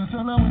 Listen to my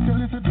style, I want you to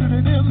listen to the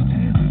them.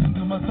 Listen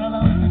to my style,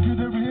 I listen to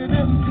the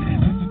rhythm.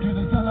 Listen to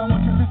the style, I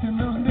want you to listen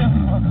to them.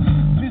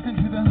 Listen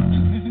to the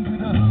Listen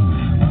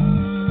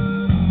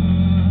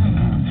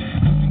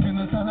to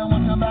the style, I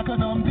want you back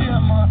on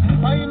them.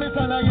 I am the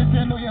style, you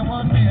say no, you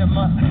want them.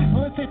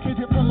 Oh, take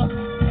it from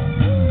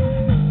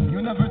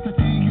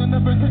university.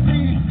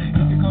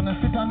 If you're gonna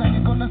sit down and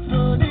you're gonna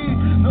study,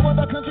 no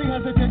other country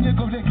has it and you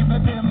go to give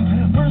it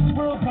them. First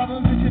world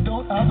problems that you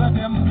don't have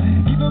them.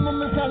 Even when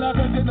my style,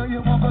 cause you know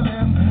you won't go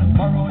them.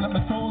 Borrow on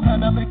my soul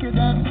and I make it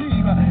dance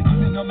deep.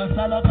 Even on my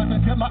style, cause you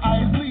tell my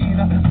eyes bleed.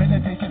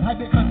 Meditation high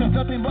because there's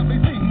nothing but me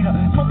see.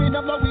 Smoking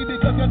up my weed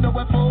because you know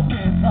we're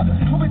focused.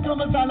 Moving to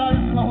my style,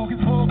 it's my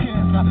hocus pocus.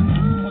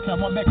 What I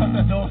want because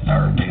there's no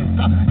circus.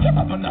 Keep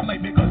up on the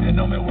mic because you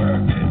know me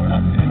work it.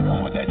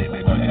 What they did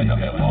because you know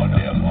me want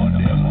them.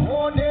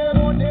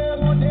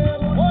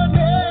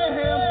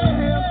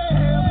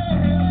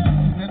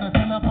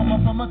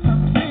 From a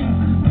country,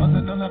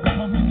 other than a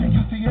government in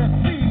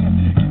UCSC.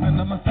 Even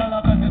on my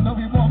style, cause you know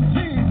we won't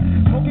see.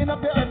 Smoking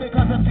up the air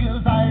because it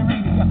feels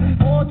irene.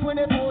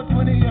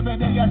 420, every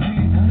day I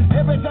see.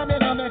 Every time you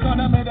know me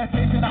gonna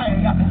meditation,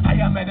 I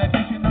am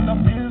meditation on the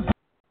pills.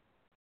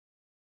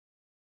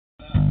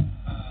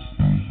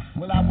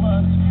 Well, I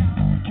was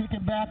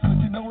kicking back cause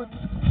you know it.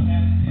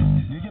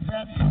 You get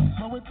back,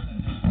 throw it.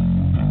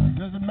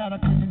 Doesn't matter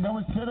cause you know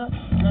it's bitter.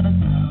 Gonna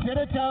get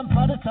it down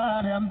for the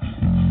side,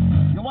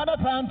 You wanna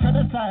pants to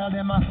the style,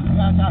 them.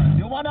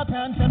 You wanna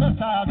pants to the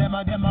style, them.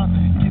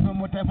 Give them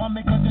what they want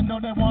because you know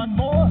they want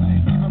more.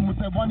 Even with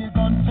the one you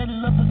gon'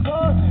 settle up the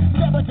score.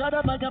 Never try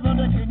to make a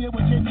brother clean you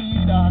what you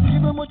need.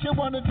 Give them what you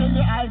want until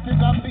your eyes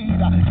think I'm feed.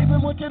 Give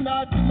them what you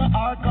not till my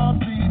heart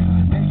complete.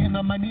 Begging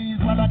on my knees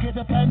while I get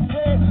the pen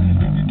say.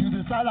 Listen to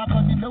the style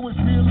cause you know it's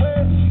real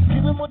way.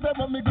 Give them what they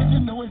want me cause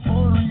you know it's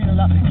for real.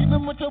 Give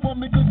them what you want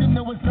me cause you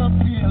know it's not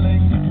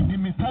feeling. If you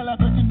give me style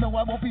cause you know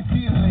I won't be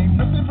feeling.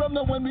 Nothing from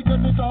the wind because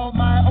it's all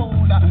my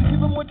own.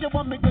 Give them what you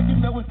want me cause you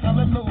know it's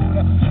solid load.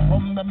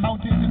 From the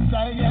mountains in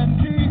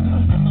Science.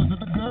 And those are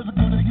the girls that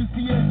go to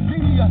UCSC.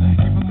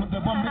 Give them what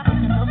they want me cause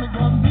you know me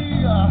gon'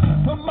 be.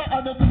 From my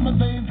other to my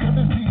veins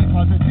gonna see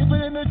positive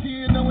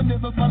energy, you know it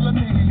never follow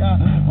me.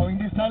 Oh, in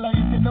this style,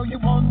 you know you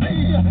want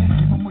me.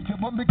 Give them what you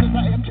want because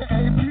I am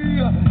JAP.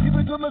 Give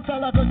it to my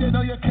style cause you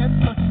know you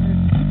can't touch this.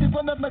 Give it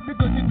from the mic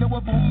because you know I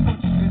boom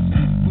butch this.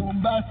 Boom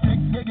bastic,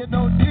 yeah, you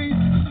know this.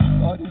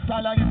 Oh, this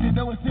style, you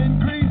know it's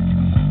increased.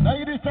 Now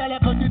you this style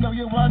cause you know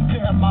you want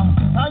them.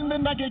 And the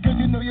nugget cause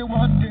you know you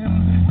want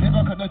them.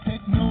 Never gonna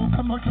take no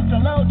commercial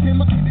sell out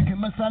him. Can't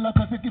give my style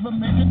cause it give a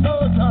major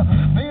note.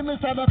 Make me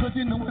style cause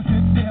you know it's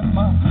hit them.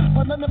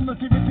 But none of them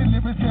see the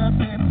lyrics help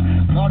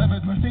them. Lord of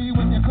His mercy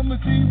when you come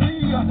and see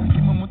me.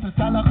 Give him with the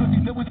style cause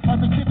you know it's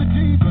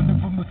positivity. Running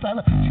from my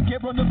style, she can't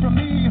run from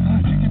me.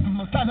 She give him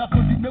my style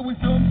cause you know it's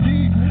some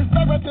see.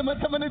 Back at them and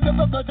tell me it's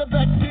never got to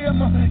back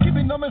them.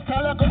 Giving them my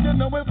style cause you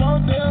know we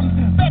want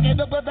them. Back it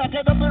up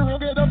and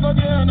roll it up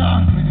again.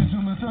 Listen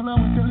to my style, I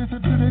want you to listen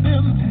to the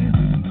them.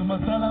 Listen to my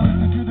style, I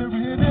listen to the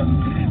rhythm.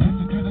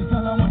 Listen to the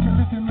style, I want you to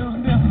listen to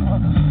them.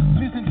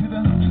 Listen to the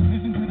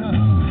Listen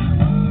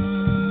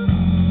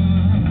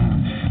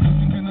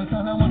to the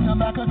style, I want you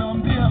back on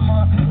them.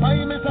 I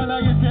am the style,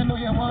 you say no,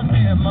 you want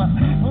them.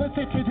 Oh,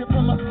 take it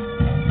from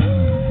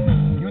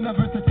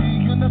university.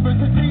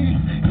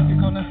 If you're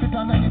gonna sit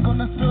down and you're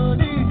gonna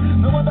study,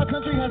 no other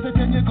country has it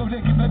and you go to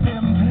give it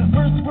them.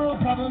 First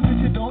world problems that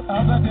you don't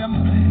have them.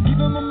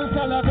 Even when my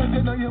style cause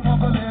you know you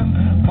won't go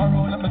them.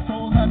 Borrow on my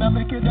soul and I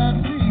make it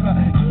dance deep.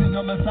 Even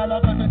on my style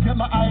cause you tell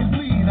my eyes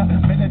bleed.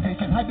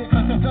 Meditation high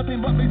because there's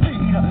nothing but me see.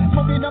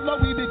 Smoking up my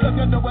weed because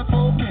you know we're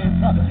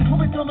focused.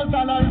 Moving to my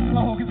style, it's my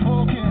hocus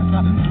pocus.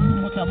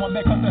 What I want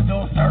want me cause there's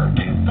no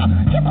circus.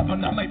 Keep up on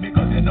me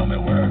because you know me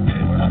work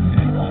it.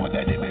 What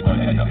they did because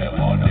you know me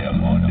want them.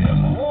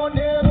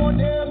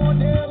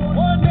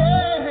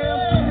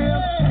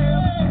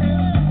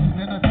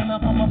 Then I turn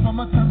up from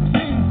a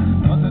subsea.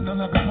 Cause I don't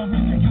have a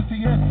music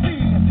UTSC.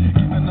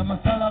 Giving them a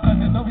salad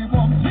and they know we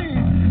won't see.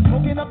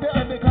 Smoking up the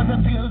air because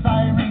it feels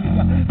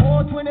irene.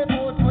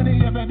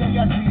 420 every day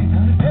I see.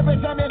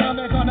 Every time you know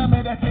me gonna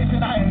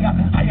meditation I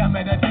am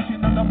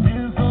meditation and I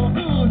feel so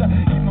good.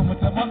 Even with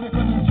the money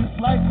because it's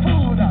just like food.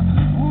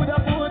 Food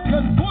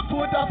cause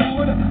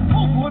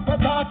food for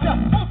thought, yeah,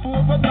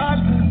 food for thought.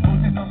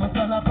 Putting on my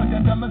salad cause you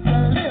tell me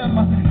sell him.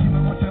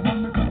 Even with the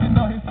money because you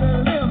know he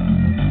sell him.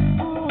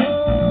 Ooh.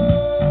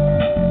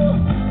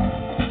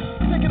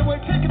 Take it away.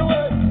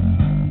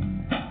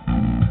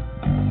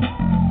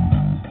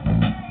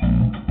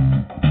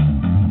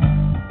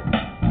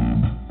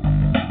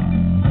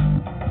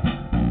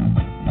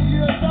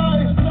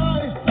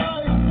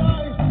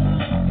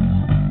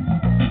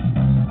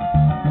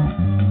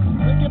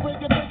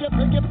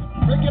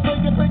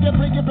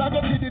 Break it, black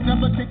it, did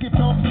never take it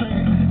off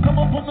straight. Come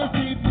up on the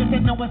seat, yes, I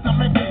know it's not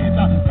my case.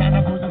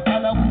 Santa Cruz is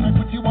style, which I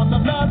put you on the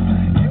map.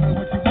 Give me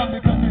what you want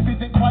because this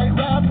isn't quite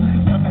rap.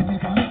 Something you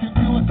can listen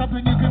to or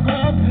something you can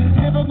grab.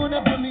 Never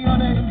gonna put me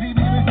on a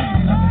MTV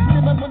machine.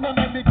 Never gonna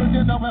make me cause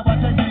you know what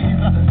I need.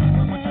 Give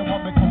me what you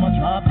want because I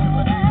drop to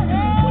the knee.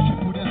 Push it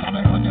through the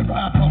stomach cause you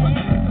rap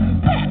poverty.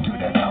 Back to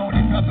the ground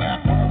if you're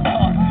back for a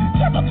hard.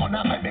 Never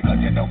gonna make me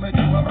cause you know me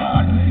do a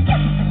run. Get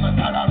you to my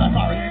style, I'm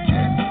a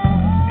engine.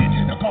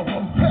 Engine to go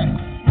roll.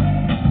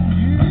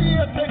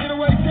 Take it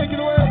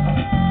away.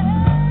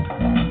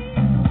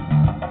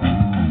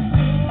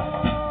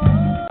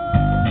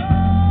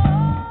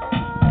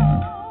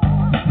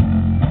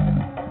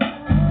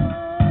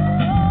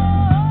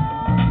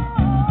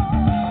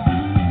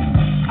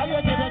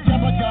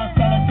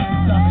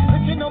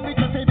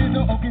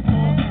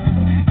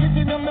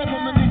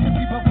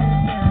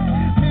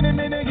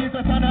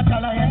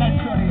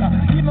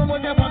 Even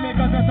when they want me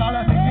cause that's all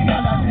I think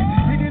reality.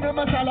 Reading the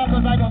masala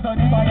cause I don't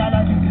study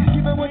biology.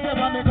 Even when they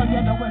want me cause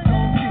you know it's so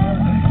clear.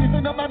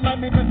 Giving up my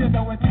mind because you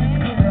know it's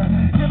clear.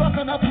 Never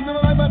gonna prove me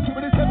right but too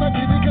many steps I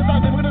did because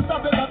I'm never gonna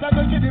stop the love that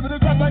I can't even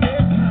stop my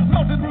head.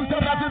 Mountain roots,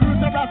 I'm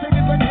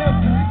singing my head.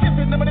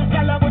 Giving them the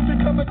salad what you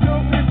come and do.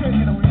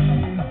 Take it away.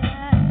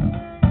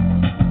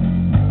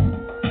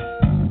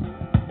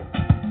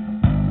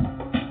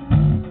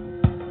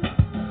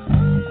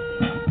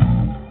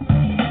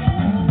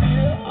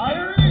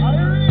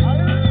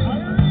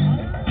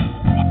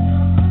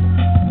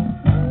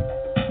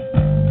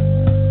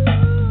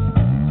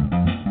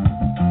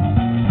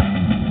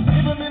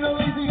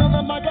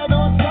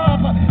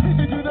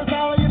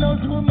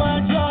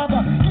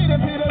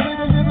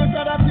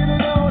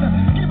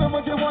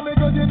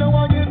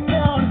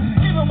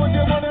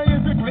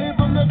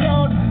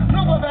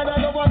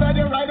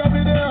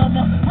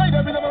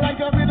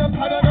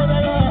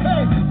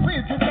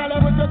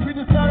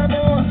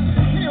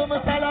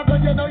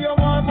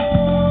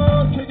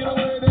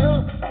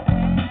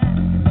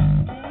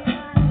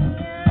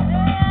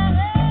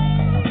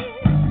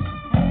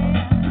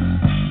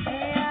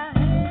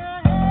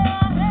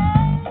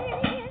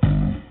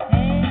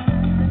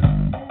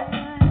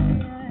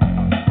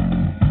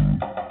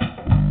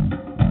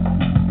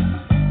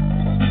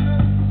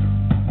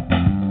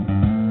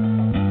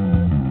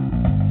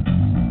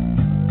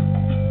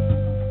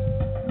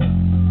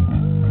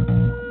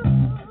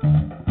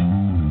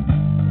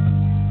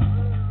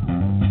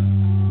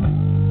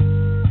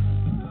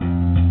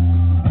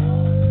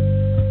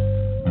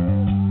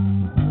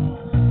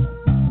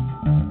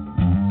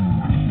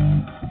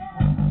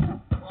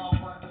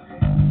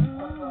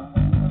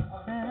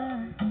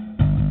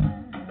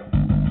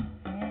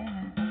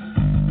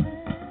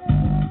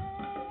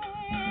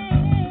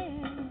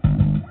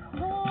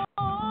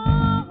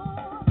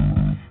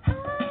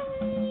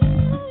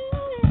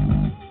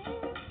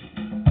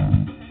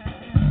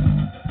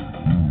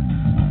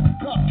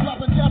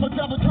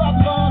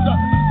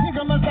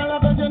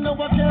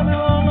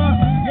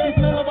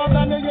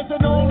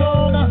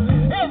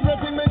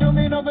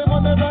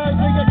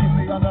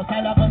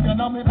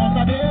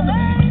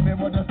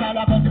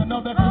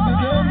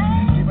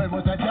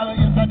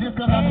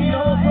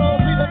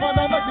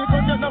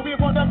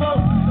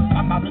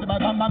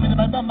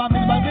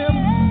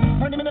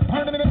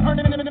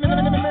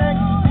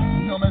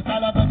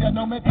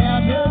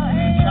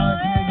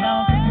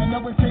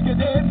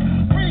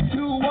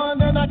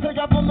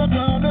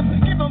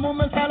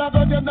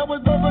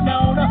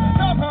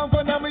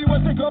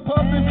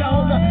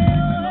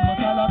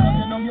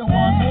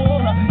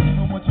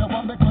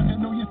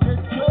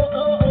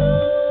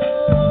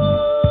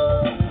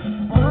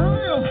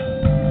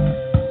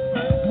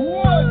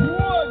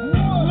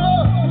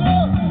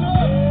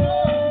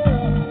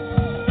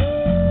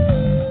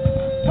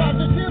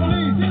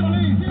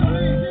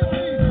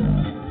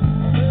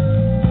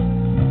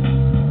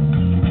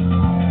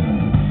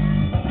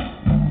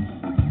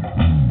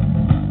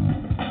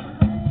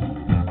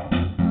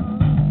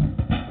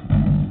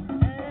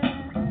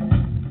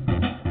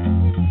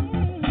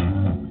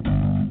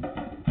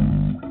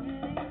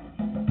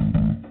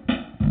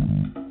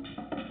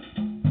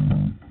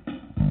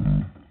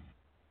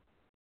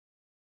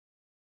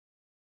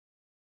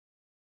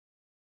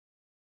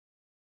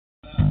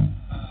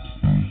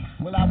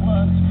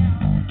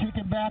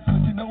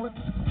 know it.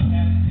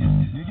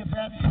 You get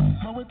back,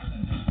 throw it.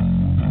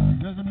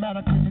 Doesn't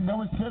matter, cause you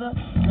know it's to the.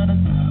 Gonna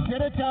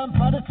get it down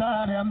for the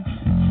side, them.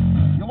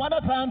 You want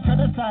a pan to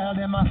the style,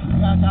 them.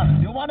 Yes,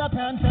 you want a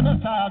pan to the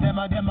style, them.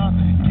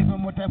 Give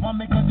them what they want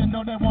because you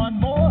know they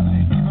want more.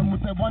 Give them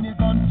what they want, you're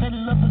gonna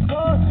settle up the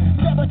score.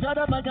 Never try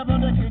to make them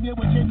understand you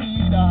what you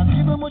need.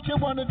 Give them what you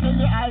want until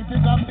your eyes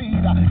is on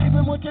feed. Give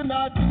them what you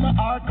not, till my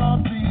heart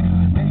complete.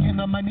 Begging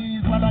on my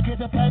knees while I get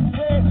the pen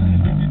straight.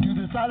 Listen to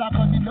the style,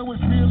 cause you know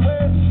it's real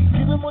way.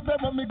 Give them what they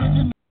want because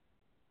you know.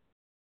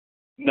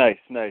 Nice.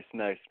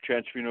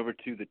 Transferring over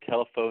to the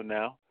telephone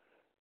now.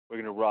 We're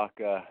going to rock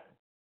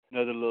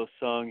another little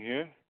song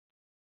here.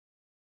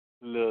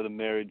 A little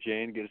Mary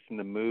Jane, get us in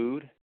the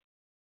mood.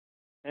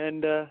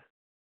 And,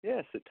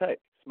 sit tight.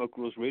 Smoke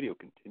Rules Radio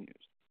continues.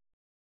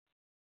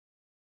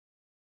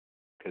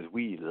 Because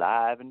we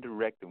live and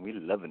direct and we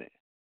loving it.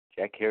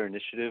 Jack Hare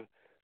Initiative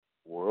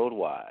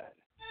worldwide.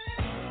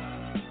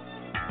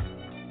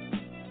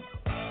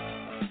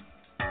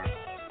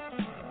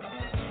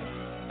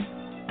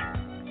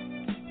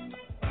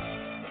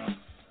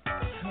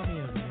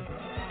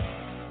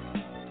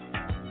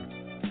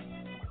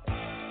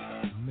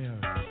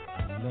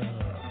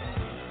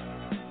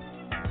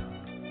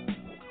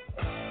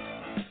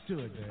 Do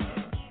it, man.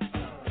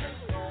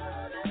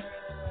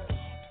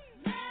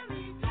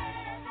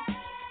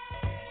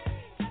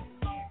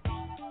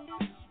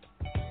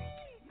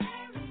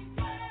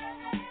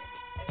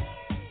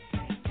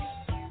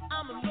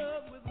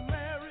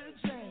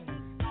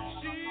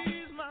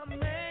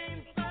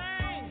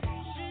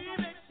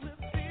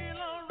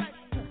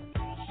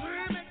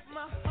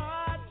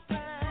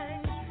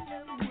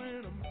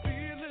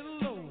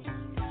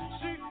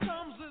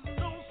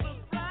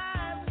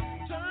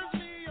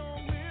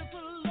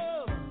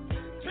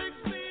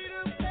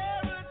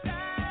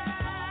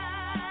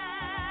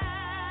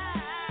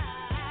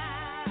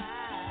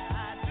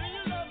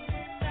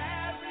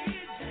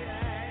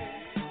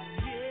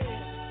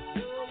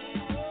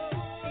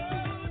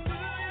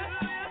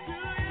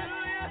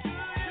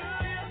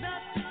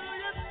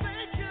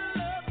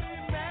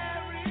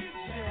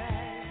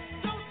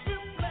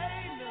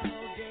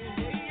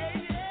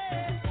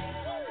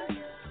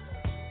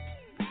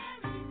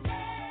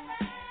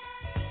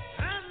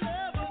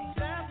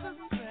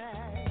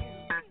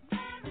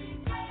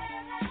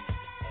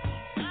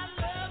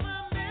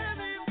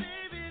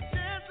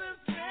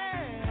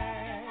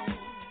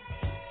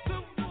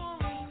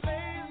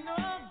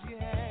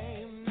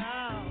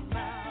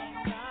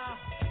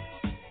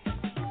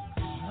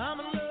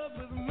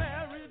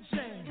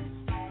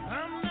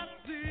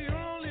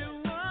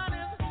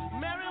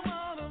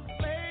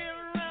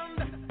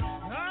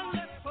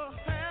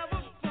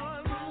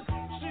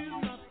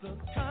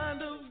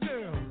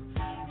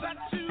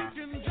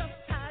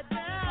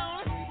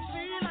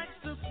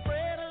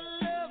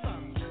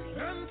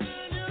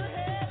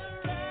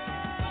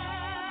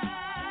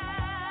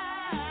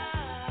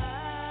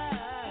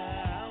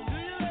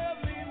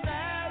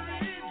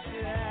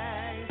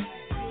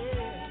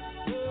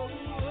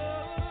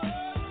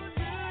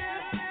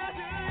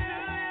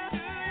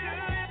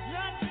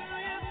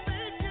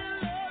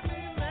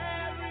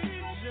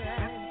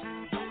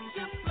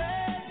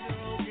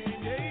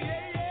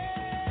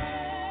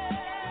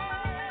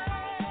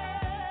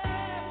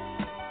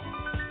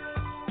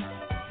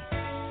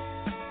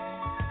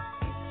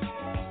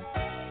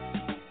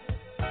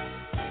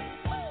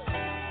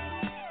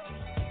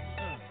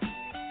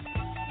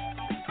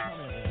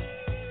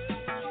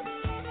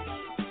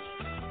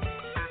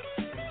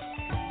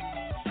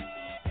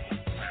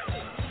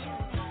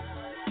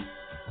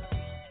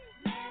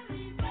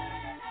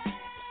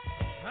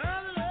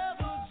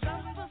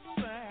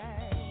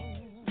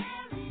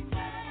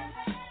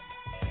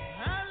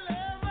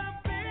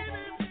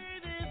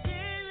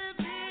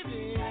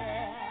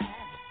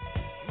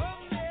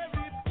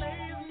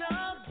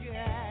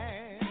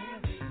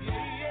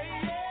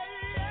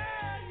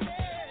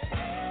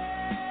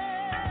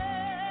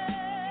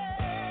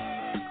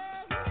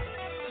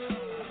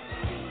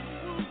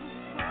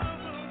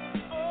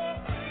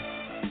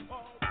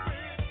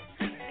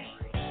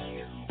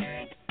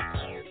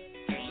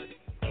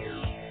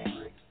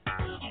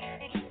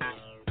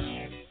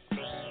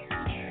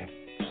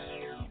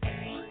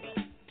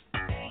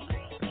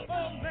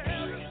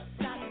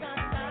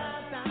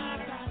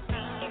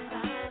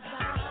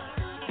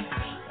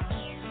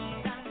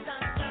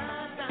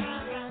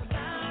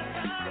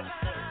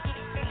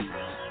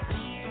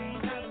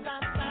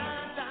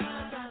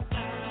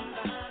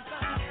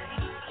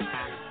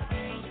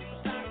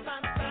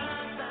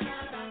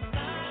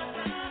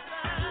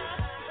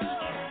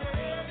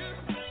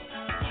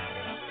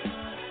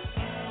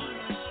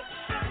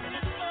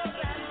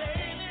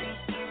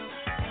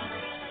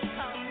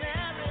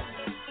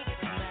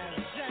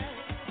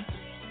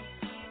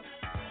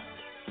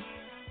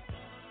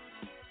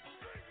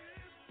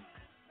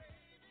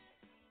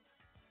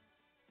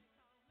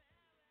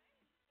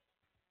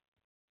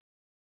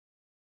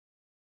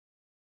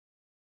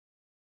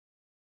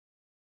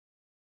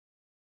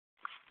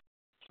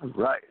 All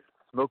right.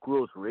 Smoke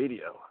Rules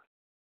Radio.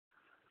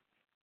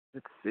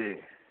 Let's see.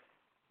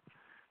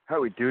 How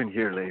are we doing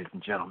here, ladies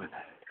and gentlemen?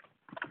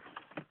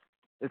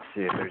 Let's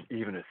see if there's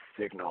even a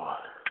signal.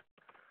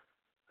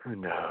 Who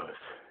knows?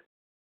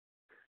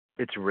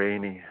 It's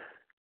rainy.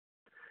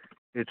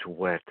 It's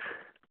wet.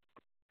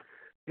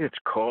 It's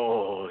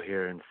cold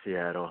here in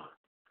Seattle.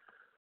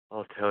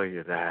 I'll tell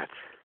you that.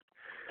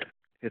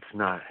 It's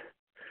not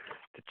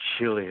the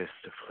chilliest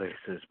of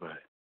places, but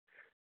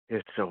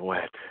it's so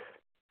wet.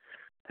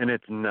 And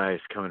it's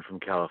nice coming from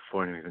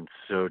California. We've been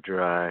so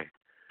dry.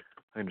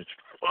 I can just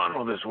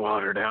funnel this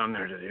water down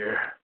there to the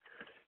air.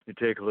 You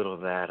take a little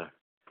of that,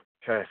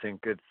 try to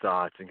think good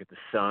thoughts, and get the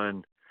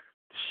sun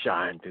to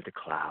shine through the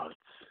clouds.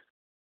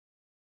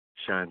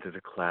 Shine through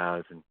the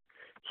clouds. And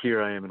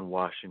here I am in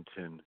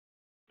Washington,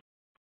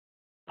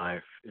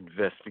 live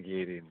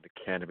investigating the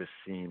cannabis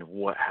scene of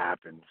what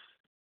happens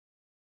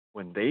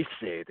when they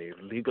say they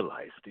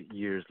legalized it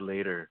years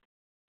later,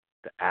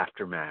 the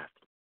aftermath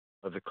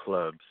of the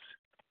clubs,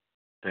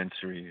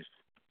 dispensaries.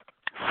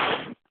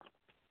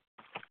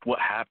 What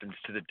happens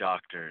to the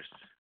doctors?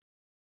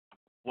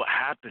 What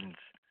happens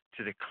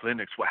to the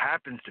clinics? What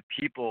happens to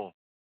people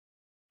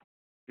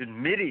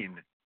admitting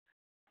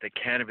that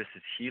cannabis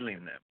is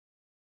healing them?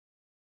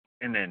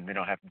 And then they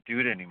don't have to do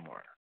it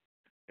anymore.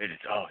 It's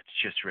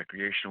just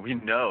recreational. We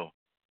know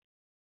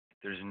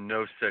there's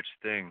no such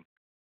thing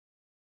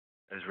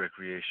as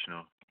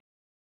recreational.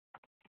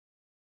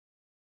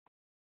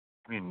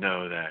 We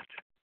know that.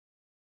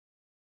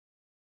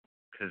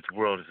 Because the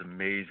world is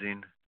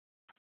amazing.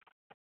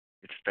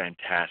 It's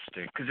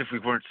fantastic. Because if we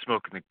weren't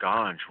smoking the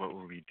ganj, what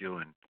were we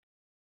doing?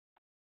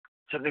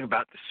 Something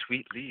about the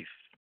sweet leaf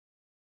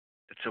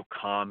that's so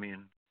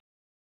calming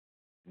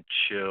and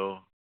chill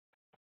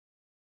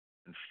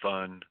and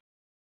fun.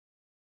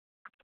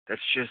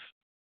 That's just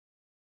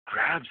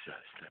grabs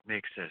us. That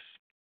makes us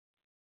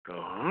go,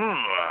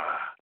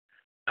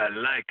 I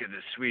like the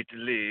sweet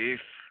leaf.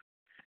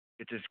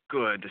 It is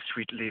good. The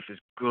sweet leaf is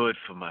good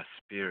for my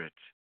spirit.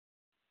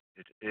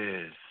 It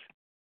is.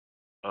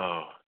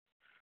 Oh,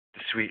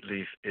 the sweet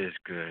leaf is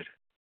good.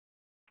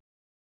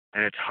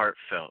 And it's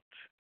heartfelt.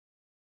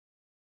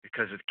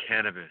 Because with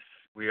cannabis,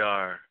 we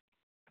are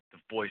the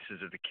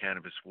voices of the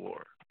cannabis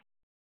war.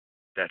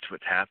 That's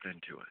what's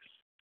happening to us.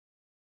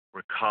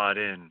 We're caught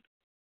in,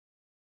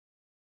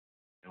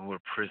 and we're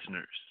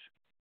prisoners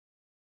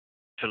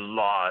to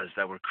laws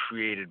that were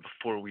created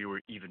before we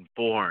were even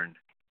born,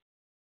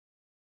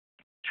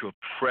 to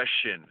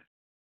oppression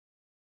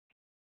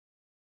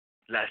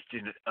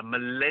lasting a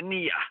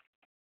millennia.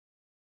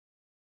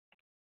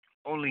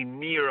 Only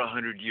near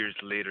 100 years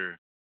later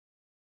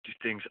do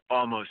things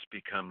almost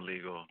become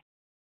legal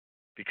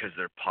because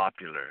they're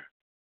popular.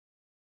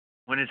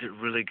 When is it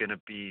really going to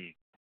be?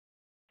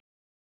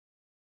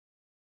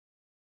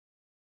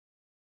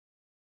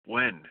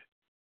 When?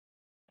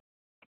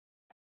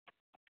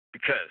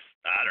 Because,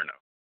 I don't know.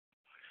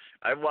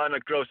 I want to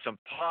grow some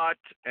pot,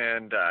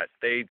 and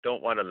they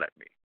don't want to let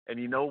me. And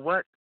you know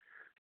what?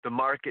 The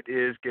market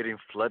is getting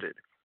flooded.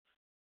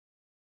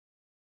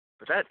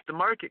 But the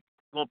market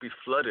won't be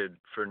flooded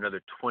for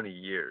another 20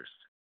 years.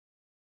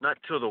 Not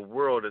till the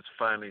world has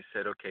finally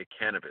said, okay,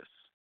 cannabis.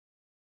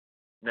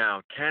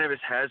 Now, cannabis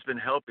has been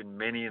helping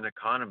many an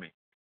economy.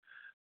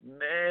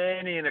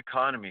 Many an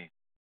economy.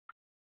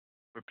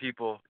 Where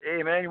people,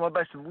 hey man, you want to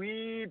buy some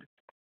weed?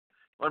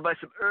 Want to buy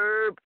some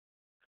herb?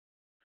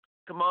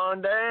 Come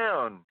on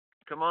down.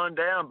 Come on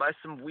down. Buy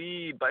some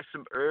weed. Buy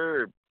some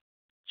herb.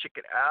 Check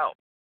it out.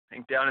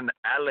 Hang down in the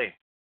alley.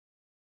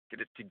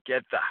 Get it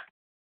together.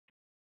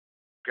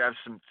 Grab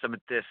some of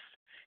this.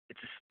 It's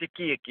a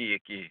sticky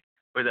icky.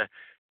 Or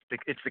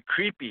it's the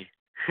creepy.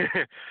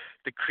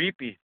 The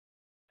creepy.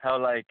 How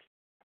like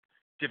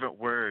different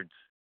words.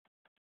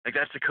 Like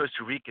that's the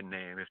Costa Rican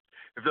name.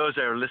 If those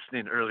that are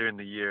listening earlier in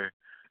the year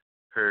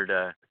heard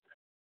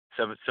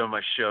some of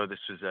my show, this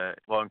was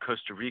in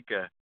Costa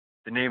Rica,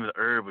 the name of the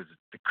herb was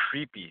the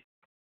creepy.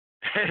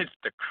 It's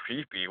the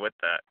creepy. What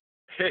the?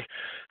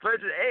 But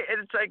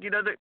it's like,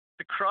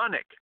 the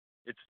chronic.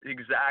 It's the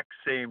exact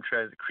same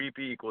trend. The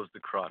creepy equals the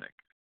chronic.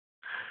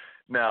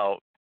 Now,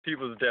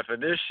 people's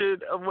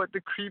definition of what the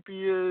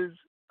creepy is,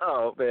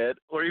 oh man,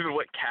 or even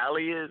what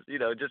Cali is,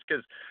 just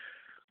because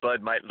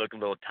bud might look a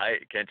little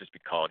tight, it can't just be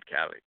called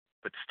Cali.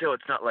 But still,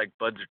 it's not like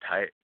buds are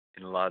tight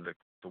in a lot of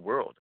the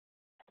world.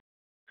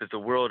 Because the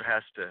world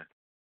has to,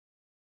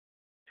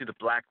 through the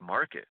black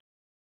market,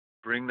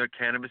 bring their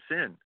cannabis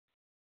in.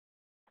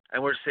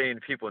 And we're saying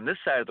people in this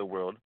side of the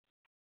world,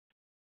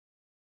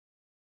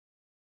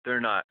 they're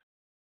not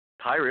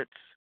pirates,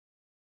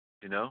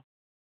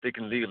 They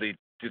can legally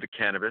do the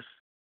cannabis.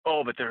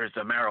 Oh, but there's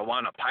the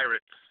marijuana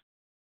pirates,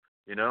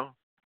 Where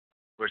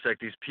it's like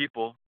these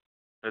people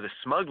are the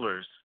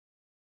smugglers,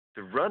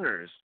 the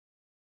runners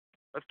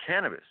of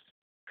cannabis.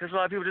 Because a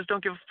lot of people just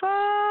don't give a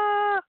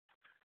fuck.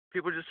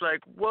 People are just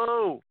like,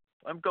 whoa,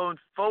 I'm going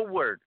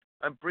forward.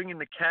 I'm bringing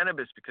the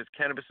cannabis because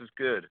cannabis is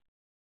good.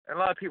 And a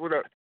lot of people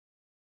that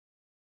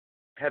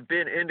have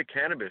been into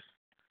cannabis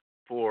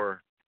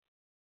for,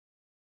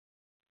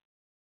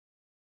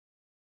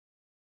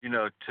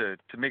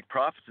 to make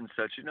profits and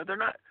such, they're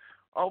not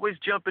always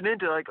jumping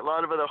into like a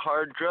lot of other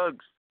hard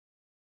drugs.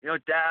 You know,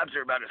 dabs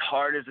are about as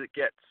hard as it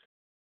gets.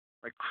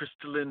 Like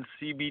crystalline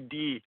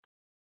CBD.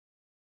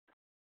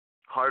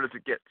 Hard as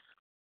it gets.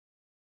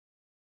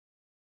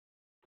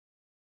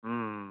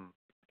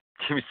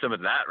 Give me some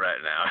of that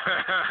right now.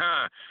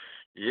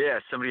 Yeah,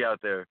 somebody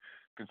out there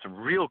getting some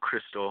real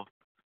crystal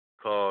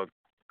called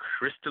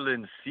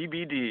crystalline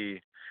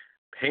CBD.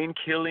 Pain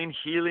killing,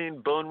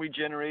 healing, bone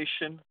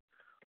regeneration.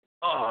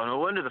 Oh, no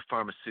wonder the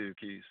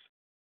pharmaceuticals.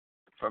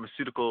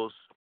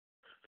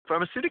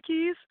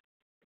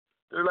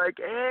 They're like,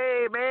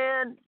 hey,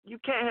 man, you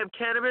can't have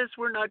cannabis.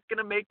 We're not going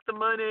to make the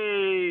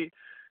money.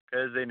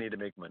 Because they need to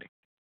make money.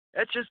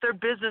 That's just their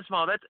business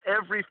model. That's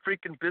every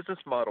freaking business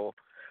model.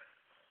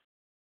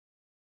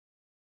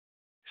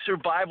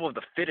 Survival of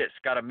the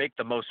fittest. Got to make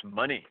the most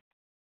money.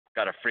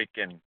 Got to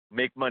freaking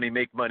make money,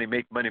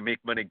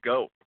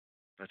 go.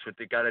 That's what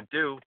they got to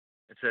do.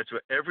 That's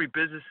what every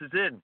business is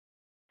in.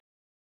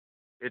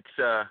 It's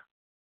a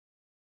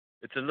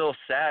little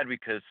sad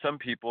because some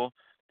people,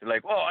 they're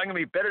like, oh, I'm going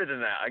to be better than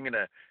that. I'm going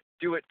to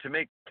do it to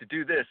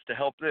do this, to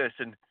help this.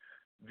 And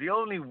the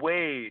only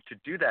way to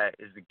do that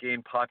is to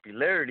gain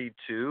popularity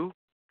to,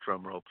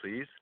 drum roll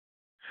please,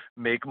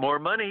 make more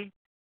money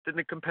than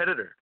the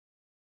competitor.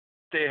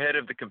 Stay ahead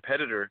of the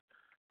competitor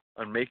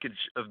on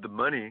makage of the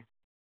money.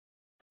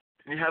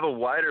 And you have a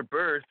wider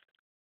berth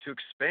to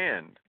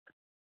expand,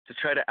 to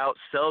try to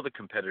outsell the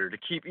competitor, to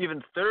keep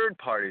even third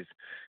parties.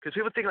 Because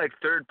people think like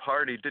third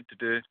party,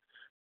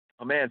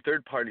 oh man,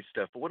 third party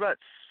stuff. But what about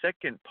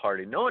second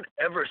party? No one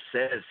ever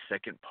says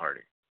second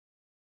party.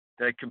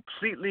 They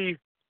completely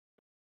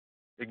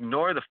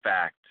ignore the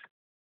fact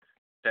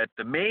that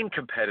the main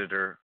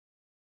competitor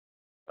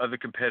of the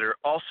competitor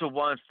also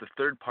wants the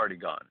third party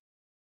gone.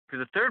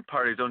 Because the third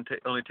party is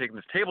only taking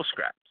this table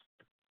scraps.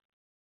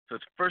 So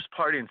it's first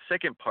party and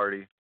second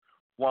party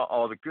want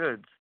all the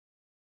goods.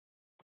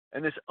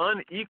 And this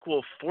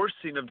unequal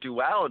forcing of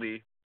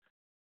duality,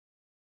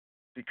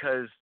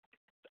 because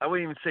I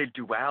wouldn't even say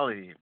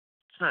duality.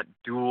 It's not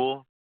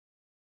dual.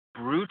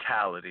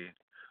 Brutality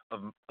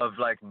of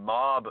like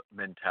mob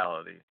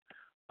mentality,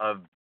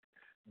 of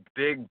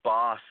big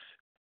boss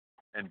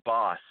and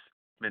boss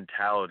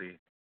mentality,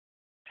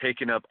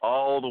 taking up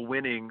all the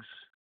winnings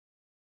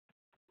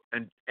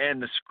and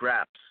the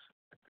scraps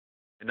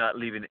and not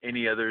leaving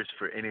any others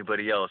for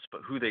anybody else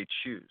but who they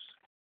choose.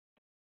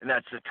 And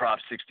that's the Prop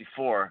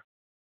 64,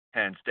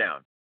 hands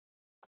down.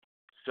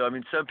 So, I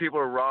mean, some people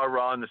are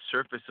raw on the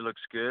surface. It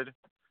looks good.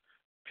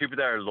 People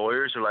that are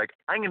lawyers are like,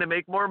 I'm going to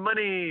make more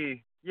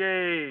money.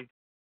 Yay.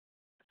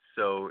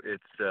 So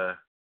it's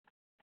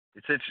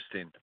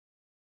interesting,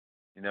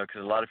 you know,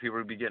 because a lot of people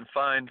are getting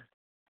fined.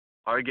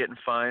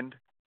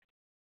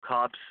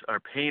 Cops are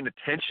paying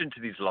attention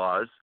to these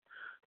laws.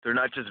 They're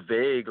not just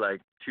vague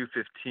like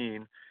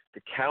 215.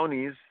 The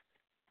counties,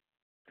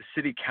 the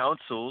city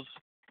councils,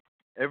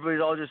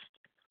 everybody's all just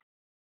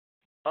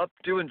up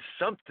doing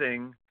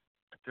something.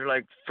 They're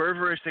like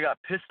fervorish. They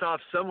got pissed off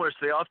somewhere, so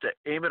they all have to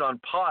aim it on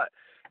pot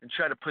and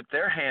try to put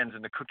their hands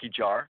in the cookie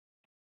jar.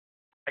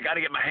 I got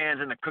to get my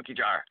hands in the cookie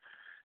jar.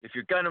 If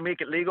you're going to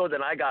make it legal,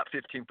 then I got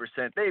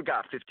 15%. They've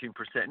got 15%.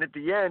 And at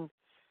the end,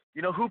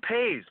 you know, who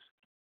pays?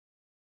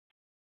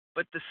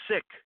 But the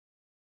sick,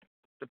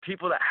 the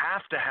people that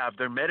have to have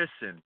their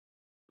medicine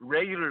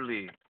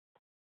regularly.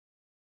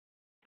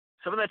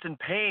 Someone that's in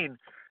pain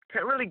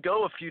can't really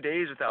go a few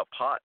days without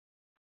pot.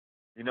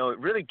 You know, it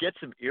really gets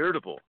them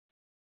irritable.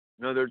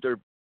 You know, their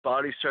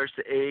body starts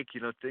to ache.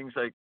 You know, things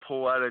like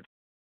pull out of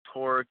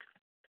torque.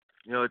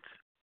 You know, it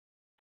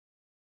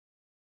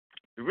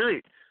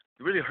really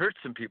hurts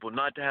some people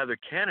not to have their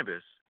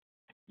cannabis,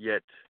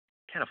 yet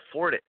can't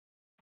afford it.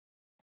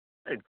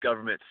 Like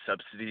government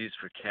subsidies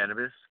for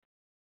cannabis.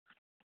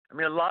 I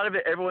mean, a lot of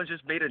it, everyone's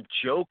just made a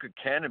joke of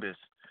cannabis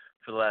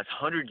for the last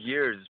 100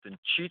 years. It's been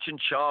Cheech and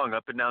Chong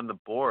up and down the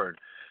board.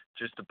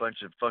 Just a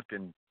bunch of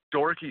fucking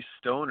dorky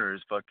stoners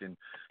fucking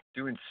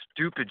doing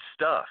stupid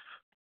stuff.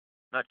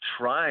 Not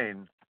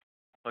trying,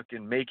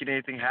 fucking making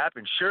anything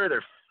happen. Sure,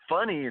 they're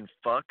funny and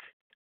fuck.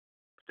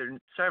 But they're,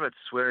 sorry about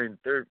swearing,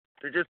 they're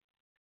just,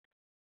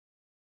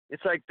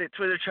 it's like, that's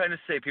what they're trying to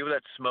say. People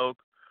that smoke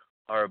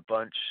are a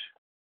bunch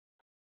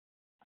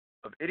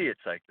of idiots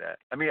like that.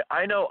 I mean,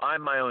 I know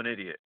I'm my own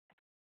idiot.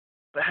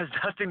 But it has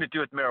nothing to do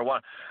with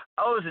marijuana.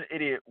 I was an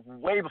idiot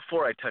way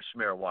before I touched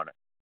marijuana.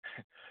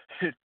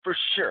 For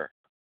sure.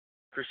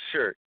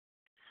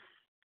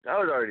 I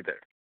was already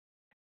there.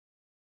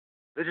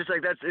 It's just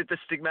like, that's it. The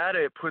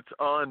stigmata it puts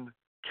on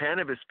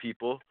cannabis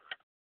people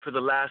for the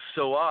last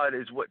so odd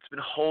is what's been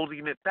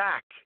holding it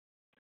back.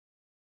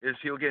 Is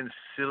people getting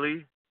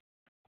silly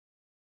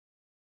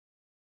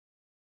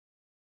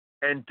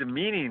and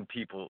demeaning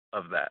people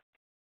of that.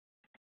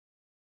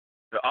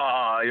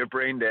 You're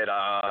brain dead.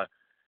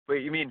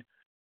 Wait, you mean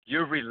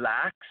you're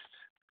relaxed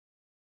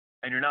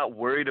and you're not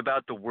worried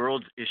about the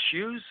world's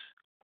issues?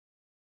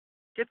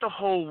 Get the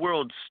whole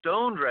world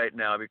stoned right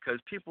now because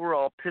people were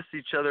all pissed at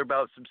each other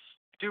about some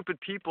stupid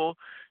people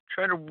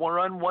trying to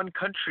run one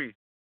country,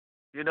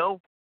 you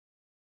know?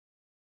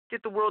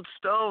 Get the world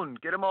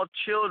stoned. Get them all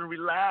chilled and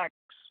relax.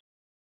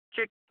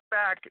 Kick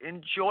back.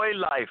 Enjoy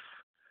life.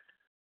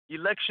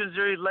 Elections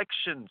are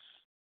elections.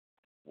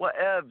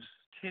 Whatevs.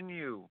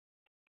 Continue.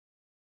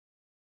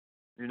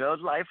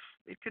 Life,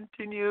 it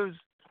continues.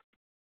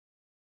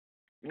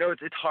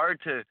 It's hard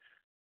to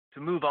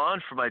move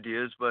on from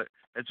ideas, but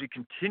as we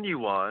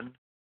continue on,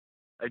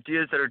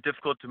 ideas that are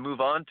difficult to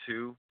move on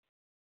to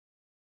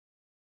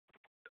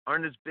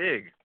aren't as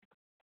big.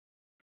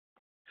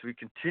 So we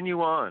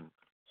continue on.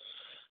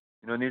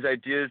 And these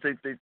ideas,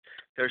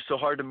 they're so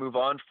hard to move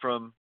on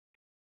from,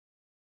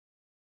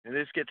 and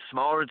they just get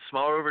smaller and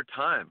smaller over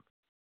time.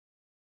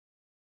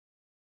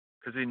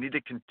 Because we need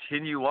to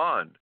continue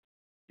on.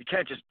 You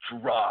can't just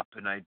drop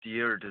an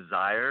idea or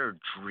desire or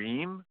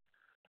dream.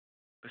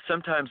 But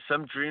sometimes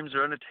some dreams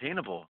are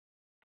unattainable.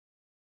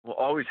 We'll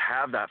always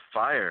have that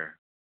fire,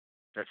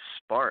 that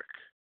spark,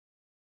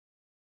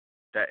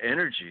 that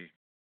energy.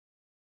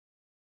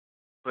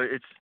 But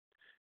it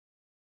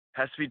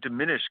has to be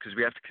diminished because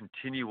we have to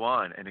continue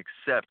on and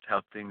accept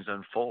how things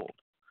unfold.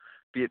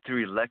 Be it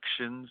through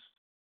elections,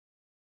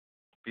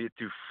 be it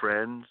through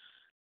friends,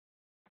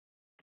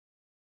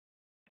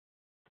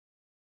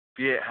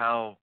 be it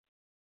how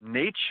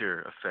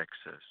nature affects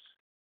us,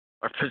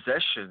 our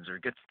possessions, or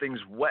gets things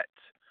wet,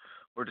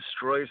 or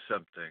destroys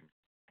something.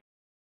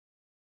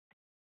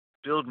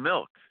 Spilled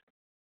milk.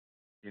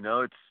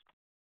 It's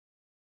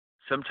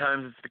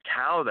sometimes it's the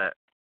cow that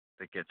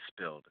gets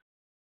spilled.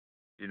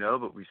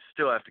 But we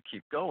still have to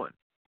keep going.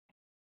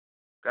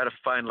 Got to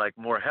find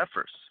more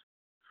heifers.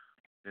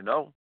 There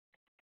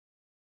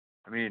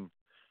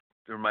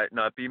might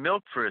not be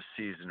milk for a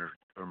season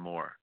or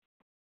more.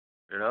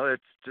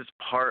 It's just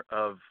part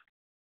of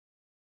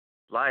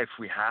life.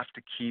 We have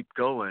to keep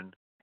going.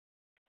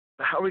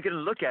 But how are we going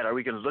to look at it? Are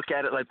we going to look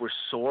at it like we're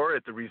sore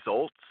at the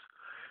results?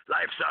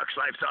 Life sucks.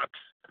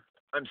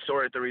 I'm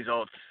sore at the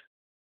results.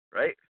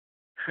 Right?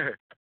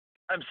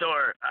 I'm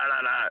sore.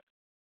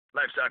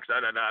 Life sucks.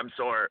 I'm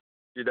sore.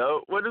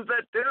 What does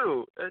that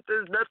do? It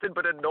does nothing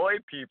but annoy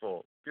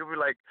people. People are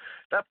like,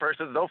 that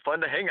person's no fun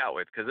to hang out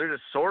with because they're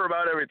just sore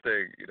about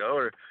everything,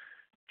 or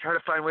try to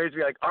find ways to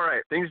be like, all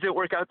right, things didn't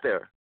work out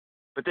there,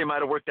 but they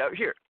might have worked out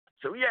here.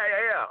 So yeah.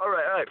 All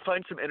right.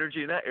 Find some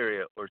energy in that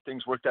area. Or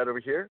things worked out over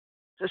here.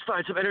 Just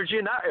find some energy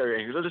in that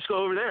area. Let's just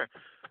go over there.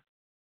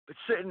 But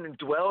sitting and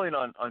dwelling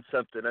on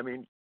something,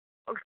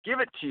 I'll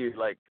give it to you.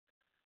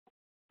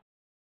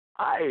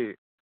 I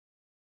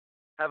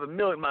have a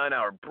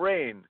 1,000,000-mile-an-hour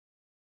brain,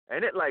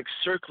 and it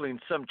circling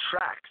some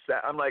tracks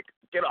that I'm like,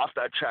 get off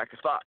that track of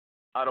thought.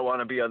 I don't want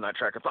to be on that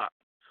track of thought.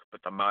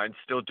 But the mind's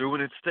still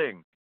doing its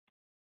thing.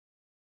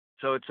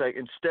 So it's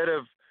instead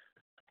of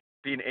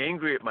being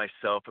angry at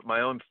myself, at my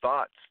own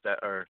thoughts that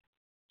are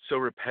so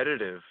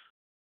repetitive,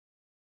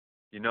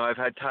 I've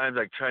had times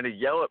trying to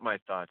yell at my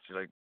thoughts.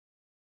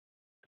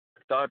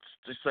 Thoughts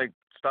just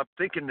stop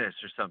thinking this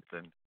or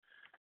something.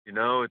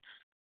 It's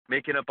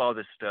making up all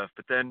this stuff.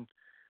 But then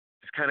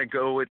just kind of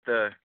go with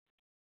the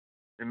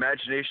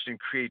imagination and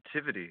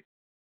creativity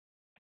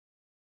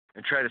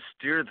and try to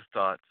steer the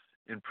thoughts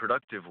in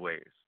productive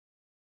ways.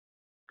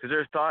 Because there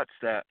are thoughts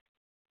that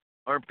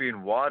aren't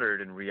being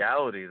watered in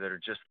reality that are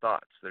just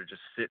thoughts. They're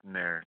just sitting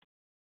there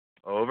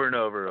over and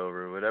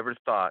over, whatever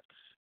thoughts,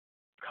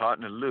 caught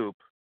in a loop,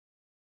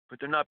 but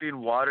they're not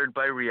being watered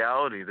by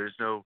reality. There's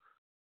no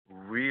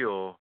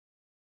real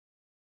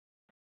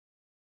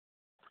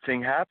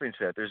thing happening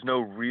to that. There's no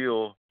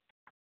real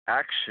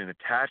action,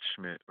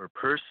 attachment, or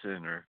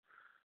person, or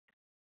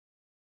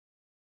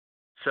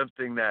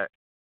something that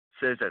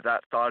says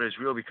that thought is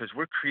real, because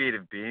we're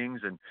creative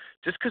beings, and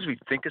just because we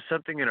think of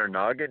something in our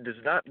noggin does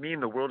not mean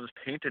the world is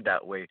painted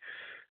that way.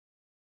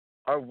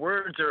 Our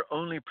words are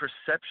only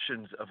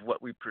perceptions of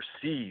what we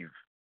perceive.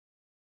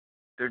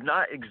 They're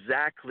not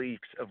exactly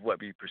of what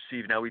we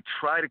perceive. Now, we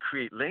try to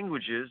create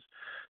languages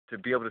to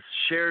be able to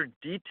share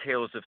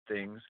details of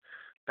things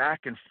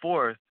back and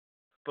forth,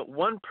 but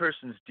one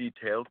person's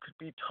detail could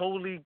be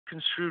totally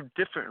construed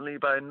differently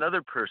by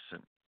another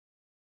person.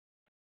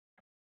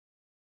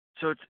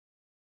 So it's,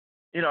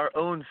 in our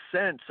own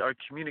sense, our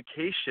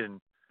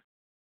communication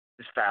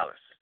is phallus.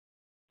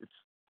 It's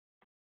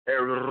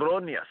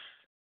erroneous.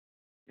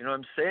 You know what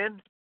I'm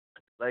saying?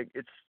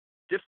 It's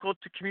difficult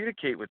to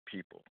communicate with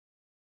people.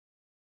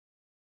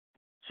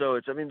 So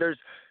there's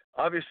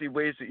obviously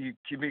ways that you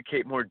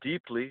communicate more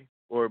deeply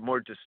or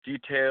more just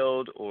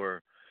detailed,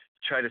 or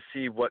try to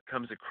see what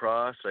comes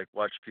across,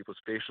 watch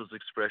people's facial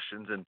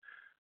expressions. And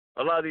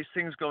a lot of these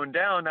things going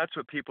down, that's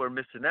what people are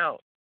missing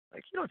out.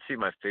 You don't see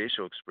my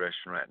facial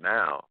expression right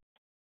now.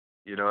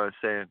 You know what I'm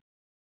saying?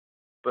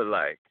 But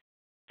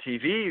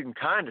TV, you can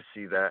kind of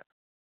see that.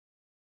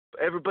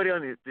 But everybody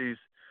on these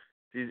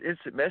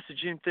instant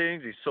messaging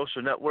things, these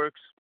social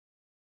networks,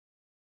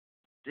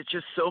 it's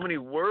just so many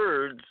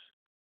words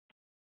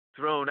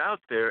thrown out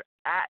there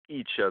at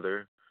each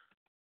other,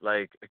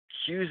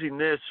 accusing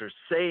this or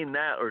saying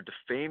that or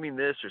defaming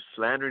this or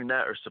slandering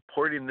that or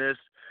supporting this.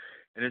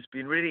 And it's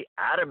being really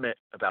adamant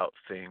about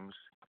things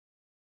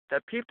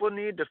that people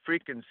need to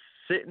freaking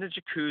sit in the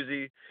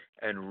jacuzzi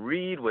and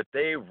read what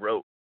they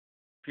wrote.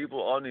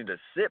 People all need to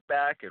sit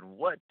back and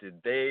what did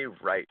they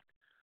write?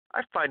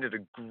 I find it a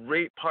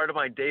great part of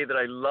my day that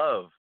I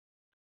love,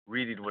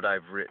 reading what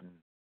I've written,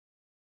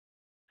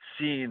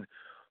 seeing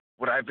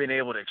what I've been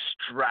able to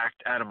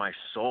extract out of my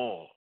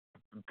soul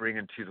and bring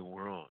into the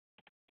world.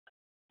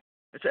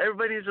 And so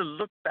everybody needs to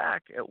look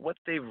back at what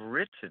they've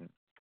written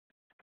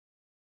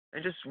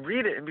and just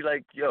read it and be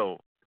like,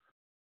 yo,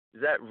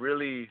 is that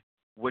really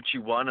what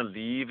you want to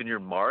leave in your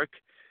mark?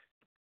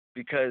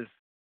 Because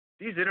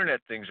these internet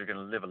things are going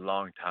to live a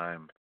long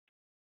time.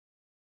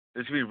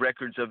 There's going to be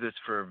records of this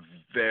for a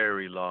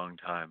very long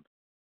time.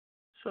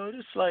 So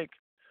just like,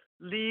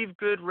 leave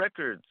good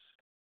records.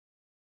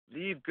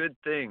 Leave good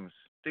things,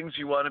 things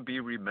you want to be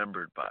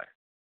remembered by.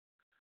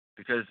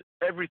 Because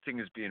everything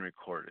is being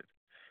recorded.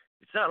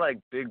 It's not like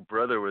Big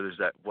Brother where there's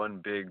that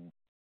one big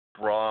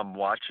Brahm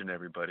watching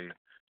everybody,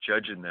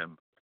 judging them.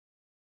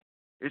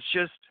 It's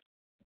just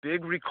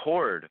big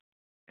record.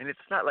 And it's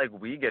not like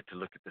we get to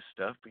look at this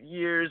stuff, but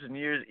years and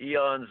years,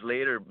 eons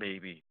later,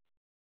 maybe,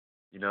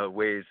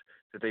 ways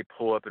that they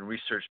pull up and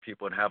research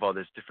people and have all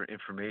this different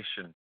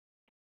information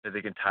that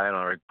they can tie on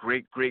our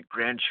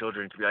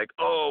great-great-grandchildren to be like,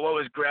 oh, what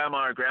was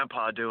grandma or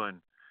grandpa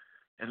doing?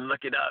 And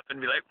look it up and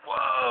be like,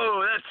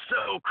 whoa, that's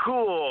so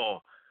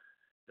cool.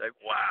 Like,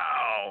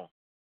 wow.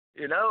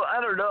 I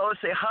don't know.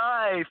 Say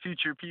hi,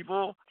 future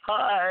people.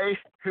 Hi,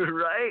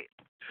 right?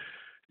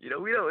 We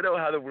don't know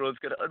how the world's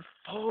going to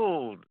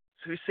unfold.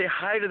 So we say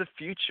hi to the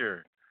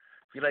future.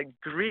 We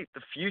greet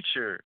the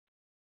future,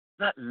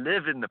 not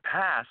live in the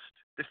past.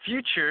 The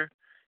future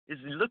is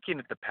looking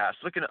at the past,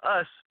 looking at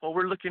us while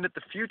we're looking at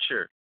the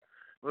future.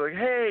 We're like,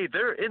 hey,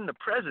 they're in the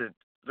present,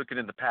 looking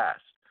in the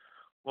past.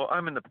 Well,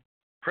 I'm in the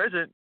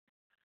present,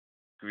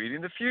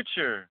 greeting the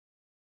future.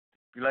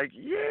 Be like,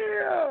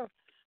 yeah,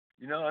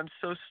 I'm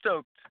so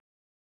stoked.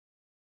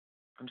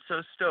 I'm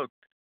so stoked.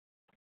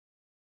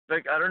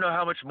 I don't know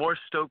how much more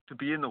stoked to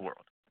be in the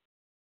world.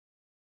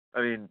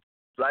 I mean,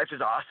 life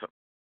is awesome.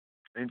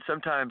 And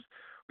sometimes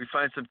we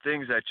find some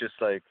things that just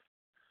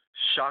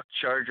shock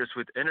charge us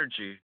with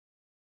energy.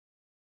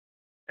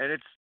 And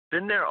it's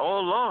been there all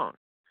along.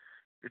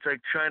 It's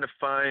like trying to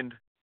find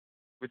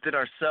within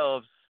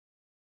ourselves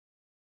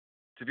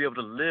to be able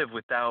to live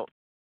without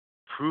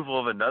approval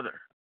of another.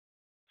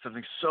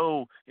 Something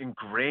so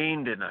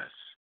ingrained in us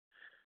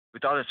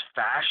with all this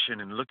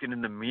fashion and looking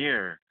in the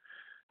mirror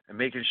and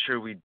making sure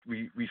we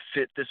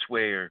fit this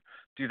way or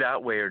do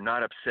that way or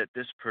not upset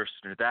this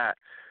person or that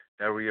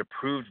we're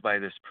approved by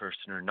this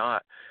person or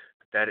not,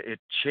 that it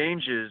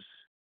changes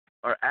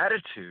our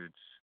attitudes.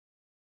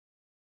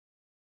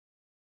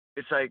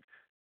 It's like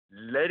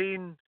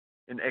letting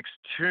an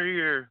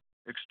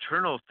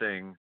external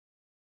thing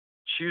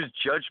choose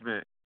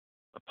judgment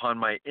upon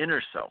my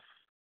inner self.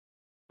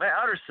 My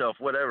outer self,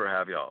 whatever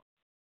have y'all.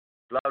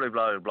 Blah, blah,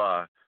 blah, blah,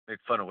 blah. Make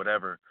fun of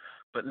whatever.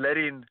 But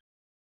letting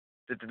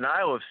the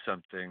denial of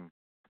something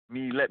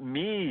let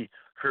me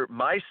hurt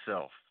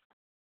myself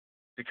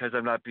because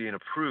I'm not being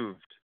approved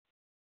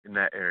in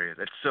that area.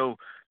 That's so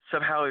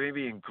somehow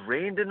maybe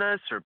ingrained in us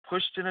or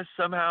pushed in us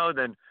somehow.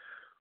 Then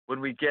when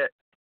we get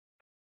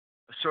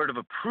a sort of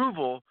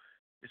approval,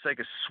 it's like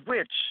a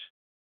switch.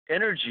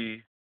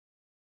 Energy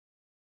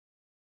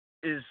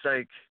is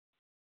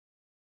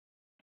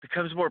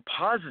becomes more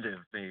positive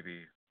maybe.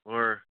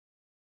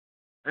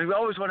 And we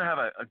always want to have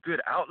a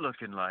good outlook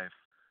in life.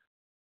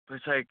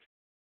 But it's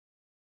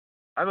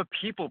I'm a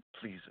people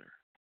pleaser.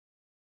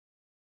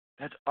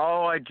 That's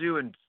all I do,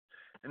 and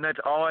that's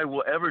all I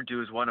will ever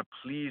do is want to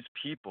please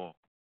people.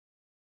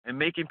 And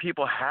making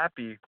people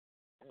happy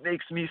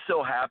makes me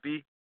so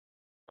happy.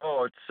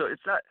 Oh,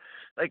 it's not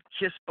like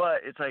kiss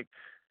butt. It's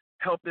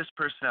help this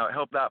person out,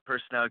 help that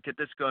person out, get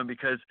this going,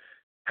 because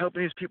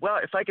helping these people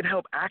out, if I can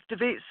help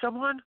activate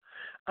someone,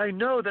 I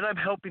know that I'm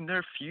helping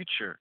their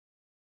future.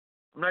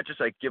 I'm not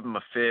just give them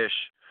a fish,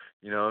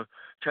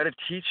 try to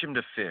teach them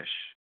to fish.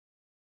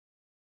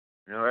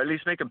 Or at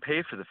least make them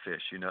pay for the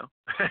fish,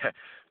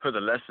 for the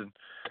lesson.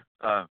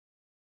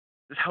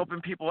 Just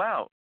helping people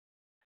out.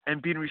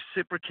 And being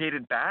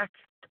reciprocated back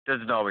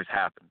doesn't always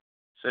happen,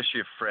 especially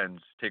if friends.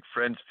 Take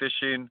friends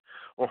fishing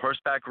or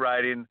horseback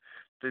riding.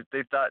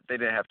 They thought they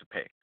didn't have to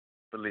pay.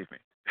 Believe me.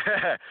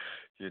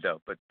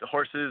 But the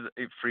horses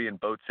ain't free and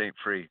boats ain't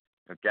free.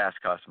 Gas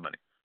costs money.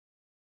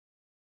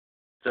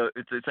 So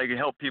it's you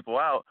help people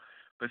out,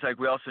 but it's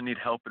we also need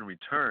help in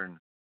return.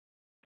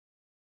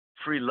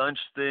 Free lunch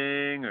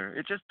thing, or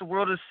it's just the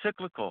world is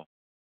cyclical.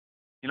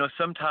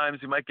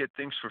 Sometimes we might get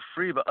things for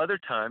free, but other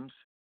times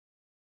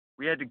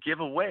we had to give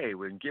away.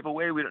 We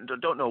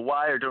don't know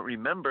why or don't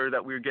remember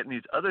that we were getting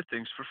these other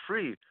things for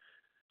free.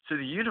 So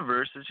the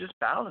universe is just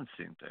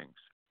balancing things.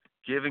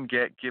 Give and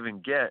get, give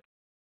and get.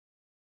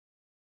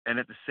 And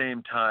at the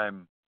same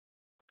time,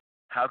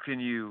 how can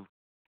you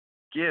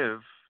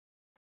give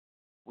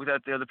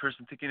without the other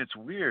person thinking it's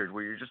weird,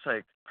 where you're just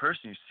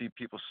you see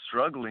people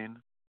struggling,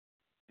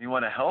 you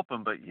want to help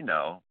them, but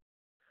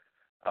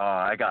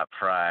I got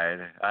pride,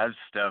 I'm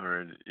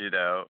stubborn,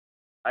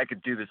 I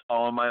could do this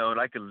all on my own.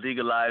 I could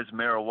legalize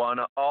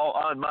marijuana all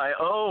on my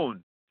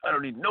own. I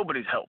don't need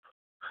nobody's help.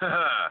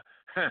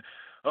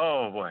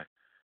 Oh, boy.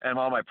 And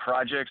all my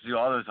projects, do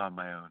all those on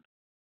my own.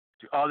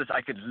 Do all this,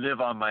 I could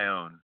live on my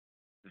own.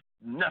 There's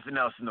nothing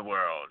else in the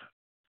world.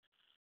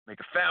 Make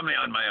a family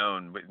on my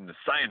own in the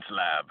science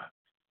lab.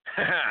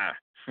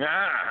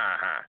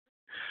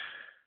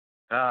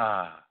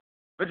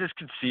 But just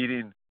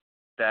conceding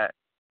that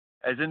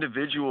as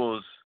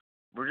individuals,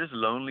 we're just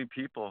lonely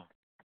people.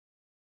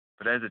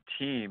 But as a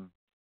team,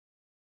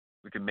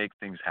 we can make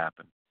things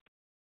happen.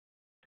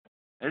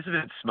 This has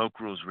been Smoke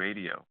Rules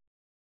Radio,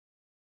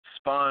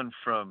 spawned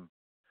from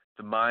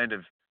the mind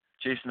of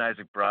Jason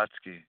Isaac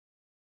Brodsky,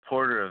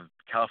 porter of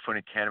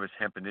California Cannabis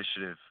Hemp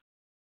Initiative,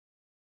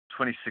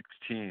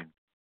 2016,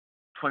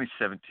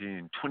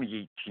 2017,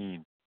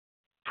 2018,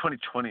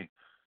 2020,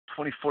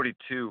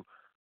 2042,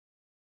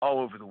 all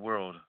over the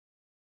world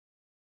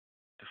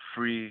to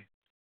free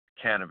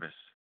cannabis.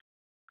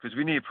 Because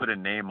we need to put a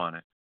name on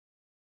it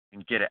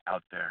and get it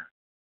out there.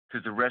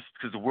 Because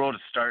the world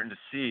is starting to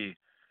see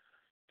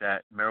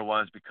that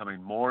marijuana is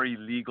becoming more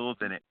illegal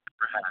than it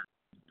ever has.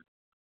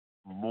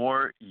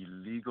 More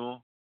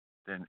illegal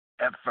than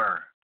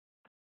ever.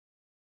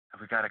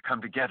 And we got to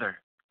come together.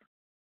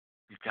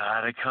 We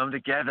got to come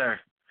together.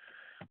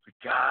 We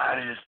got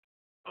to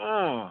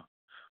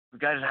we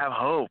got to have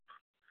hope.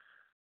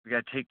 We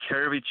got to take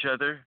care of each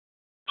other,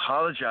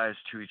 apologize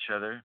to each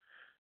other,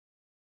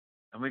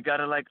 and we got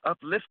to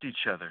uplift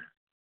each other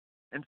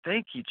and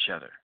thank each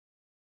other.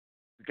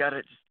 We got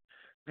to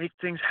make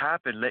things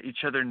happen, let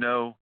each other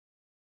know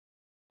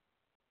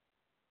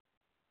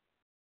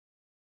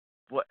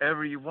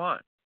whatever you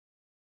want.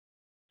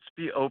 Just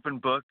be open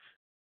book.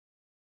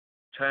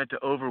 Trying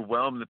to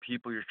overwhelm the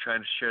people you're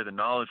trying to share the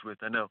knowledge with.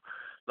 I know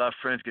a lot of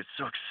friends get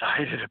so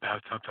excited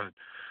about something.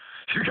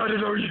 You gotta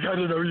know, you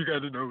gotta know, you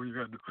gotta know, you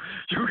gotta know.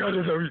 You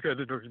gotta know, you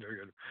gotta know, you gotta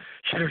know.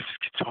 You know, just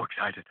get so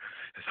excited.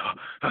 It's,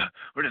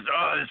 we're just,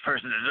 this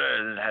person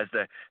has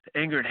the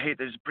anger and hate.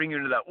 They just bring you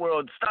into that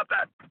world. Stop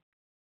that.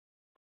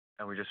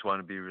 And we just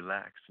want to be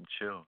relaxed and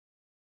chill.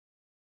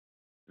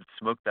 Let's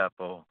smoke that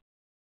bowl.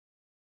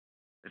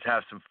 Let's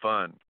have some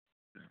fun.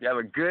 Let's have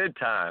a good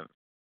time.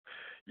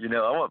 You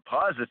know, I want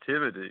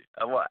positivity.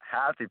 I want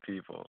happy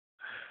people.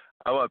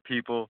 I want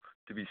people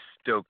to be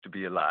stoked to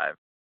be alive.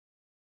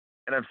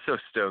 And I'm so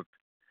stoked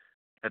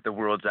that the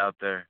world's out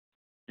there.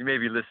 You may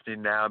be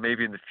listening now,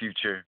 maybe in the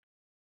future,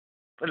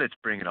 but let's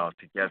bring it all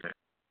together.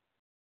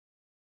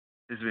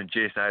 This has been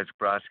Jason Isaac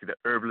Brodsky, the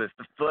herbalist,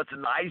 the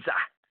fertilizer,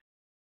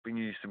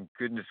 bringing you some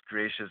goodness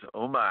gracious,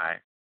 oh my,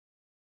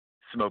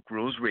 Smoke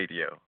Rules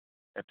Radio,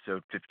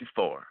 episode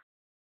 54.